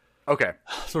 Okay.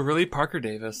 So really, Parker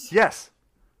Davis? Yes.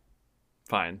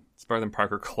 Fine. It's better than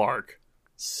Parker Clark.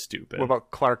 Stupid. What about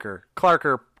Clarker?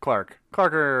 Clarker Parker.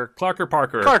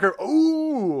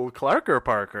 Ooh, Clarker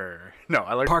Parker. No,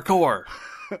 I like Parkour.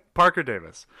 Parker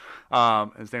Davis.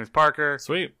 His name is Parker.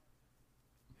 Sweet.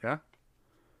 Yeah?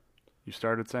 You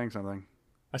started saying something.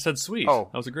 I said sweet.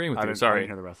 Oh. I was agreeing with you. I Sorry. didn't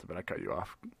hear the rest of it. I cut you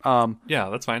off. Yeah,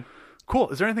 that's fine.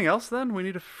 Cool. Is there anything else then we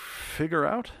need to figure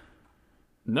out?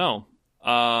 No.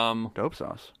 Dope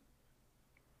sauce.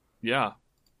 Yeah.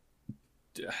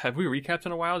 Have we recapped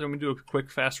in a while? Do you want me to do a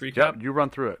quick, fast recap? Yep, you run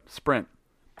through it. Sprint.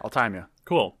 I'll time you.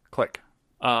 Cool. Click.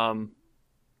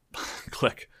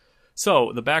 Click.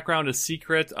 So, the background is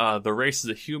secret. The race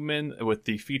is a human with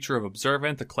the feature of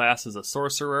observant. The class is a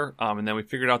sorcerer. And then we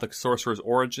figured out the sorcerer's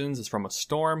origins is from a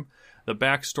storm. The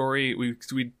backstory, we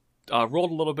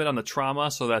rolled a little bit on the trauma,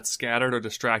 so that scattered or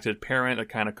distracted parent that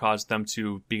kind of caused them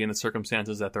to be in the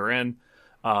circumstances that they're in.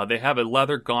 They have a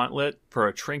leather gauntlet for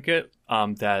a trinket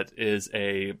that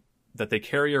they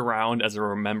carry around as a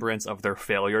remembrance of their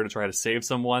failure to try to save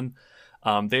someone.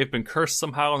 They've been cursed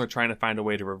somehow, and they're trying to find a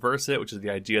way to reverse it, which is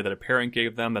the idea that a parent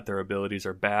gave them, that their abilities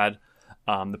are bad.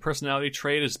 The personality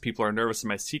trait is people are nervous in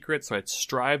my secret, so I'd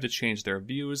strive to change their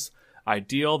views.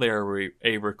 Ideal, they are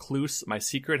a recluse. My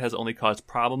secret has only caused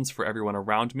problems for everyone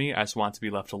around me. I just want to be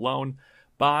left alone.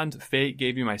 Bond, fate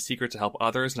gave me my secret to help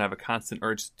others, and I have a constant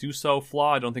urge to do so.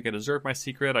 Flaw, I don't think I deserve my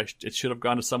secret. It should have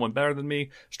gone to someone better than me.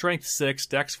 Strength 6,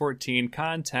 Dex 14,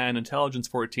 Con 10, Intelligence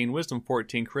 14, Wisdom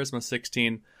 14, Charisma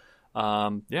 16.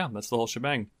 Yeah, that's the whole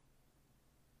shebang.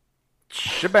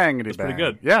 Shebangity That's bang. pretty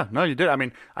good. Yeah, no, you did. I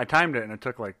mean, I timed it and it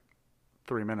took like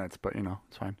 3 minutes, but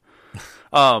it's fine.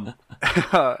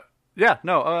 Yeah,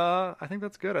 no, I think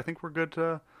that's good. I think we're good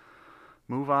to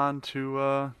move on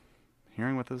to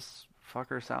hearing what this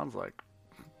fucker sounds like.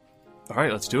 All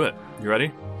right, let's do it. You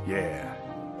ready? Yeah.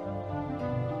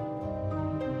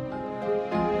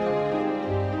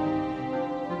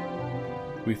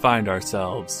 We find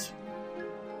ourselves,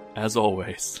 as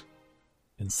always,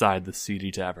 inside the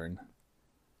seedy tavern.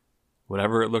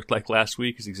 Whatever it looked like last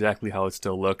week is exactly how it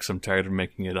still looks. I'm tired of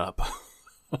making it up.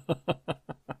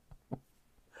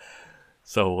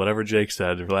 So whatever Jake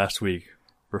said last week,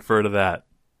 refer to that.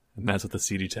 And that's what the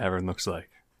seedy tavern looks like.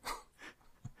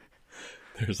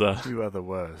 You are the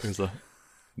worst.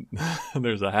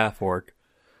 There's a half-orc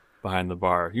behind the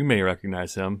bar. You may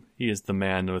recognize him. He is the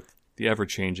man with the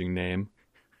ever-changing name.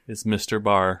 It's Mr.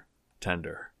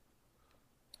 Bartender.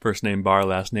 First name Bar,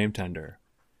 last name Tender.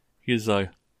 He's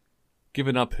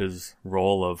given up his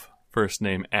role of first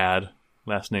name Ad,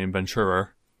 last name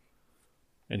Venturer,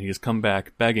 and he has come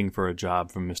back begging for a job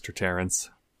from Mr.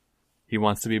 Terrence. He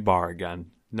wants to be Bar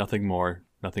again. Nothing more,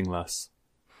 nothing less.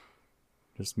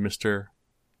 is Mr.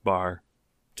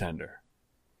 Bartender.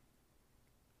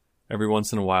 Every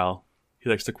once in a while, he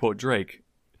likes to quote Drake.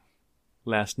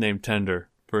 Last name Tender,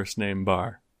 first name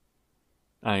Bar.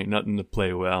 I ain't nothing to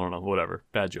play with. I don't know, whatever.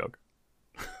 Bad joke.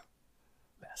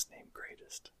 Last name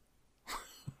Greatest.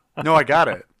 No, I got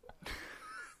it.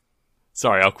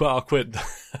 Sorry, I'll quit.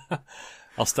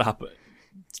 I'll stop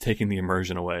taking the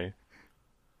immersion away.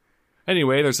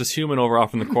 Anyway, there's this human over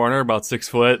off in the corner, about 6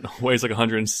 foot, weighs like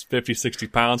 150, 60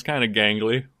 pounds, kind of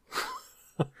gangly.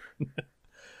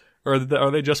 Or are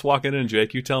they just walking in,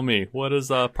 Jake? You tell me. What does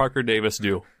Parker Davis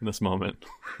do in this moment?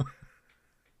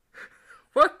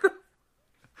 What the?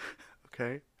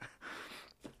 Okay.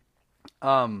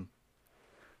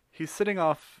 He's sitting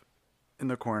off in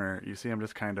the corner. You see him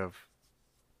just kind of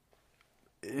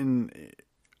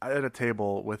at a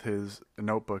table with his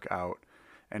notebook out,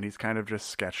 and he's kind of just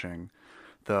sketching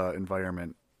the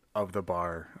environment of the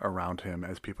bar around him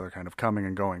as people are kind of coming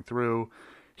and going through.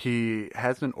 He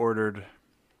hasn't ordered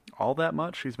all that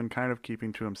much. He's been kind of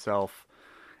keeping to himself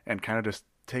and kind of just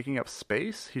taking up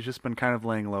space. He's just been kind of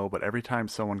laying low, but every time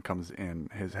someone comes in,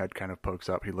 his head kind of pokes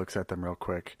up. He looks at them real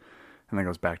quick and then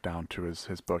goes back down to his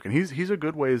book. And he's a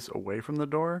good ways away from the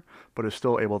door, but is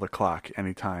still able to clock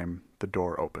anytime the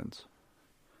door opens.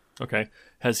 Okay.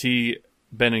 Has he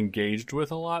been engaged with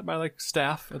a lot by like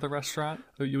staff at the restaurant,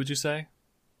 would you say?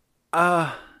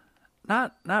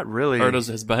 Not really. Or does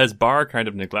his bar kind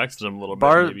of neglected him a little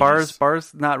bit?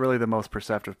 Bar's not really the most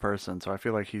perceptive person, so I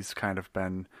feel like he's kind of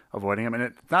been avoiding him. And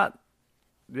it's not,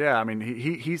 yeah, I mean,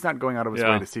 he's not going out of his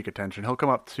way to seek attention. He'll come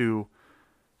up to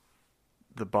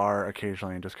the bar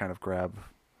occasionally and just kind of grab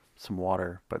some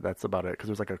water, but that's about it, because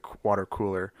there's like a water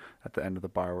cooler at the end of the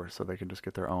bar so they can just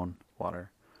get their own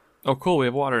water. Oh, cool, we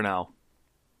have water now.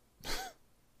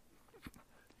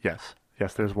 Yes,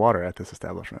 there's water at this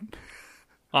establishment.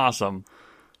 Awesome.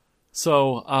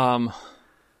 So,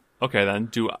 okay then.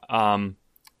 Do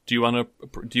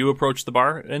you approach the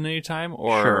bar at any time,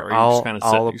 or sure, are you just kind of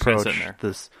I'll approach sitting there?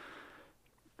 This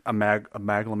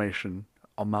amalgamation.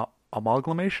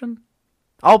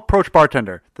 I'll approach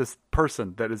bartender, this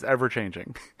person that is ever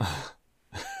changing.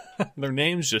 Their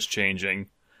name's just changing.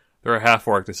 They're a half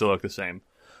orc. They still look the same.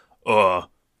 All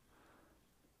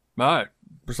right,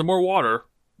 for some more water,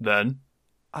 then.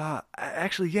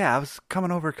 Actually, yeah, I was coming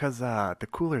over because the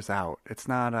cooler's out. It's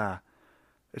not,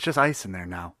 it's just ice in there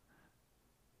now.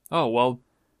 Oh, well,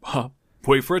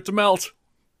 wait for it to melt.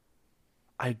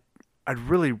 I'd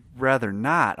really rather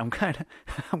not. I'm kind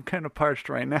of parched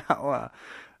right now.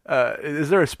 Is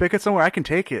there a spigot somewhere? I can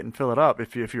take it and fill it up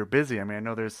if you're busy. I mean, I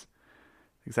know there's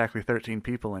exactly 13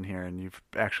 people in here, and you've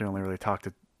actually only really talked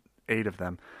to 8 of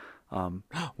them.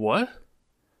 What?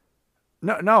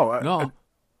 No.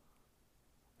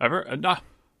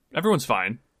 Everyone's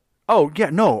fine. Oh yeah,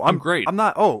 no, I'm great. I'm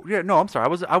not. Oh yeah, no, I'm sorry.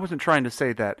 I wasn't trying to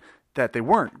say that they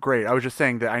weren't great. I was just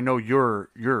saying that I know you're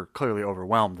clearly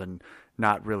overwhelmed and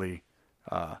not really.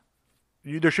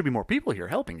 There should be more people here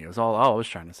helping you. Is all I was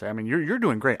trying to say. I mean, you're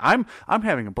doing great. I'm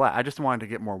having a blast. I just wanted to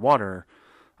get more water,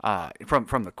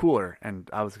 from the cooler, and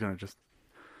I was gonna just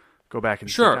go back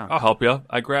and sure. sit down. I'll help you.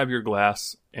 I grab your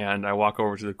glass and I walk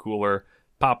over to the cooler,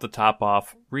 pop the top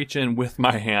off, reach in with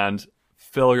my hand,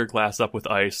 fill your glass up with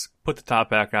ice, put the top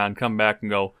back on, come back and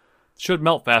go, should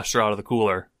melt faster out of the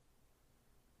cooler.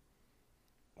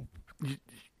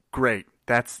 Great.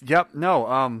 Yep.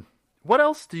 No. What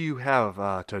else do you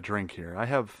have to drink here? I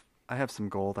have some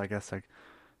gold. I guess I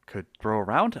could throw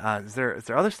around. Is there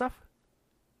other stuff?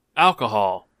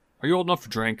 Alcohol. Are you old enough to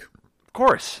drink? Of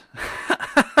course.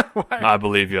 I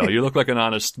believe you. You look like an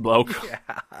honest bloke.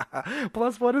 Yeah.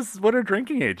 Plus, what are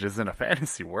drinking ages in a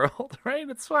fantasy world, right?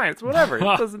 It's fine. It's whatever. It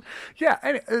doesn't.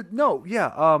 Yeah. No.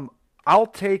 Yeah. I'll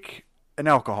take an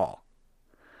alcohol.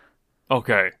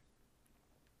 Okay.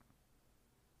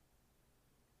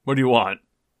 What do you want?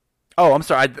 Oh, I'm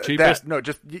sorry. Cheapest?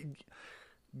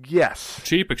 Yes.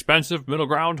 Cheap, expensive, middle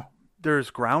ground? There's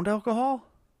ground alcohol?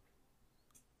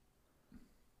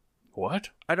 What?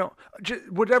 I don't.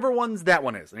 Whatever one's that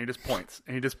one is, and he just points.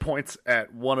 And he just points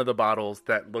at one of the bottles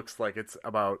that looks like it's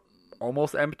about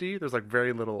almost empty. There's like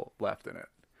very little left in it.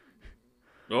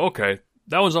 Okay,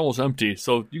 that one's almost empty,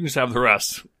 so you can just have the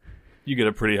rest. You get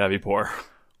a pretty heavy pour.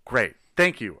 Great,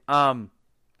 thank you.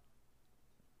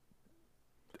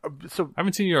 So I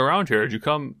haven't seen you around here. Did you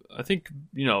come? I think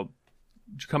did you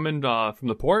come in from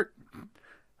the port?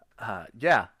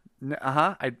 Yeah.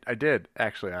 I did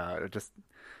actually. Just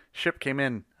ship came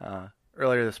in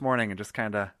earlier this morning and just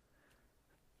kind of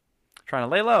trying to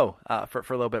lay low for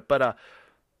a little bit. But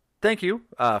thank you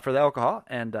for the alcohol,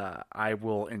 and I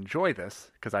will enjoy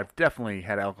this because I've definitely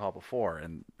had alcohol before,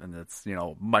 and it's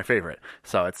my favorite,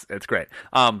 so it's great.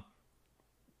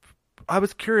 I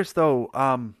was curious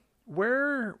though,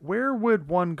 where would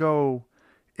one go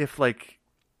if like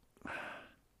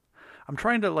I'm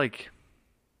trying to like.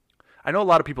 I know a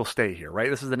lot of people stay here, right?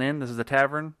 This is an inn. This is a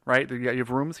tavern, right? You have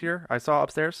rooms here. I saw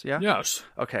upstairs. Yeah. Yes.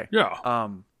 Okay. Yeah.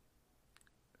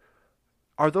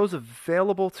 Are those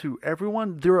available to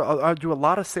everyone? Do a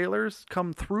lot of sailors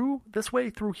come through this way,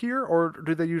 through here, or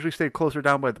do they usually stay closer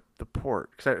down by the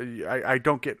port? Because I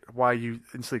don't get why you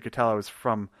instantly could tell I was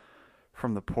from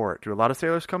the port. Do a lot of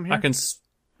sailors come here? I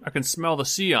can smell the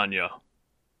sea on you.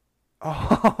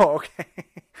 Oh, okay.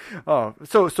 Oh,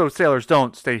 so sailors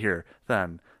don't stay here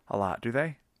then a lot, do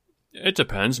they? It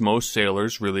depends. Most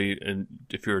sailors really, and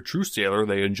if you're a true sailor,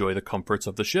 they enjoy the comforts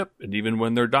of the ship. And even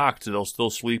when they're docked, they'll still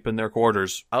sleep in their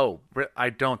quarters. Oh, I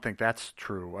don't think that's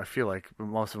true. I feel like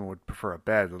most of them would prefer a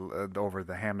bed over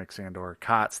the hammocks and or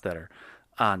cots that are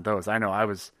on those. I know I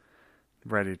was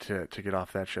ready to get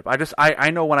off that ship.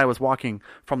 I know when I was walking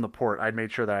from the port, I'd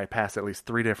made sure that I passed at least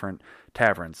 3 different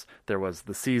taverns. There was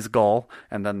the Sea's Gull,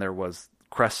 and then there was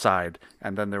Crestside,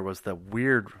 and then there was the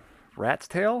weird Rat's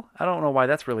Tail. I don't know why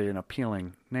that's really an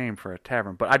appealing name for a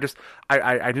tavern, but I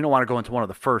didn't want to go into one of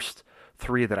the first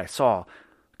 3 that I saw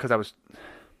because I was.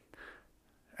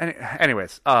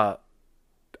 Anyways,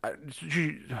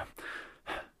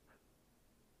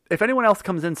 if anyone else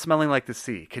comes in smelling like the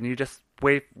sea, can you just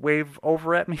wave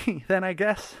over at me then, I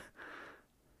guess?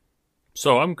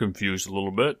 So I'm confused a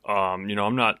little bit. I'm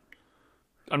not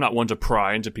one to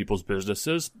pry into people's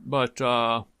businesses, but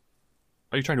are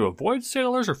you trying to avoid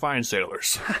sailors or find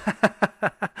sailors?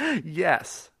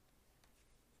 Yes.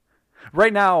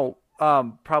 Right now,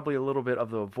 probably a little bit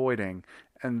of the avoiding,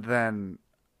 and then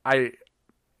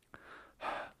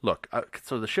look.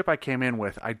 So the ship I came in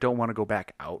with, I don't want to go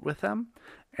back out with them,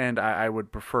 and I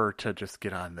would prefer to just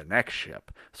get on the next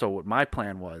ship. So what my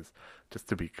plan was, just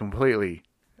to be completely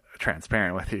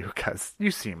transparent with you, because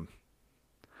you seem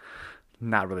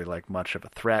not really like much of a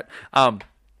threat.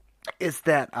 Is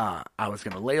that I was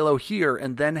going to lay low here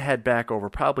and then head back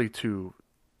over probably to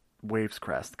Waves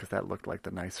Crest because that looked like the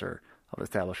nicer of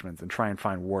establishments and try and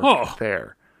find work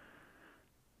there.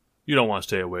 You don't want to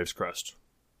stay at Waves Crest.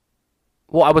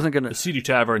 Well, I wasn't going to... The Seedy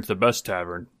Tavern's the best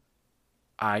tavern.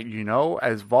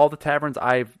 As of all the taverns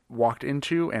I've walked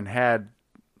into and had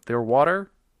their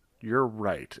water, you're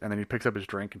right. And then he picks up his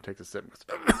drink and takes a sip and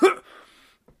goes,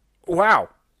 wow.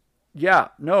 Yeah,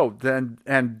 no,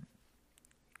 and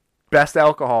best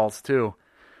alcohols, too.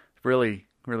 Really,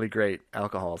 really great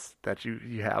alcohols that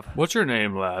you have. What's your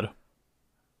name, lad?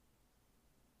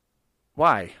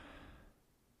 Why?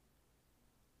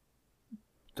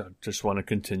 I just want to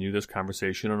continue this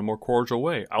conversation in a more cordial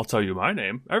way. I'll tell you my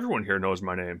name. Everyone here knows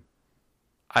my name.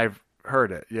 I've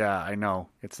heard it. Yeah, I know.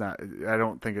 It's not... I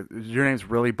don't think... Your name's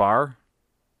really Bar?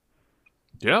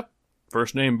 Yep.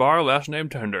 First name Bar, last name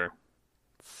Tender.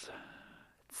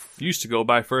 Used to go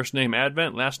by first name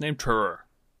Advent, last name Turer.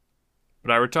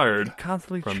 But I retired.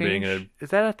 Constantly from change. Being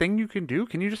Is that a thing you can do?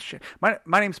 Can you just...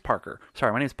 My name's Parker.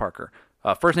 Sorry, my name's Parker.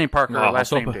 First name Parker,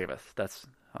 last name Davis. That's...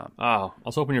 I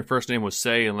was hoping your first name was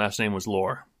Say and last name was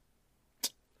Lore.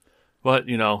 But,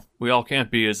 we all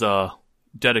can't be as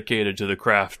dedicated to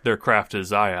their craft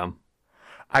as I am.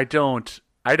 I don't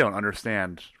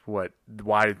understand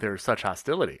why there's such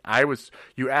hostility.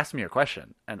 You asked me a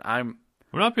question, and I'm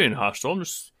not being hostile.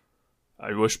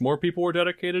 I wish more people were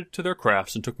dedicated to their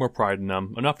crafts and took more pride in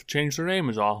them. Enough to change their name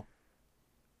is all.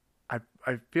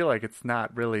 I feel like it's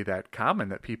not really that common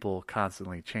that people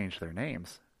constantly change their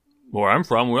names. Where I'm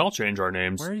from, we all change our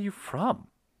names. Where are you from?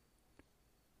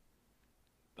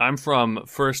 I'm from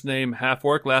first name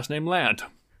Half-Orc, last name Land.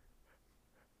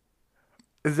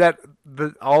 Is that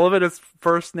all of it is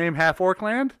first name Half-Orc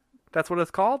Land? That's what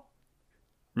it's called?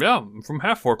 Yeah, I'm from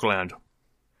Half-Orc Land.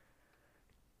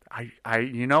 I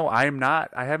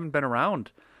haven't been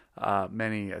around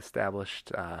many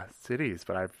established cities,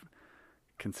 but I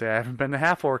can say I haven't been to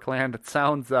Half-Orc Land. It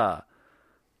sounds like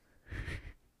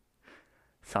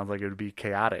it would be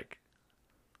chaotic.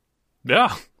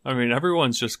 Yeah,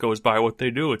 everyone just goes by what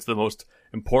they do. It's the most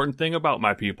important thing about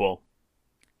my people.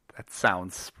 That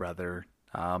sounds rather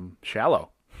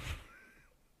shallow.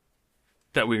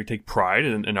 That we take pride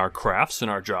in our crafts and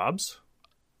our jobs.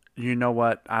 You know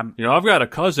what? I've got a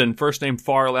cousin, first name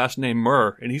Far, last name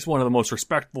Murr, and he's one of the most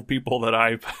respectful people that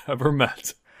I've ever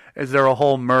met. Is there a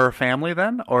whole Murr family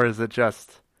then, or is it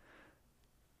just?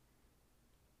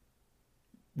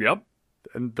 Yep.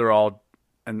 And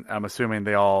I'm assuming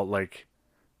they all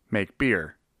make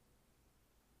beer.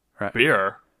 Right?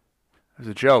 Beer? was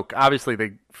a joke. Obviously,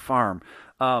 they farm.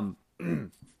 You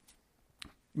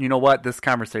know what? This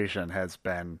conversation has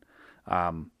been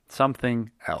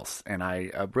something else, and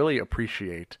I really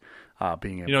appreciate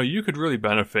being able. You know, you could really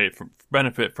benefit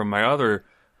from a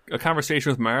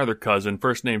conversation with my other cousin,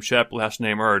 first name Shep, last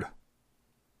name Erd.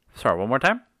 Sorry, one more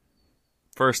time.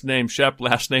 First name Shep,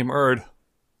 last name Erd.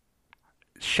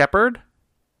 Shepherd?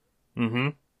 Mm-hmm.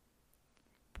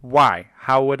 Why?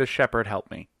 How would a shepherd help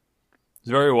me?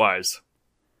 He's very wise.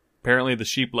 Apparently the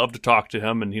sheep love to talk to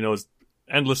him, and he knows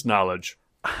endless knowledge.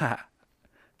 I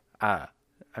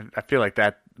feel like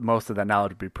that most of that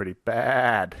knowledge would be pretty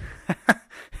bad.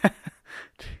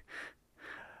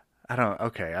 I don't.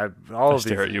 Okay, all of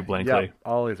these stare at you blankly. Yep,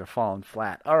 all these are falling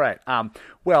flat. All right.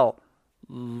 Well,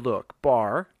 look,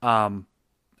 Bar. I'm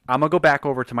gonna go back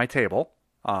over to my table,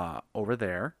 over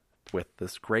there with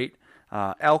this great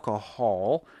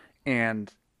alcohol,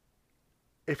 and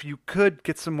if you could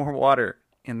get some more water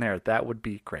in there, that would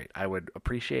be great. I would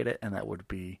appreciate it, and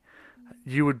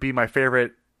you would be my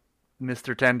favorite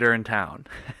Mr. Tender in town.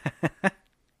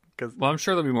 Well, I'm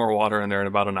sure there'll be more water in there in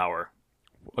about an hour.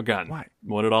 Again, why?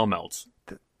 When it all melts.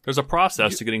 There's a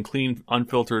process to getting clean,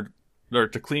 unfiltered, or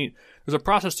to clean. There's a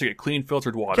process to get clean,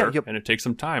 filtered water, and it takes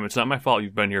some time. It's not my fault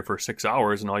you've been here for 6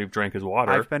 hours and all you've drank is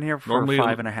water. I've been here for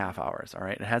 5.5 hours, all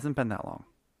right? It hasn't been that long.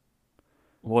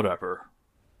 Whatever.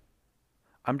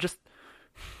 I'm just...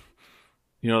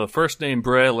 You know, the first name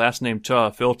Bray, last name Cha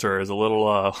filter is a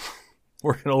little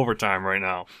working overtime right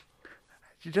now.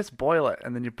 You just boil it,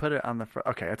 and then you put it on the...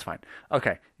 Okay, that's fine.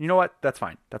 Okay, you know what? That's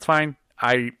fine. That's fine.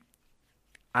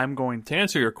 I'm going to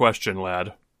answer your question,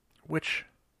 lad. Which?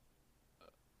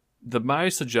 My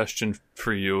suggestion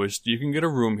for you is you can get a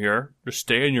room here. Just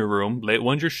stay in your room.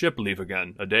 When's your ship leave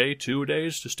again? A day? 2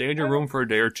 days? Just stay in your room for a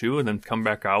day or two and then come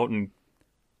back out and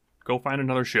go find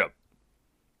another ship.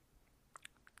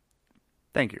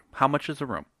 Thank you. How much is a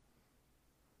room?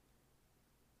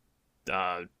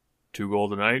 2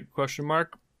 gold a night? ?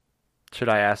 Should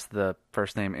I ask the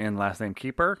first name in, last name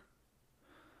keeper?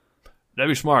 That'd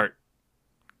be smart.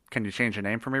 Can you change your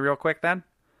name for me real quick then?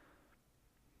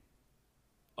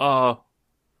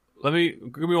 Give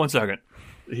me 1 second.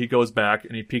 He goes back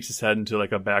and he peeks his head into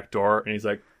like a back door and he's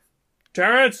like,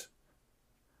 Terrence,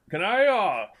 can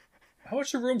I, how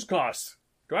much do rooms cost?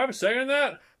 Do I have a say in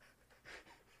that?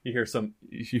 You hear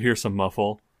some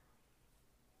muffle.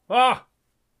 I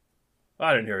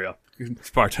didn't hear you. This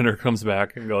bartender comes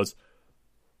back and goes,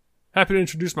 happy to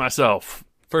introduce myself.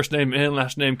 First name in,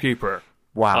 last name keeper.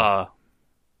 Wow.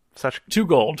 2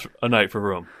 gold a night for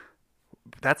room.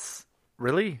 That's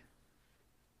really?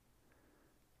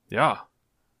 Yeah.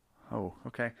 Oh,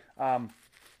 okay. All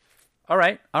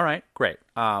right, great.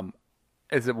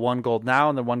 Is it 1 gold now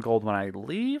and then 1 gold when I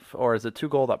leave, or is it 2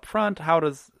 gold up front? How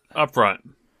does up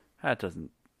front? That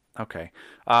doesn't. Okay.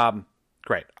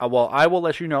 Great. Well, I will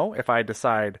let you know if I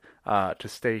decide to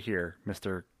stay here,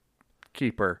 Mr.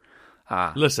 Keeper.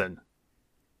 Listen.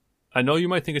 I know you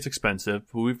might think it's expensive,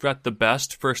 but we've got the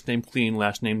best first name clean,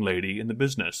 last name lady in the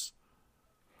business.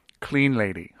 Clean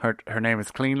lady. Her name is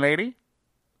Clean Lady?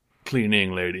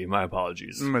 Cleaning lady. My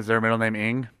apologies. Is there a middle name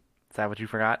Ing? Is that what you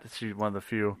forgot? She's one of the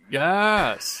few.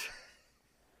 Yes.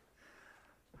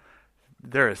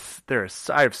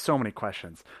 I have so many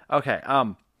questions. Okay.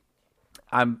 Well,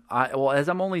 as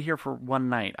I'm only here for 1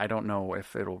 night, I don't know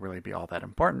if it'll really be all that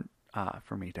important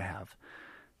for me to have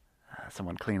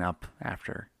someone clean up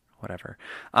after whatever.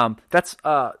 I'm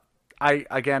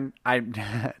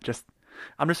just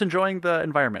enjoying the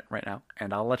environment right now,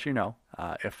 and I'll let you know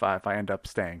if I end up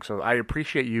staying. So I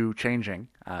appreciate you changing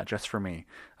just for me,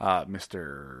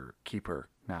 Mr. Keeper.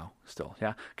 Now, still,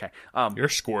 yeah, okay. You're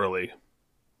squirrely.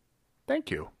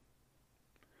 Thank you.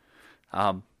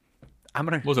 I'm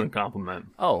gonna. Wasn't a compliment.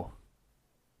 Oh.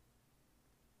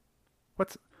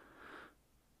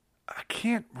 I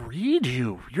can't read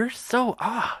you. You're so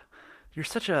you're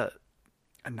such a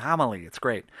anomaly. It's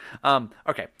great.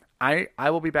 Okay. I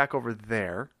will be back over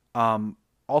there.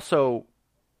 Also,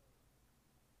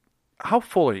 how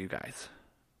full are you guys?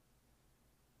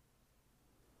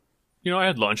 You know, I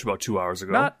had lunch about 2 hours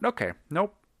ago. Not okay.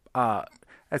 Nope.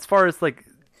 As far as like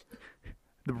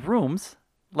the rooms,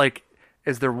 like,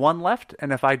 is there 1 left?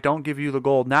 And if I don't give you the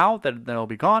gold now, then it'll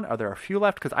be gone. Are there a few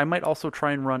left? Because I might also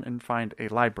try and run and find a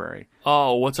library.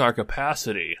 Oh, what's our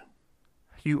capacity?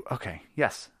 Okay?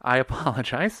 Yes, I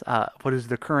apologize. What does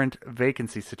the current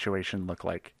vacancy situation look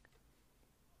like?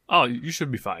 Oh, you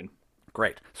should be fine.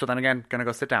 Great. So then again, gonna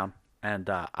go sit down, and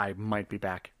I might be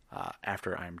back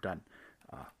after I'm done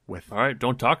with. All right,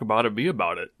 don't talk about it. Be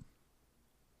about it.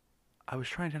 I was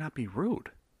trying to not be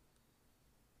rude.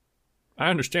 I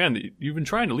understand that you've been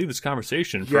trying to leave this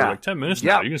conversation for like 10 minutes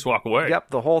now. You can just walk away. Yep,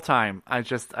 the whole time. He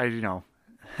just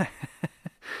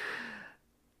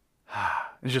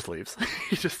leaves.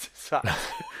 He just stops,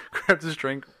 grabs his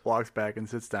drink, walks back, and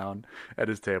sits down at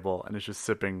his table, and is just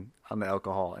sipping on the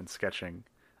alcohol and sketching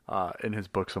in his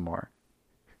book some more.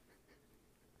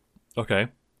 Okay.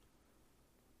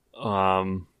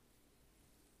 Some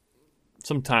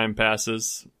time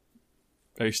passes.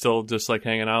 Are you still just like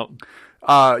hanging out?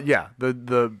 Yeah.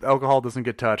 The alcohol doesn't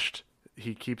get touched.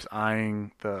 He keeps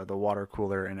eyeing the water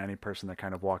cooler and any person that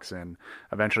kind of walks in.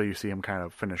 Eventually, you see him kind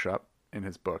of finish up in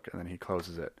his book, and then he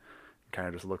closes it and kind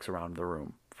of just looks around the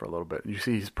room for a little bit. You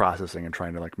see he's processing and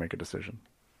trying to like make a decision.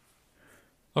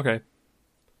 Okay.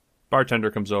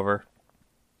 Bartender comes over.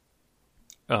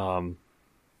 Did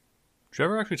you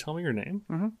ever actually tell me your name?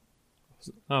 Mm-hmm.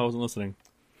 Oh, I wasn't listening.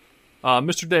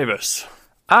 Mr. Davis.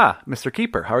 Ah, Mr.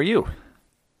 Keeper, how are you?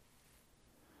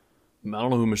 I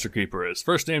don't know who Mr. Keeper is.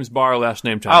 First name's Bar, last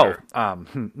name Tender.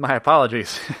 My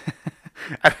apologies.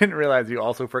 I didn't realize you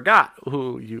also forgot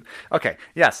who you... Okay,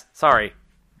 yes, sorry.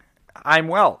 I'm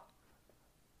well.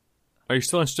 Are you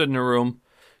still interested in a room?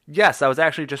 Yes, I was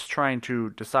actually just trying to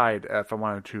decide if I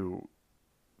wanted to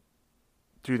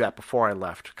do that before I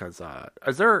left, because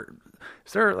is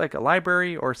there like a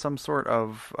library or some sort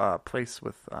of place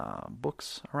with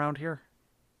books around here?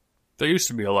 There used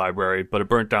to be a library, but it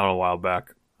burnt down a while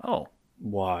back. Oh.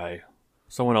 Why?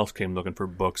 Someone else came looking for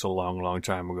books a long, long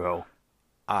time ago.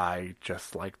 I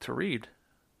just like to read.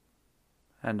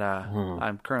 And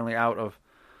I'm currently out of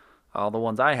all the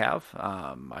ones I have.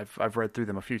 I've read through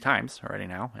them a few times already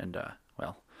now, and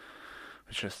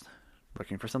it's just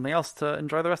looking for something else to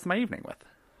enjoy the rest of my evening with.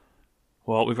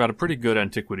 Well, we've got a pretty good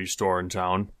antiquity store in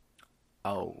town.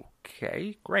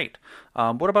 Okay, great.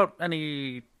 What about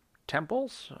any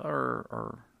temples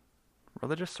or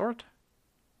religious sort?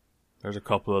 There's a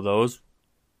couple of those.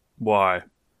 Why?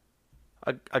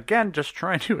 Again, just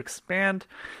trying to expand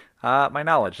my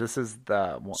knowledge. This is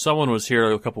the one. Someone was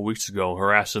here a couple weeks ago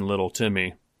harassing little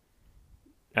Timmy,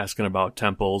 asking about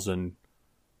temples and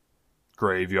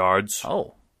graveyards.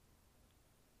 Oh.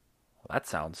 That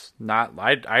sounds not...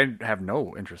 I have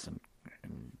no interest in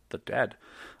the dead.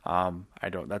 I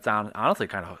don't... That's honestly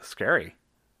kind of scary.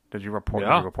 Did you report?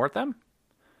 Yeah. Did you report them?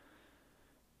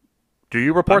 Do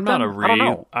you report them? I don't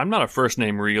know. I'm not a first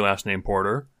name Ree, last name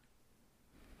Porter.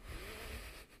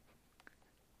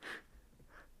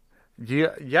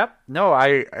 Yeah. Yep. No.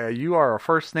 You are a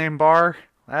first name Bar,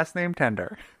 last name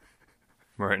Tender.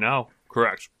 Right now,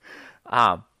 correct.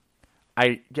 I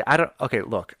don't. Okay.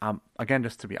 Look. Again,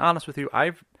 just to be honest with you,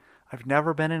 I've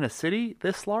never been in a city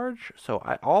this large, so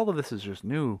all of this is just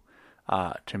new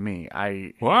to me.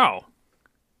 Wow.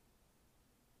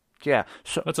 Yeah.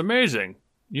 So that's amazing.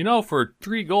 You know, for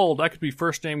 3 gold, I could be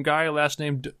first name Guy, last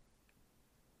name...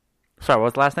 Sorry, what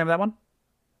was the last name of that one?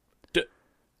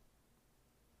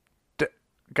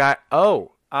 Guy.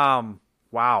 Oh.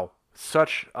 Wow.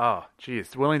 Such... Oh,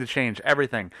 geez. Willing to change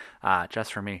everything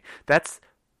just for me. That's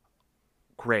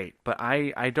great, but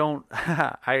I don't...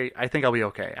 I think I'll be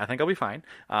okay. I think I'll be fine.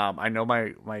 I know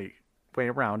my way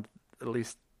around, at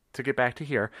least to get back to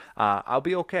here. I'll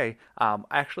be okay.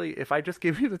 Actually, if I just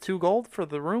give you the 2 gold for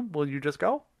the room, will you just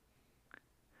go?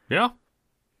 Yeah.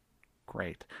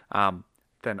 Great.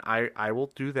 Then I will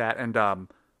do that, and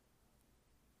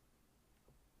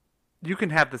you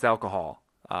can have this alcohol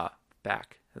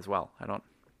back as well. I don't.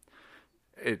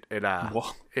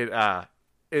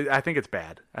 I think it's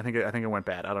bad. I think it went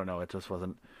bad. I don't know. It just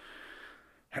wasn't.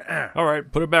 All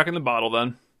right, put it back in the bottle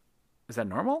then. Is that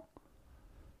normal?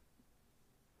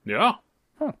 Yeah.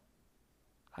 Huh.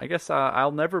 I guess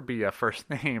I'll never be a first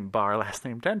name Bar, last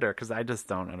name Tender, because I just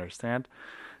don't understand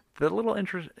the little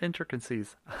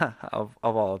intricacies of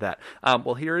all of that.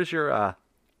 Well, here is your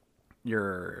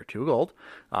 2 gold.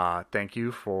 Thank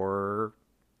you for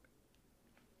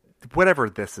whatever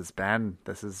this has been.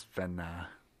 This has been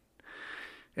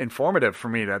informative for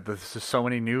me. There's just so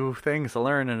many new things to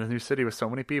learn in a new city with so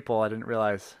many people I didn't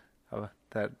realize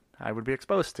that I would be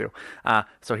exposed to.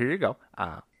 So here you go.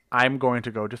 I'm going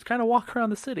to go just kind of walk around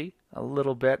the city a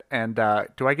little bit. And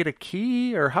do I get a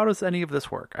key, or how does any of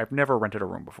this work? I've never rented a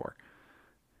room before.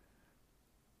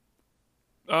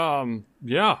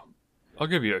 Yeah. I'll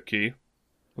give you a key.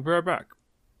 I'll be right back.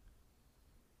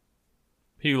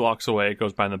 He walks away,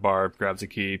 goes behind the bar, grabs a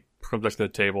key, comes back to the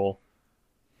table,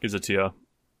 gives it to you.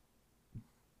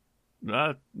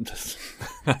 That's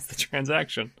the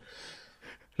transaction.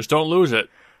 Just don't lose it.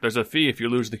 There's a fee if you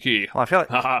lose the key. Well, I feel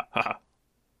like...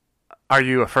 Are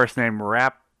you a first name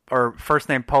Rap or first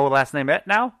name Poe, last name Et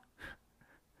now?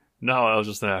 No, that was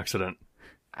just an accident.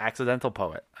 Accidental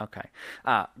poet. Okay.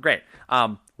 Great.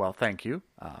 Well, thank you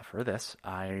for this.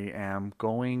 I am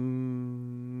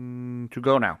going to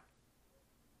go now.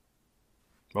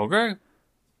 Okay.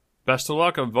 Best of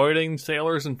luck avoiding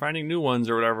sailors and finding new ones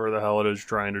or whatever the hell it is you're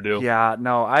trying to do. Yeah,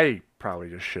 no, I probably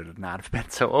just should not have been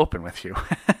so open with you.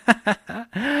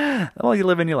 Well, you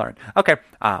live and you learn. Okay.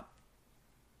 I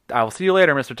will see you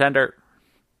later, Mr. Tender.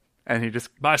 And he just...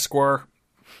 Bye, Square.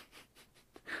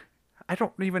 I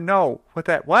don't even know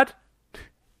what?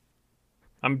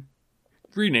 I'm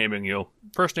renaming you.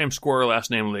 First name Square,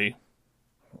 last name Lee.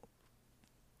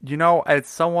 You know, as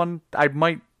someone, I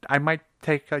might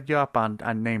take you up on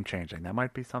name changing. That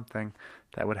might be something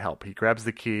that would help. He grabs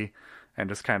the key and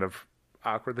just kind of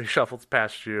awkwardly shuffles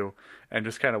past you and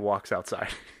just kind of walks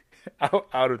outside,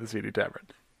 out of the Seedy Tavern.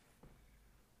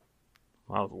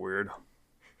 That was weird.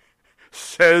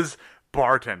 Says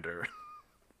bartender.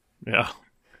 Yeah.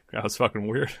 That was fucking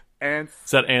weird. And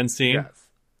Is that and scene? yes.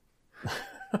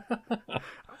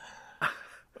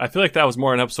 I feel like that was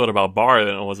more an episode about Bar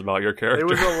than it was about your character. It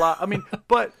was a lot. I mean,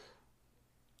 but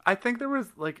I think there was,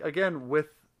 like, again, with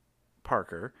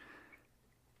Parker,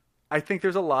 I think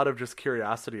there's a lot of just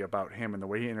curiosity about him and the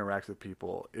way he interacts with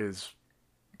people is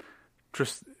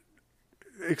just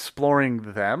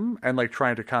exploring them and, like,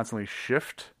 trying to constantly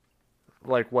shift,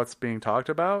 like, what's being talked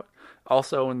about.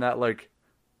 Also in that, like,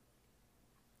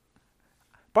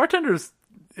 bartender's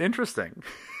interesting.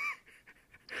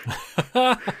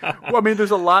 Well, I mean,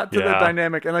 there's a lot to the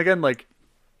dynamic, and again, like,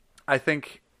 I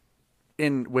think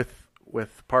with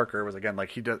Parker was, again, like,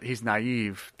 he's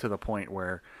naive to the point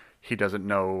where he doesn't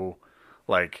know,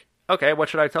 like, okay, what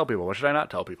should I tell people? What should I not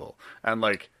tell people? And,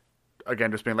 like,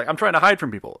 again, just being like, I'm trying to hide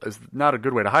from people is not a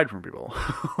good way to hide from people.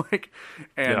 Like,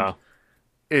 and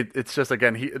it's just,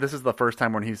 again, this is the first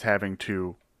time when he's having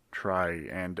to try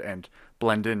and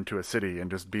blend into a city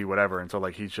and just be whatever, and so,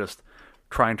 like, he's just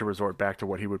trying to resort back to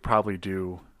what he would probably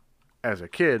do as a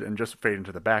kid and just fade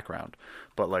into the background.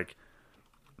 But, like,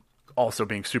 also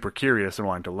being super curious and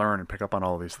wanting to learn and pick up on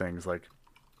all of these things. Like,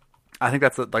 I think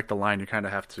that's like the line you kind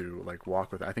of have to, like,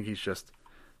 walk with. I think he's just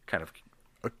kind of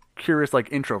a curious,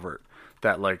 like, introvert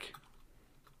that, like,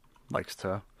 likes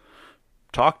to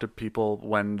talk to people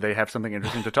when they have something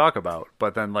interesting to talk about.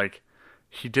 But then, like,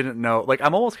 he didn't know, like,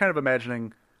 I'm almost kind of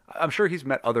imagining, I'm sure he's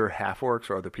met other half-orcs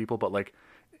or other people, but, like,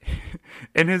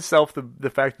 in himself, the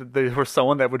fact that there was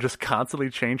someone that would just constantly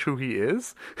change who he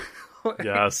is. Like,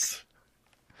 yes.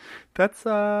 That's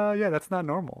that's not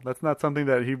normal. That's not something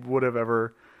that he would have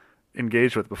ever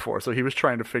engaged with before. So he was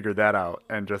trying to figure that out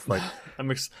and just, like,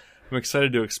 I'm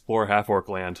excited to explore Half-Orc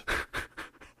Land.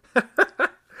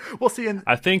 Well, see,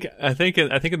 I think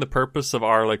in the purpose of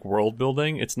our, like, world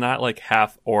building, it's not like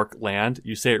Half-Orc Land.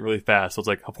 You say it really fast, so it's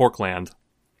like Half-Orc Land.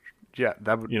 Yeah,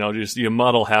 that would, just you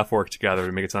muddle Half-Orc together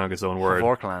to make it sound like its own word.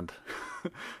 Orkland.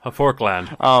 Half-Orc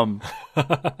Land. But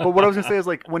what I was gonna say is,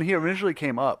 like, when he originally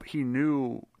came up, he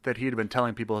knew that he had been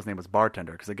telling people his name was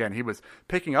Bartender because, again, he was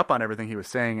picking up on everything he was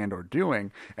saying and or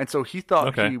doing, and so he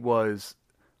thought he was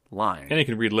lying. And he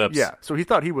can read lips. Yeah, so he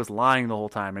thought he was lying the whole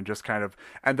time and just kind of,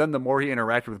 and then the more he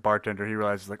interacted with Bartender, he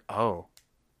realizes, like, oh,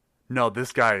 no,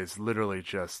 this guy is literally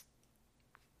just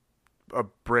a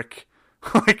brick.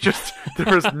 Like, just,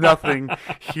 there's nothing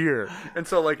here. And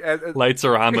so, like, lights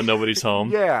are on, but nobody's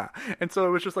home. Yeah. And so it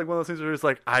was just like one of those things where it's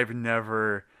like, I've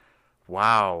never,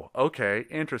 wow, okay,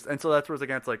 interesting. And so that's where it's,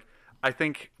 again, it's like, I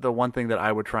think the one thing that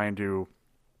I would try and do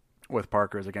with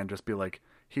Parker is, again, just be like,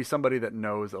 he's somebody that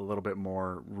knows a little bit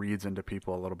more, reads into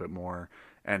people a little bit more,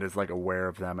 and is, like, aware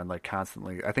of them and, like,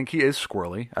 constantly, I think he is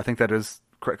squirrely. I think that is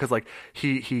correct, because, like,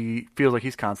 he feels like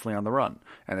he's constantly on the run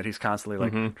and that he's constantly,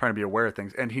 like, trying to be aware of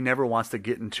things, and he never wants to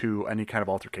get into any kind of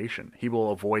altercation. He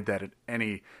will avoid that at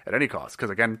any cost,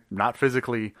 because, again, not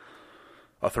physically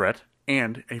a threat,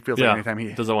 and he feels like anytime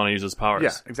he doesn't want to use his powers.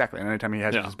 Yeah, exactly. And anytime he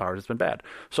has used his powers, it's been bad.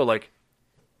 So, like,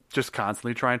 just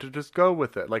constantly trying to just go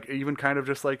with it, like, even kind of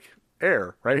just, like,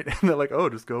 air, right? And they're like, oh,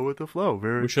 just go with the flow.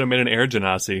 We should have made an air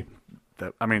genasi.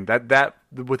 That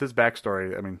with his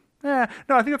backstory, I mean, no,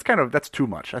 I think that's too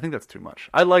much. I think that's too much.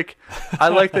 I like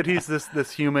that he's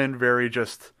this human, very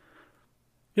just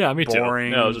me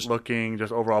boring too. looking,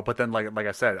 just overall. But then, like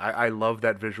I said, I love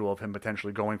that visual of him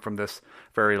potentially going from this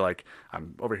very, like,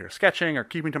 I'm over here sketching or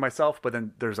keeping to myself, but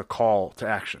then there's a call to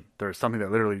action. There's something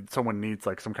that literally someone needs,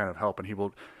 like, some kind of help, and he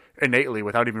will innately,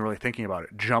 without even really thinking about it,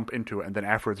 jump into it, and then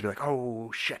afterwards be like,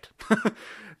 oh shit,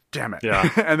 damn it,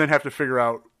 and then have to figure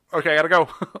out, okay, I gotta go,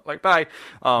 like, bye.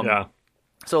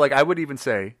 So, like, I would even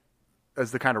say,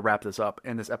 as to kind of wrap this up,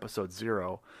 in this episode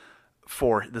 0,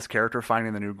 for this character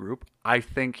finding the new group, I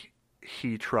think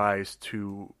he tries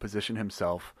to position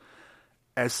himself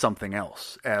as something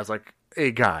else, as like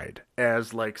a guide,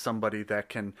 as like somebody that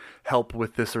can help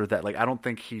with this or that. Like, I don't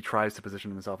think he tries to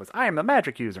position himself as, I am the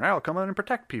magic user, I'll come in and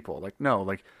protect people. Like, no,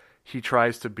 like he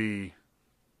tries to be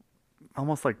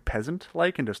almost like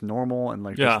peasant-like and just normal and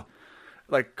like, just,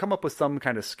 like come up with some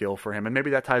kind of skill for him. And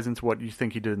maybe that ties into what you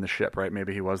think he did in the ship, right?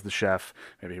 Maybe he was the chef,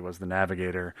 maybe he was the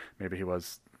navigator, maybe he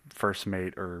was first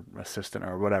mate or assistant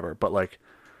or whatever. But like,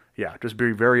 yeah, just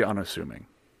be very unassuming.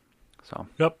 So.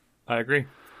 Yep, I agree.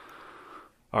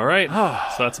 All right,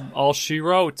 so that's all she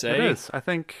wrote. It is. I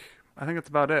think that's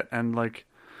about it. And like,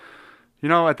 you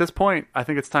know, at this point, I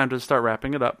think it's time to start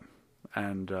wrapping it up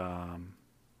and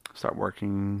start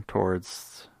working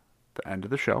towards the end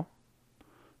of the show.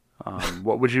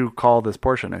 What would you call this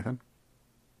portion, Nathan?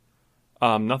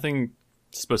 Nothing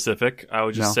specific. I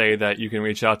would just say that you can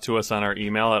reach out to us on our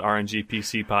email at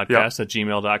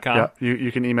rngpcpodcast@gmail.com. Yeah,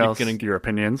 you can email us your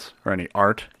opinions or any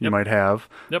art you might have.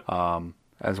 Yep.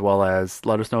 As well as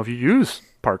let us know if you use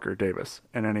Parker Davis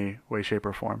in any way, shape,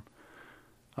 or form.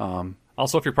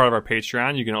 Also, if you're part of our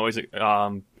Patreon, you can always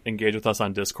engage with us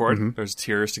on Discord. Mm-hmm. There's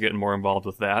tiers to get more involved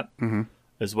with that,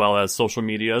 as well as social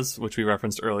medias, which we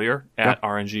referenced earlier, at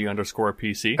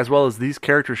RNG_PC. As well as these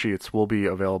character sheets will be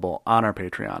available on our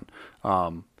Patreon.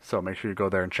 So make sure you go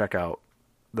there and check out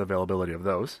the availability of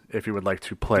those if you would like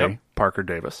to play Parker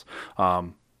Davis.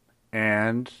 And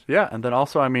then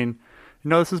also, I mean, you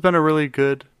know, this has been a really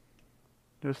good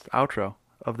just outro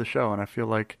of the show, and I feel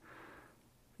like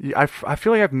I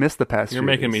feel like I've missed the past. You're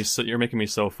making me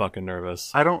so fucking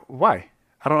nervous. Why?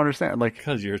 I don't understand. Like,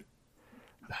 because I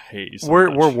hate you so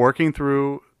we're much. working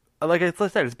through. Like I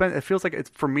said, it feels like it's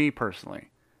for me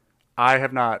personally. I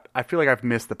feel like I've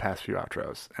missed the past few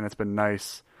outros, and it's been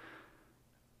nice.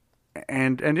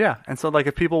 And so like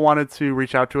if people wanted to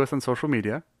reach out to us on social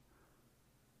media,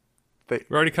 we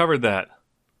already covered that.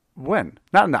 When?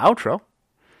 Not in the outro.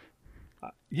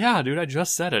 Yeah, dude, I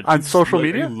just said it. On social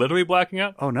media? Are you literally blacking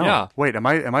out? Oh no. Yeah. Wait, am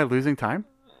I losing time?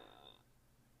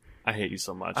 I hate you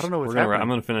so much. I don't know what's happening. I'm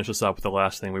going to finish this up with the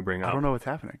last thing we bring up. I don't know what's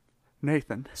happening.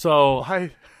 Nathan. So,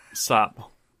 why?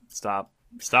 Stop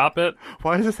it.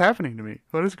 Why is this happening to me?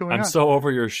 What is going on? I'm so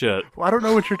over your shit. Well, I don't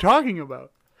know what you're talking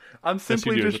about. I'm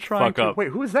simply Yes, you do. just trying to... Fuck up. Wait,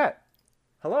 who is that?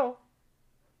 Hello?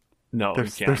 No, you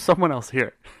can't. There's someone else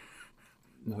here.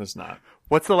 No, it's not.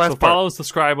 What's the last So part? follow and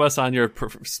subscribe us on your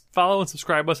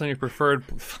preferred.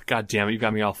 God damn it, you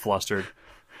got me all flustered.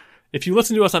 If you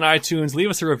listen to us on iTunes, leave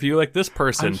us a review like this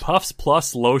person, Puffs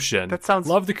Plus Lotion. That sounds...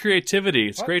 Love the creativity.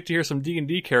 It's great to hear some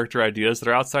D&D character ideas that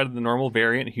are outside of the normal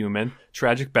variant human,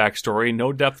 tragic backstory,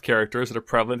 no depth characters that are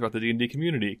prevalent throughout the D&D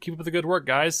community. Keep up the good work,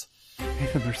 guys.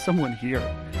 Nathan, there's someone here.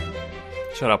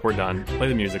 Shut up, we're done. Play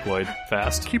the music, Lloyd.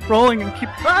 Fast. Keep rolling and keep...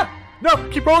 Ah! No,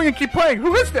 keep rolling and keep playing.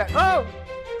 Who is that? Oh!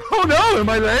 Oh no, am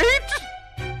I late?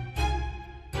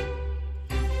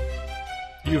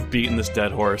 You've beaten this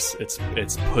dead horse. It's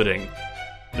pudding.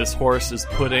 This horse is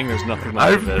pudding. There's nothing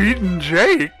left I've of it. beaten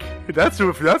Jake. That's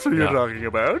what you're talking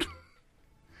about.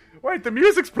 Wait, the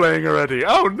music's playing already.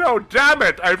 Oh no, damn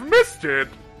it! I've missed it.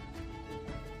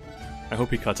 I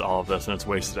hope he cuts all of this and it's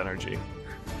wasted energy.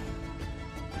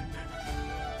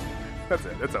 That's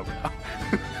it. It's over now.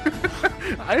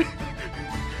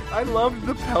 I loved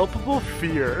the palpable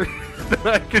fear that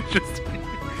I could just...